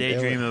kind of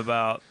daydream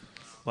about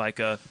like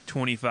a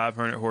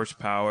 2,500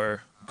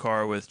 horsepower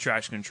car with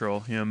traction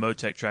control,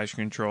 Motec traction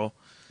control.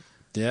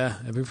 Yeah,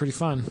 it'd be pretty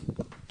fun.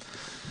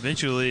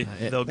 Eventually,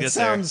 they'll get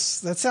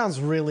That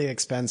sounds really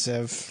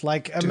expensive.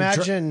 Like,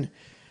 imagine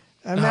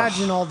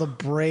all the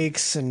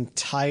brakes and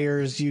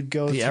tires you'd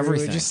go through.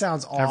 Everything. It just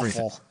sounds awful.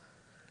 Everything.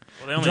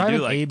 Well, they only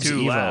do like Abe's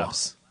 2 Evo.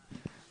 laps.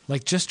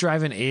 Like, just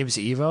driving Abe's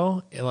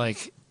Evo,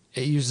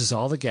 it uses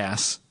all the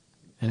gas,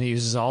 and it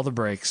uses all the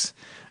brakes,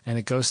 and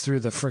it goes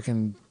through the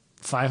freaking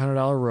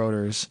 $500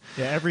 rotors.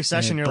 Yeah, every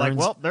session you're like,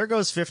 well, there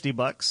goes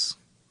 $50.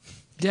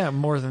 Yeah,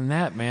 more than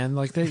that, man.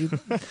 Like you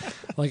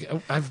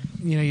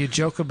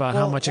joke about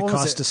how much it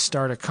costs to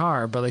start a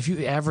car, but if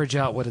you average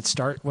out what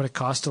it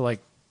costs to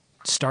like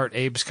start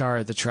Abe's car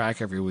at the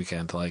track every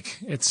weekend, like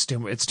it's too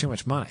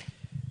much money.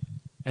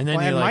 And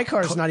then my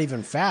car's not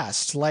even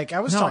fast. Like,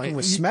 I was talking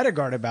with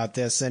Smedegard about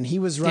this, and he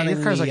was running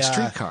your car's like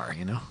street car,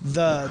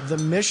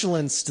 the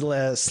Michelin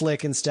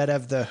Slick instead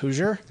of the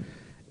Hoosier,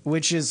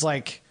 which is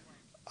like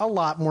a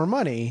lot more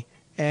money.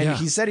 And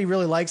he said he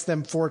really likes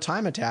them for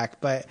time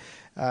attack, but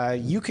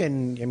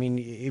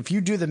if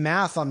you do the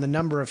math on the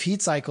number of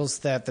heat cycles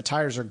that the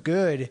tires are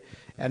good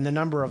and the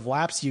number of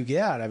laps you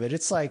get out of it,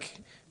 it's like,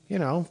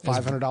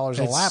 $500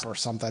 a lap or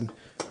something.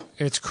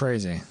 It's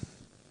crazy.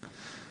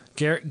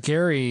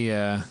 Gary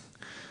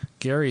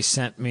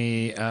sent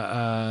me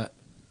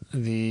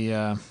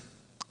the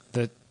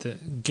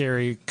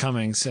Gary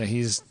Cummings.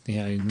 He's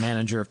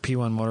manager of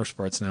P1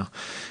 Motorsports now.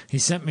 He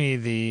sent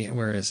me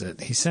where is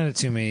it? He sent it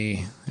to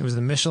me. It was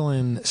the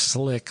Michelin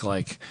Slick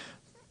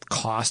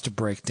cost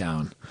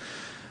breakdown.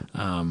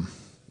 And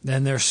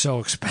they're so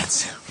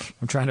expensive.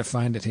 I'm trying to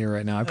find it here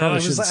right now. I probably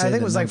should say I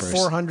think it was numbers.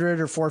 like $400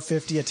 or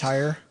 $450 a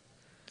tire.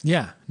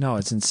 Yeah, no,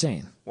 it's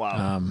insane.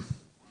 Wow.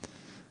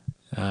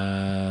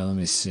 Let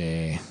me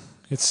see.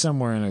 It's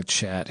somewhere in a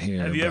chat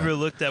here. Have you ever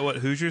looked at what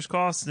Hoosiers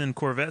cost in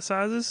Corvette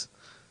sizes?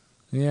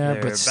 Yeah,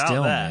 but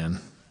still, man,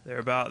 they're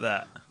about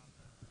that.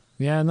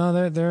 Yeah,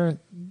 no, they're.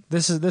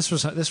 This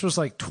was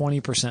like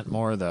 20%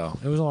 more though.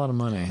 It was a lot of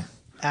money.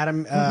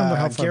 Adam,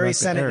 Gary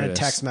sent it in a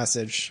text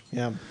message.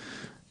 Yeah.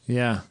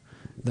 Yeah.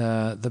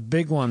 The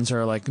big ones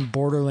are like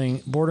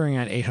bordering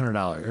on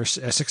 $800 or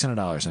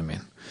 $600. I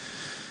mean,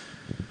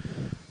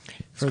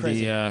 for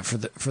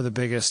the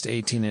biggest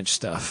 18-inch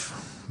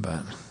stuff,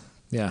 but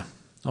yeah,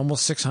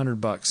 almost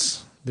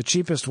 $600. The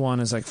cheapest one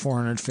is like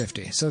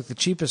 $450. So the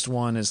cheapest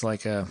one is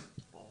like an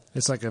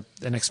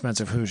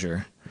expensive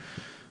Hoosier,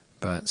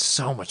 but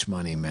so much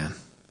money, man.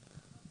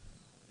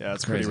 Yeah,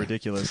 it's pretty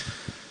ridiculous.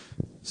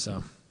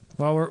 So.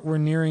 Well, we're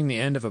nearing the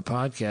end of a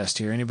podcast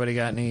here. Anybody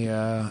got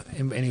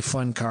any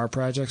fun car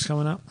projects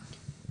coming up?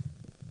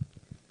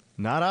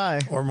 Not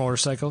I. Or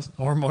motorcycle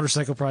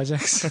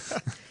projects?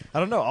 I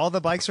don't know. All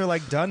the bikes are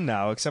like done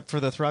now, except for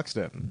the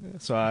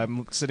Thruxton. So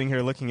I'm sitting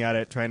here looking at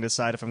it, trying to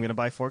decide if I'm going to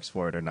buy forks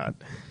for it or not.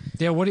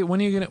 Yeah.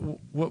 When are you gonna?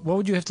 What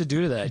would you have to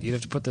do to that?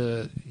 You'd have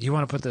to you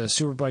want to put the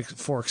Superbike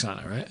forks on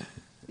it, right?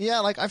 Yeah,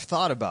 like I've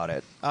thought about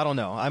it. I don't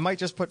know. I might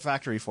just put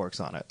factory forks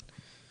on it.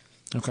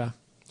 Okay.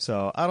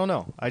 So I don't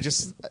know. I've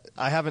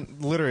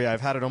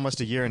had it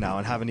almost a year now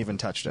and haven't even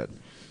touched it.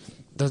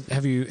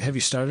 Have you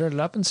started it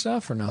up and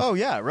stuff or no? Oh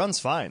yeah, it runs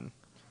fine.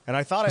 And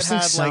I thought it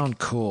had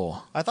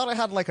cool. I thought it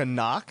had like a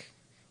knock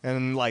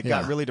and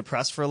got really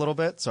depressed for a little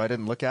bit, so I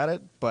didn't look at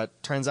it.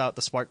 But turns out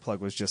the spark plug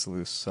was just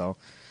loose. So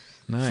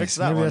nice. Fix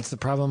that Maybe one. That's the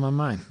problem on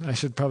mine. I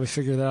should probably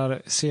figure that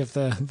out. See if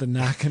the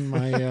knock in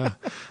my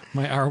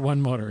my R1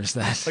 motor is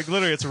that. Like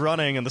literally, it's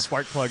running and the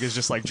spark plug is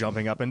just like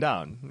jumping up and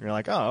down. And you're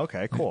like, oh,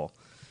 okay, cool.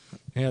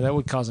 Yeah, that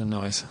would cause a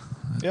noise.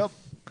 Yep.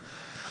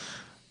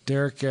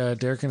 Derek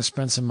gonna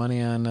spend some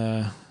money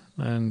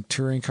on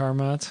touring car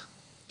mods.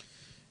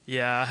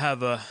 Yeah, I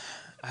have a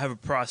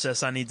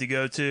process I need to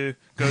go through.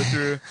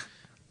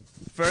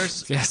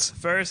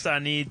 First I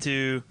need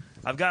to.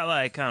 I've got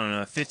like I don't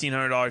know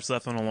 $1,500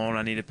 left on a loan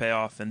I need to pay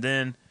off, and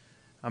then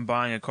I'm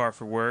buying a car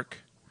for work,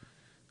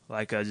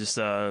 like just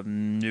a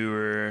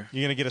newer.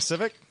 You gonna get a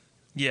Civic?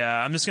 Yeah,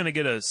 I'm just gonna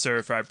get a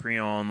certified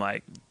pre-owned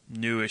like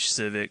newish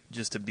Civic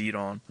just to beat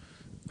on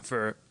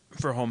for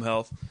home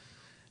health.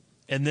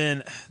 And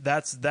then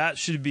I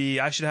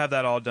should have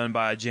that all done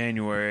by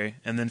January.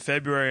 And then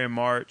February and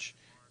March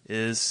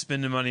is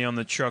spending money on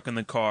the truck and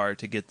the car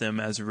to get them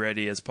as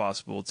ready as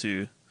possible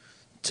to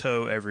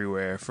tow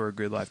everywhere for a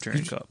Grid Life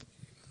Touring Cup.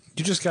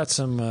 You just got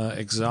some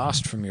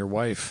exhaust from your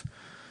wife.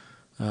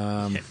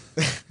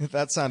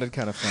 That sounded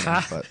kind of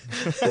funny, but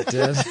It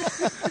did.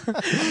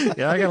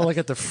 Yeah, I got to look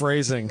at the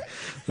phrasing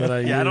that I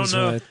use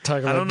when I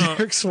talk about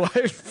Derek's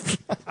wife.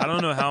 I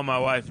don't know how my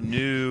wife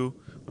knew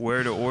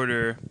where to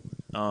order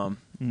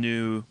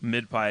new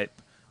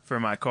mid-pipe for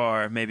my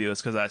car. Maybe it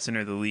was because I sent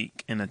her the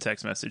leak in a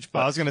text message. But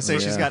I was going to say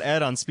she's got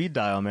Ed on speed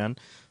dial, man.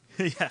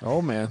 yeah.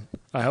 Oh, man.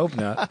 I hope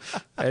not.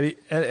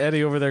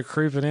 Eddie over there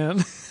creeping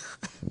in.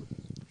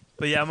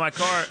 But yeah, my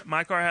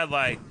car had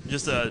like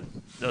just a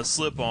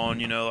slip-on,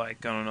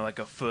 like, I don't know, like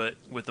a foot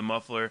with the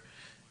muffler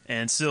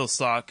and still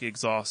stock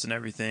exhaust and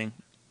everything.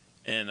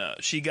 And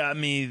she got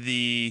me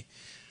the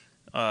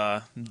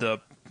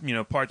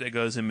part that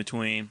goes in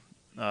between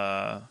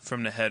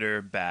from the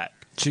header back.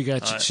 She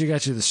got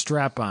you the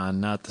strap on,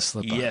 not the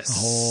slip on.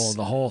 Yes,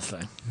 the whole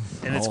thing.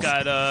 And it's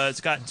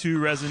got 2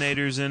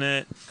 resonators in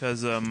it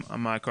because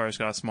my car's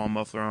got a small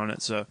muffler on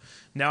it. So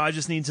now I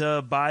just need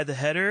to buy the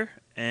header,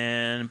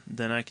 and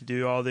then I can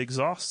do all the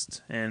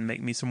exhaust and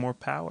make me some more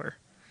power.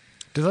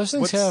 Do those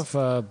things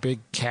have big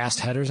cast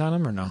headers on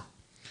them or no?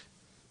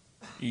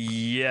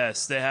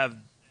 Yes, they have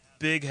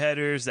big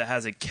headers that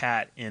has a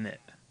cat in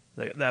it.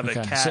 They have a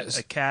cat.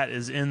 A cat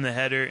is in the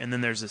header, and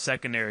then there's a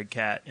secondary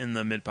cat in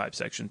the mid-pipe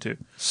section too.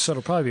 So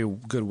it'll probably be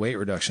good weight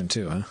reduction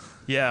too, huh?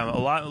 Yeah, a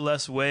lot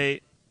less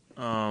weight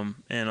and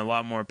a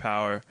lot more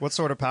power. What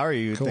sort of power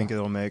you think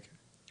it'll make?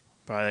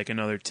 Probably like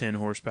another 10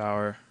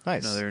 horsepower.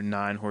 Nice. Another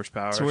 9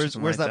 horsepower. So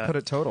where's that put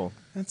it total?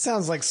 That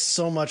sounds like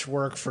so much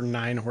work for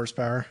 9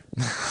 horsepower.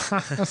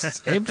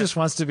 Abe just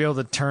wants to be able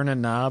to turn a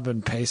knob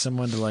and pay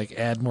someone to like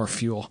add more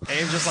fuel.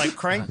 Abe just like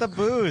crank the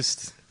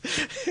boost.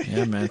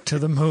 Yeah, man, to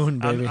the moon,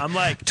 baby. I'm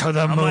like to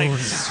the moon. Like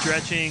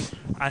stretching.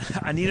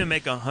 I need to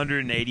make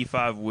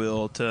 185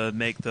 wheel to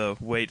make the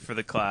weight for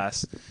the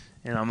class.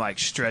 And I'm like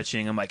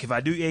stretching. I'm like, if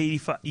I do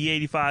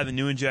E85 and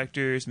new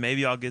injectors,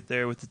 maybe I'll get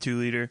there with the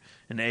 2-liter.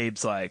 And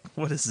Abe's like,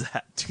 what is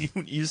that?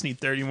 You just need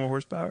 30 more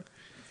horsepower?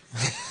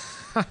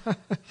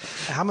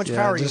 How much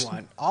power you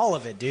want? All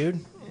of it,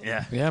 dude.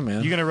 Yeah. Yeah,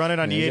 man. You gonna run it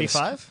on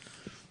E85?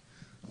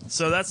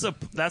 So that's the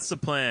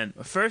plan.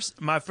 The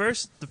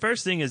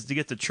first thing is to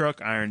get the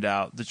truck ironed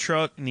out. The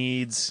truck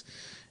needs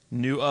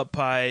new up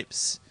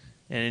pipes,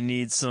 and it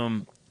needs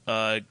some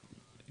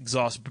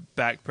exhaust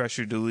back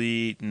pressure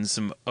delete and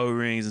some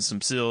O-rings and some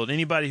sealed.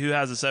 Anybody who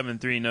has a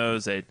 7.3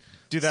 knows they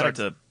Do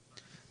that.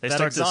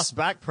 Exhaust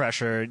back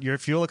pressure, your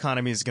fuel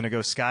economy is going to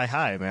go sky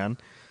high, man.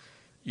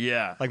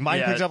 Yeah. Like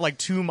mine picked up like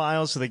 2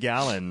 miles to the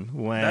gallon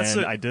when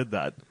I did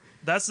that.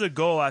 That's the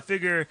goal. I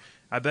figure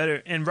I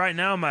better. And right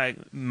now my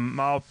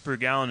mile per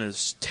gallon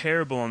is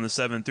terrible on the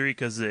 7.3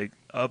 because the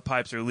up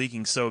pipes are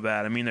leaking so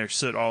bad. I mean, they're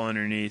soot all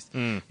underneath.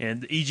 And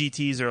the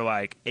EGTs are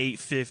like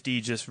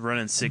 850 just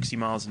running 60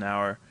 miles an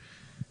hour.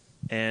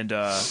 And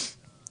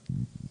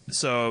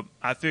so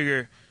I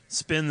figure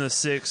spend the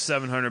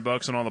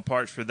 $600-700 on all the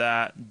parts for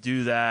that,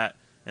 do that,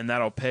 and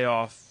that'll pay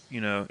off.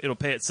 It'll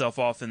pay itself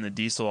off in the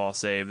diesel I'll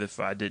save if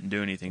I didn't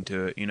do anything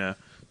to it.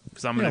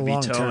 Because I'm going to be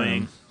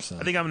towing. So.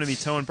 I think I'm going to be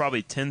towing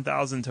probably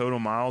 10,000 total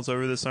miles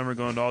over the summer,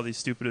 going to all these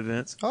stupid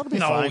events. Oh, it'll be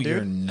fine, dude.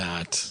 You're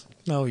not.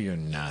 No, you're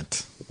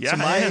not. Yeah,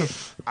 so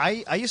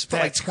I used to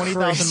put like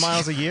 20,000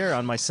 miles a year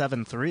on my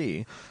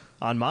 7.3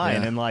 on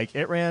mine, and like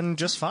it ran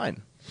just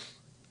fine.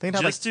 I think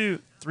it had like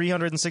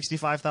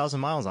 365,000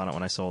 miles on it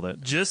when I sold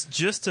it.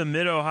 Just to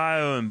Mid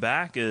Ohio and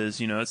back is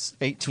it's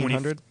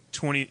 1,800.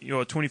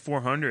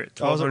 2,400.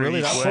 Oh, is it really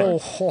that way?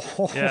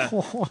 Yeah.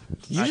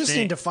 You just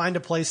need to find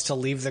a place to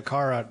leave the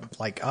car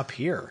like up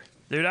here.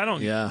 Dude, I don't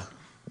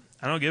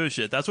give a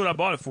shit. That's what I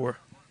bought it for.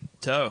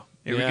 Tow.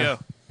 Here we go.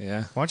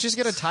 Yeah. Why don't you just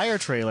get a tire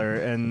trailer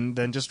and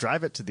then just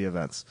drive it to the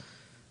events?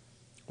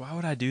 Why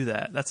would I do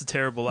that? That's a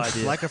terrible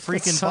idea. Like a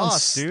freaking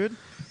boss, dude.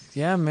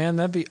 Yeah, man,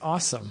 that'd be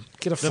awesome.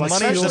 Get a the money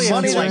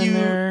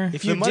that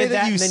if you did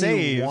that you and then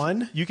save, you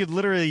won, you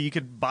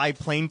could buy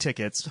plane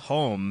tickets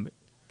home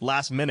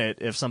last minute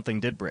if something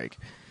did break.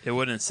 It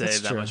wouldn't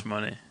save that much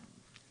money.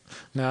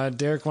 Now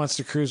Derek wants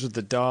to cruise with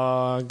the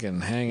dog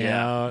and hang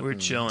out. We're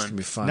chilling. It's gonna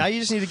be fun. Now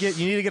you just need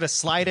to get a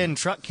slide-in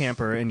truck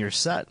camper in your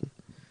set.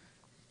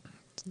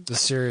 The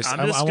serious. I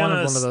wanted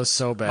one of those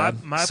so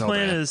bad. My so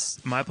plan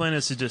bad.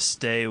 is to just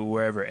stay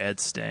wherever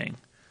Ed's staying.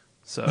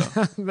 So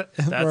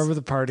wherever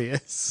the party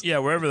is. Yeah,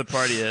 wherever the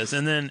party is,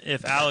 and then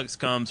if Alex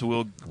comes,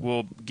 we'll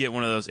get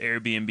one of those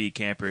Airbnb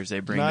campers they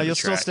bring. No, to the you'll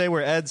track. still stay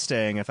where Ed's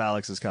staying if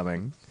Alex is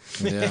coming.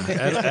 Yeah,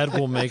 Ed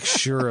will make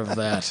sure of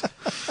that.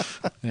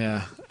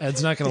 Yeah,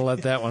 Ed's not going to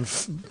let that one.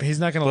 He's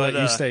not going to let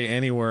you stay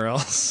anywhere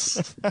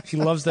else. He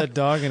loves that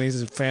dog, and he's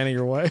a fan of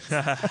your wife.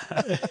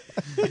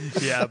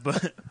 Yeah,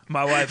 but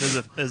my wife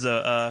is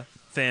a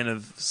fan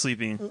of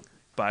sleeping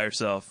by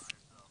herself.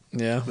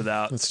 Yeah,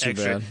 without that's too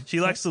extra. bad.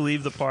 She likes to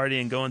leave the party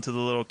and go into the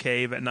little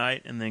cave at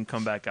night, and then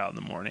come back out in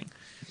the morning.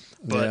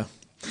 But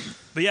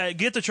yeah,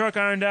 get the truck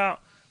ironed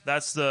out.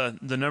 That's the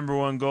number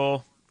one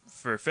goal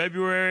for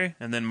February,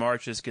 and then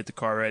March is get the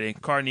car ready.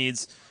 Car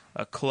needs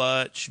a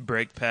clutch,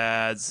 brake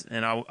pads,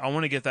 and I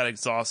want to get that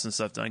exhaust and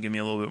stuff done. Give me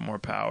a little bit more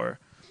power.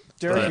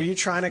 Derek, are you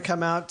trying to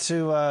come out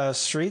to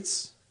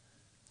Streets?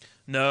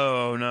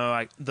 No.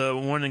 The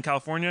one in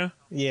California?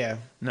 Yeah.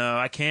 No,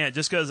 I can't.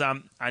 Just because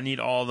I need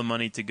all the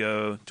money to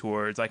go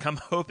towards. Like, I'm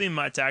hoping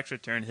my tax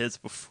return hits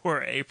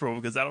before April,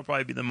 because that'll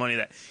probably be the money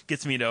that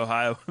gets me to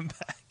Ohio and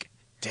back.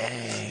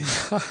 Dang.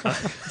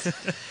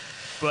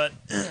 But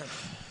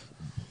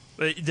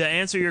to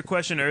answer your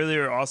question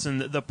earlier,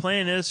 Austin, the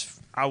plan is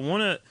I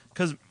want to,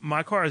 because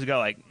my car has got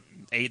like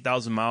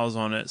 8,000 miles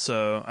on it.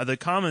 So the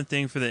common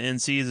thing for the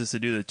NCs is to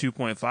do the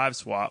 2.5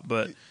 swap,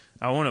 but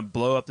I want to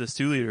blow up this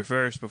 2-liter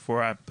first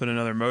before I put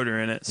another motor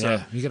in it. So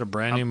yeah, you got a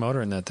brand new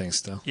motor in that thing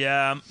still.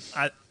 Yeah,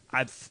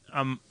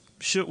 I'm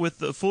with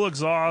the full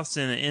exhaust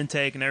and the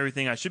intake and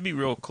everything. I should be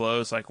real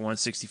close, like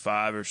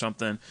 165 or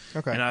something.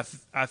 Okay. And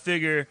I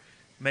figure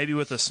maybe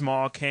with a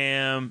small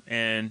cam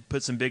and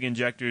put some big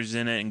injectors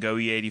in it and go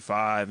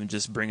E85 and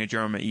just bring a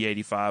German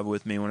E85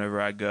 with me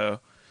whenever I go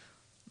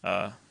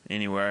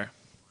anywhere.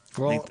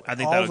 Well, I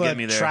think all that'll the get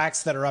me there.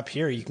 tracks that are up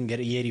here, you can get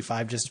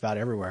E85 just about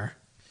everywhere.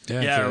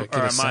 Yeah, or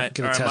I might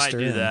do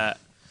that.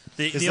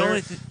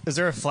 Is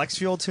there a flex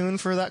fuel tune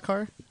for that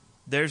car?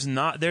 There's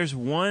not. There's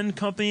one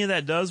company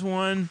that does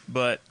one,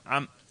 but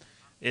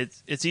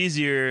it's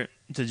easier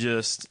to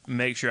just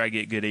make sure I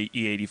get good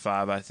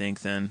E85, I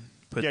think, than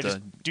just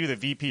do the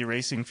VP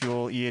Racing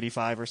Fuel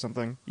E85 or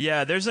something.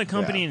 Yeah, there's a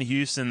company in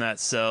Houston that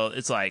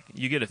it's like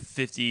you get a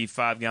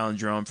 55-gallon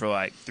drum for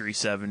like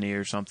 $370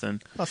 or something.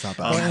 That's not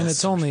bad. Well, and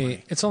it's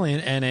only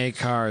an NA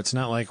car. It's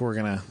not like we're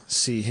gonna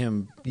see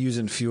him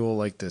using fuel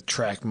like the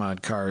track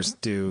mod cars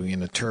do,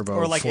 turbo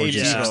or like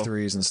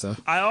 4G63s and stuff.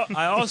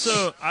 I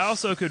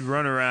also could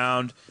run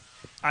around.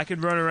 I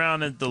could run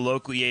around at the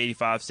local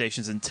E85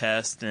 stations and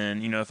test,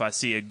 and if I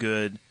see a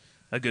good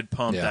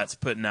pump that's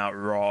putting out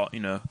raw,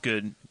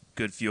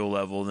 good fuel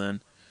level, then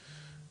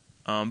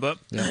but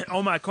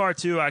on my car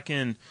too,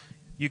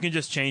 you can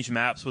just change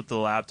maps with the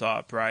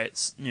laptop, right?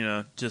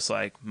 Just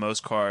like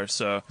most cars.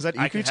 So is that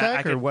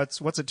EQ-Tech or what's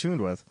it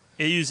tuned with?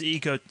 It uses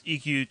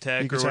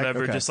EQ-Tech or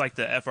whatever, just like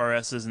the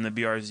FRSs and the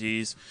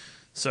BRZs.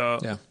 So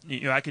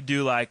I could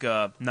do like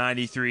a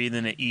 93,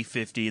 then an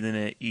E50, then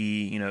an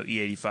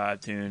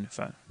E85 tune.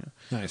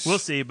 Nice. We'll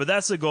see, but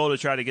that's the goal, to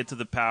try to get to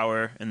the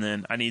power, and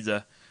then I need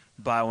to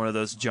buy one of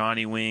those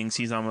Johnny wings.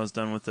 He's almost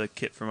done with the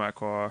kit for my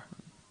car.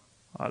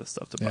 A lot of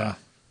stuff to buy. Yeah.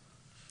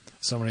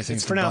 So many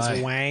things It's to buy.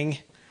 pronounced Wang.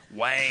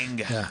 Wang.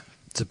 Yeah.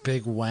 It's a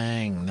big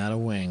wang, not a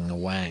wing, a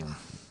wang.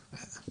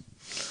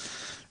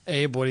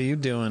 Abe, what are you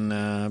doing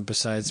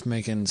besides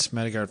making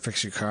Smedegaard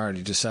fix your car? Do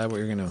you decide what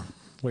you're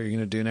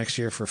gonna do next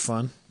year for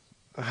fun?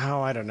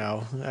 Oh, I don't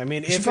know. I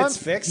mean, if it's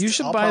fixed, you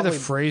should I'll buy probably... the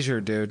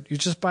Fraser, dude. You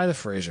just buy the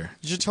Fraser.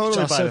 You should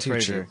totally buy the too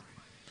Fraser. cheap.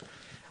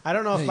 I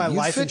don't know if my you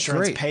life fit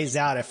insurance great. pays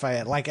out if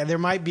I there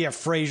might be a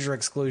Fraser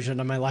exclusion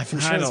on my life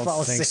insurance don't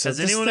policy. think so. Has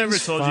This anyone ever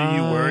thing's told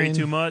you worry fine.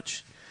 too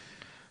much?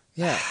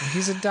 Yeah,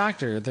 he's a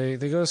doctor. They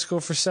go to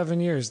school for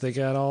 7 years. They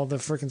got all the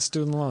freaking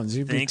student loans.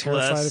 You'd be Think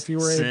terrified less, if you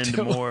were send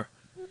able to. more.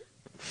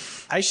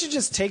 I should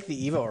just take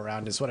the Evo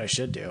around is what I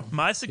should do.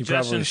 My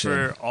suggestion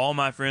should. for all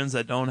my friends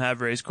that don't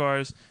have race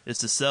cars is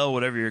to sell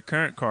whatever your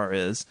current car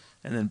is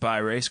and then buy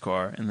a race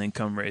car and then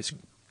come race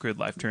Grid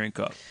Life Touring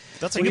Cup.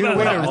 That's a Think good about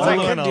way how to all I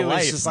live could in a do is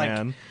life, just like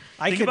man.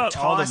 I Think could about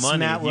all the toss money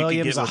Matt you could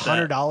Williams get with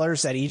that.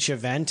 $100 at each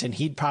event, and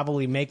he'd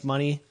probably make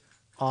money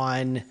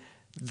on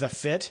the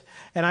fit,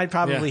 and I'd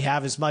probably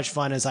have as much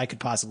fun as I could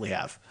possibly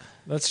have.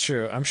 That's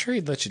true. I'm sure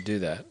he'd let you do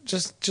that.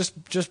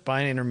 Just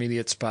buy an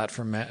intermediate spot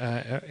from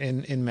Matt,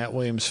 in Matt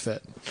Williams'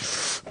 fit.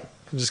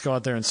 Just go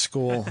out there and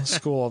school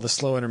all the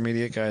slow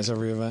intermediate guys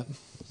every event.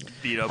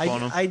 Beat up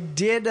on them. I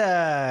did.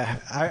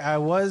 I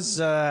was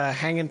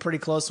hanging pretty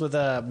close with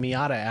a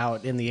Miata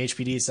out in the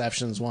HPD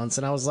sessions once,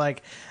 and I was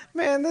like,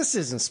 "Man, this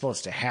isn't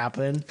supposed to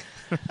happen."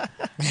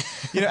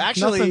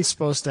 Actually, Nothing's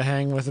supposed to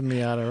hang with a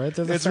Miata, right?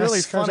 They're the it's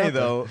really fastest cars funny out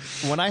there. though.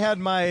 When I had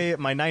my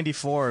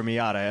 94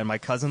 Miata and my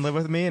cousin lived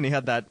with me, and he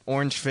had that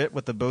orange fit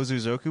with the Bozu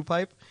Zoku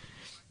pipe,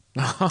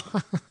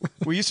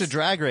 we used to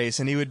drag race,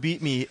 and he would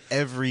beat me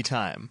every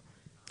time.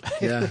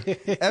 Yeah,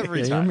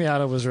 Every time. Your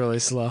Miata was really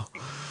slow.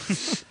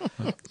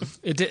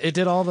 It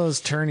did all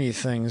those turny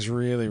things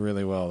really,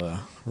 really well, though.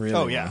 Really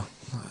Oh, yeah.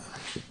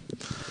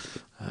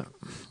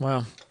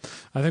 Well,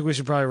 I think we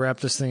should probably wrap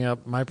this thing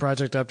up. My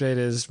project update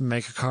is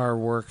make a car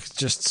work,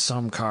 just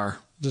some car,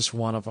 just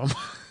one of them.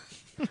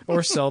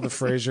 Or sell the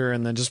Fraser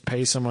and then just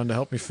pay someone to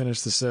help me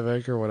finish the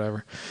Civic or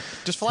whatever.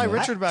 Just fly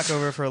Richard back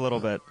over for a little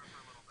bit.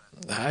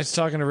 I was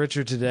talking to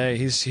Richard today.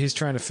 He's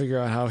trying to figure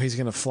out how he's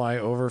going to fly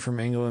over from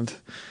England.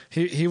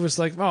 He was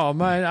like, "Oh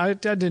man, I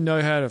didn't know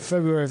you had a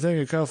February thing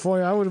in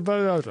California. I would have."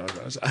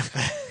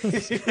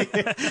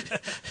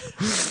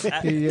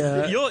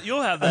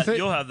 You'll have that.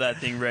 You'll have that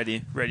thing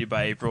ready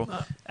by April.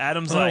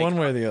 Adam's like one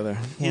way or the other.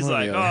 He's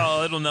like,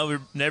 "Oh, it'll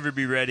never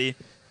be ready."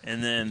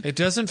 And then it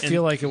doesn't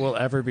feel like it will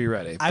ever be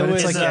ready. But I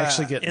it's was, like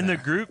actually getting in there.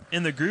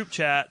 the group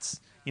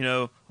chats.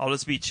 I'll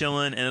just be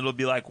chilling, and it'll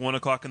be like 1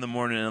 o'clock in the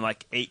morning, and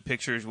like 8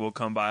 pictures will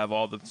come by of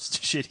all the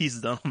shit he's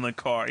done on the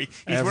car. He's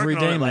Every working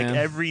day, on it like man.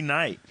 every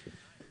night,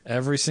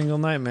 Every single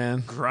night,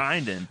 man.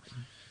 grinding.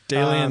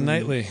 Daily and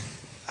nightly.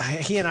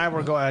 he and I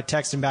were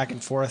texting back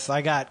and forth.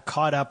 I got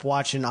caught up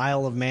watching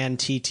Isle of Man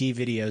TT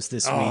videos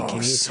this week.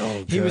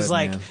 And he was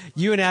like,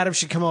 you and Adam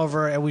should come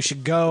over and we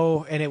should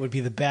go and it would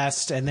be the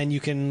best. And then you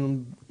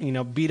can,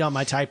 beat on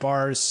my Type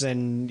Rs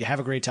and have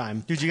a great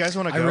time. Dude, you guys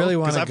want to go? I really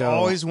want to go. I've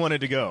always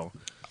wanted to go.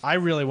 I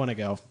really want to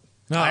go.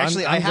 No,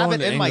 I have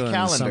it in my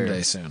calendar.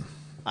 Someday soon.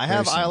 I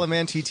have Isle of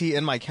Man TT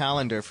in my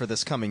calendar for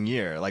this coming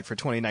year, like for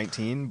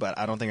 2019, but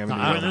I don't think I'm going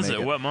to be able to make it. When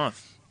is it? What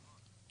month?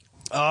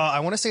 I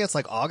want to say it's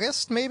like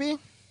August, maybe?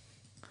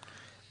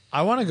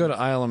 I want to go to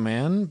Isle of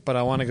Man, but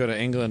I want to go to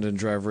England and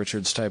drive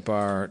Richard's Type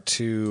R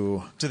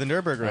to the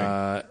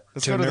Nürburgring.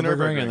 Let's go to the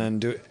Nürburgring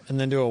and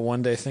then do a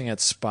one-day thing at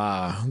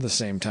Spa the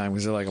same time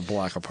because they're like a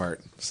block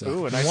apart. So.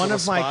 Ooh, a nice one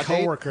of my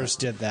coworkers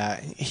date. did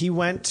that. He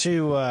went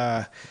to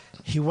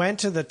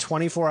the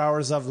 24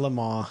 Hours of Le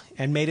Mans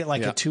and made it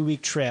like a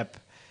 2-week trip,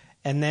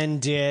 and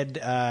then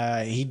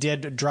he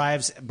did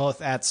drives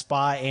both at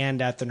Spa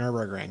and at the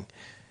Nürburgring.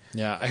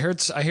 Yeah,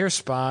 I hear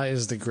Spa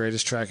is the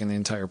greatest track in the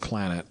entire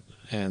planet,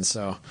 and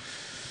so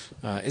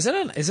is it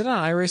on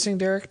iRacing,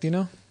 Derek? Do you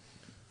know?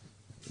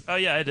 Oh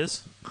yeah, it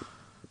is.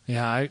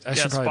 Yeah, I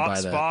should probably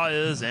buy that. Spa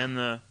is, and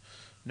the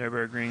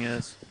Nürburgring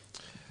is.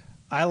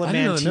 Isle of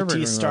Man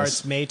TT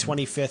starts May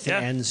 25th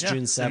and ends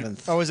June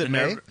 7th. Oh, is it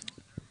May?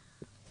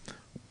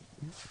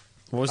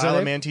 What was Isle that?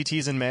 of Man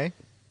TT's in May?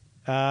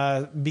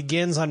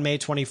 Begins on May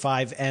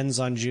 25, ends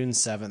on June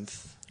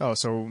 7th. Oh,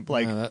 so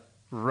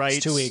right,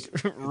 it's 2 weeks.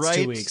 Right,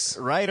 2 weeks.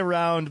 Right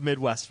around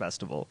Midwest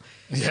Festival.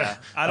 Yeah,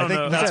 I think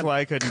know. That's why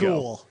I couldn't go.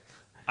 Cool.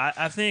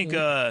 I think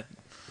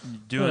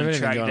doing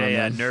track day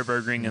at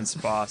Nürburgring and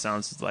Spa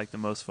sounds like the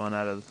most fun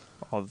out of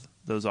all of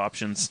those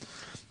options.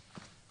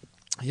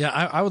 Yeah,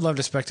 I would love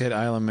to spectate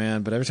Isle of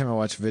Man, but every time I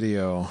watch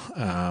video,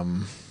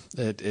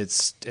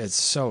 it's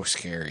so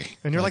scary.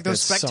 And you're like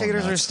those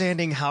spectators are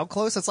standing how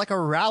close? It's like a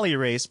rally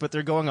race, but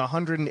they're going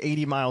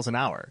 180 miles an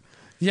hour.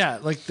 Yeah,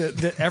 like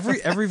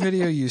every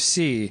video you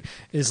see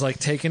is like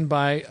taken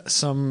by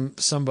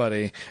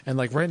somebody, and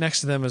like right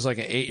next to them is like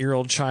an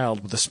 8-year-old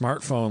child with a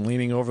smartphone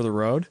leaning over the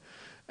road,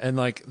 and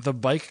like the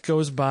bike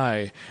goes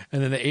by,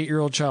 and then the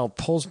 8-year-old child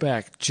pulls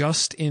back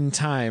just in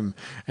time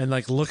and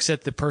like looks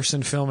at the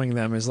person filming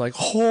them, is like,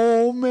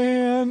 oh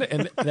man,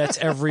 and that's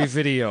every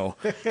video.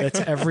 That's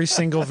every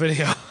single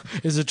video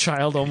is a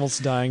child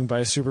almost dying by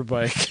a super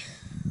bike.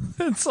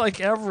 It's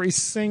like every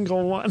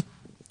single one.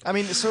 I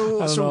mean,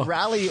 so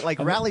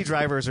rally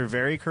drivers are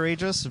very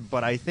courageous,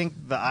 but I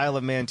think the Isle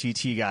of Man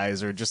TT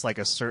guys are just like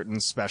a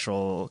certain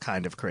special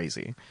kind of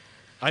crazy.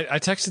 I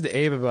texted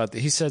Abe about that.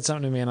 He said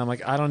something to me, and I'm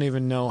like, I don't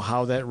even know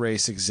how that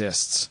race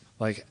exists.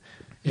 Like,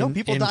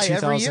 people die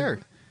every year.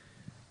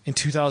 In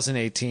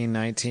 2018,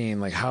 19,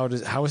 like how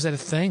is that a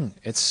thing?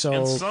 It's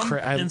so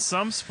in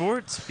some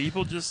sports,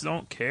 people just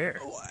don't care.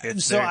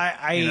 So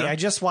I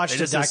just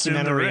watched a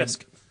documentary.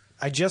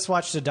 I just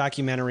watched a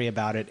documentary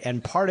about it,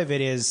 and part of it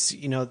is,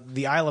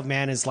 the Isle of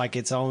Man is like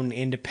its own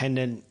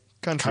independent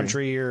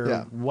country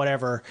or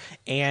whatever,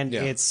 and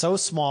it's so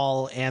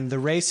small, and the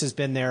race has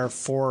been there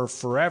for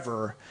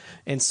forever,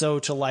 and so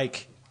to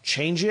like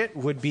change it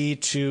would be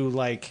to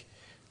like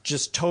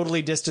just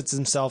totally distance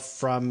himself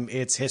from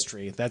its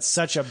history. That's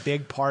such a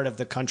big part of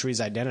the country's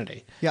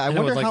identity. Yeah, I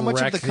wonder how much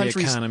of the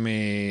country's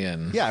economy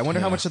and I wonder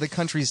how much of the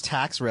country's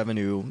tax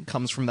revenue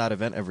comes from that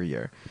event every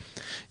year.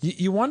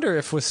 You wonder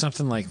if with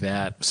something like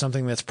that,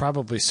 something that's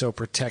probably so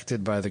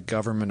protected by the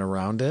government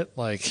around it,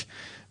 like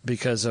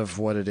because of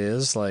what it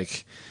is,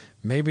 like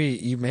maybe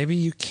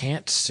you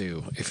can't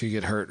sue if you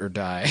get hurt or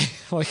die.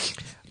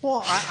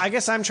 Well, I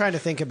guess I'm trying to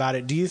think about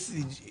it.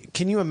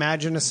 Can you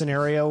imagine a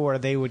scenario where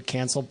they would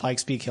cancel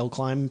Pikes Peak Hill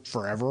Climb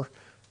forever?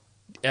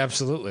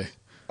 Absolutely.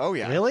 Oh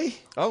yeah. Really?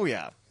 Oh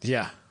yeah.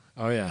 Yeah.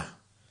 Oh yeah.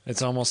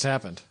 It's almost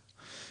happened.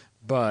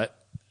 But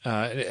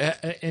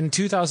in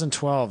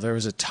 2012, there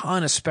was a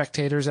ton of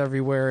spectators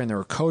everywhere, and there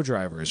were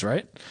co-drivers,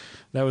 right?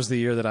 That was the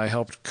year that I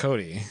helped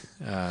Cody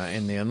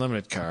in the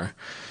Unlimited car.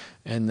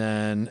 And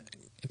then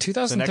in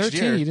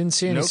 2013, you didn't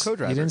see any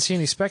co-drivers. You didn't see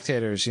any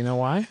spectators. You know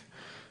why?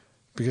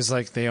 Because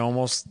like they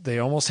almost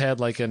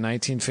had like a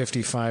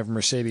 1955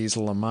 Mercedes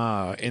Le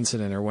Mans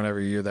incident or whatever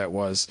year that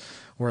was,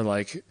 where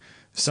like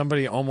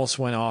somebody almost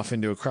went off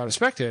into a crowd of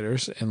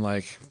spectators, and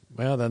like,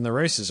 well, then the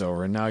race is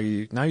over, and now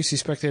you see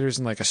spectators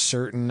in like a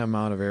certain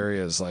amount of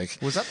areas. Like,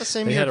 was that the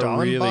same year? They had a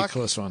really Dallenbach?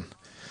 Close one.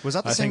 Was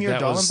that the same year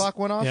Dallenbach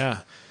went off?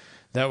 Yeah,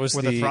 that was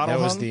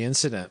was the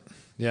incident.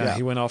 Yeah,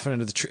 he went off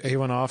into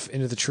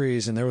the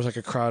trees, and there was like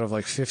a crowd of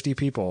like 50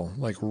 people,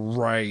 like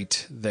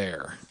right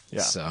there.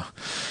 Yeah. So,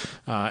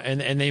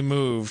 and they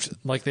moved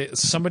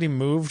somebody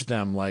moved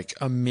them like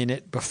a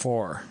minute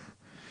before.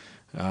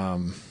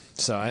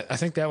 So I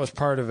think that was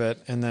part of it,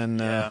 and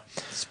then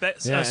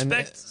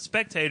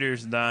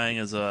spectators dying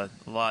is a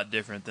lot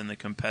different than the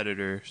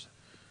competitors.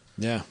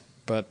 Yeah,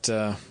 but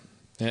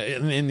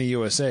in the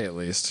USA at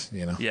least,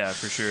 Yeah,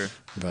 for sure.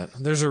 But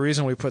there's a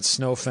reason we put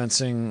snow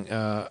fencing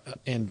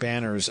and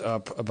banners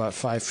up about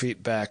 5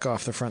 feet back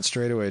off the front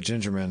straightaway at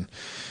Gingerman,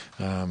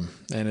 and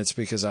it's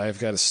because I've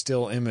got a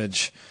still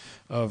image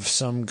of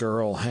some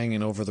girl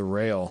hanging over the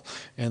rail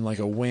and like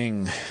a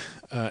wing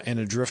in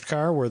a drift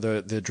car where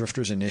the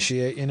drifters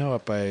initiate,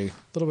 up by a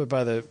little bit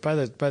by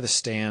the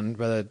stand,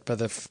 by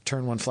the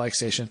turn one flag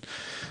station.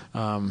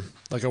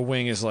 Like a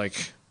wing is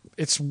like,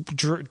 it's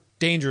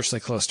dangerously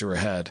close to her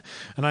head.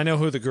 And I know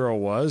who the girl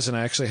was, and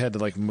I actually had to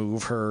like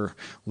move her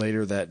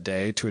later that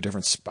day to a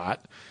different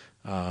spot.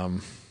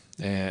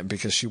 And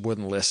because she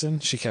wouldn't listen,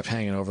 she kept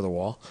hanging over the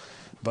wall.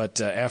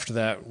 But after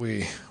that,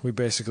 we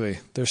basically,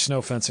 there's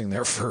snow fencing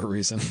there for a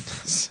reason.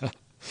 So,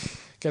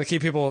 got to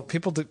keep people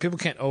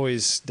can't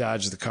always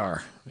dodge the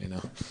car,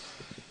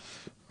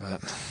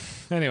 But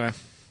anyway,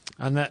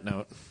 on that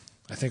note,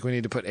 I think we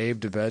need to put Abe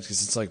to bed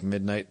because it's like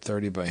midnight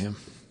 30 by him.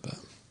 But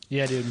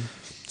yeah, dude.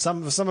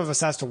 Some of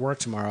us has to work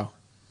tomorrow.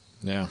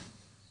 Yeah.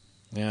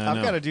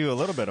 I've got to do a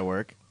little bit of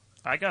work.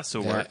 I got to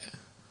work.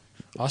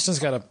 Austin's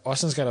got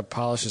to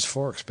polish his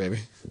forks, baby.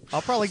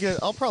 I'll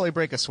probably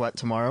break a sweat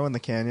tomorrow in the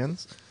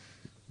canyons.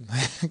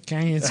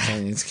 Canyons.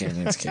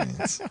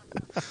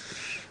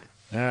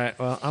 All right.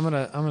 Well, I'm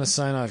gonna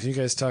sign off. You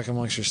guys talk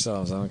amongst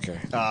yourselves. I don't care.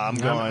 I'm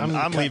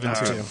leaving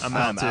too. I'm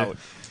out. I'm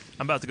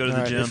about to go to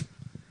the gym.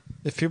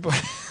 If people,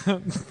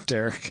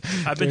 Derek,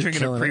 I've been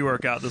drinking a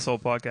pre-workout this whole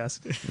podcast.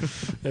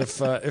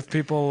 If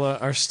people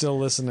are still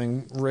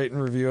listening, rate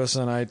and review us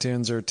on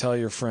iTunes or tell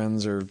your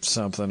friends or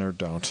something, or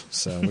don't.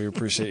 So we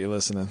appreciate you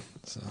listening.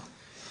 So,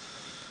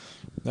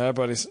 all right,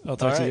 buddies. I'll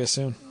talk to you guys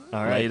soon.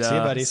 All right, see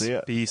you, buddies. See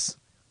ya. Peace.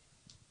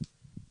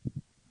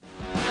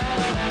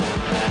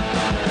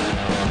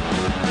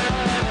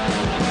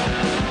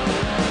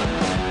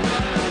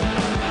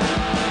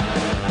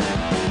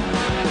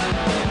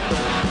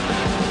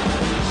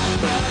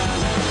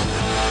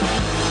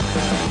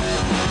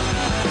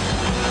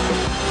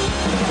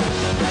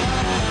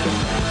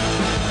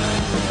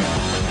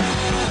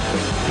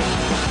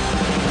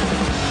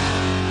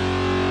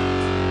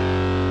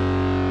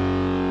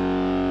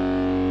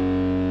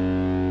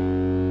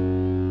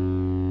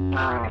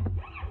 Wow.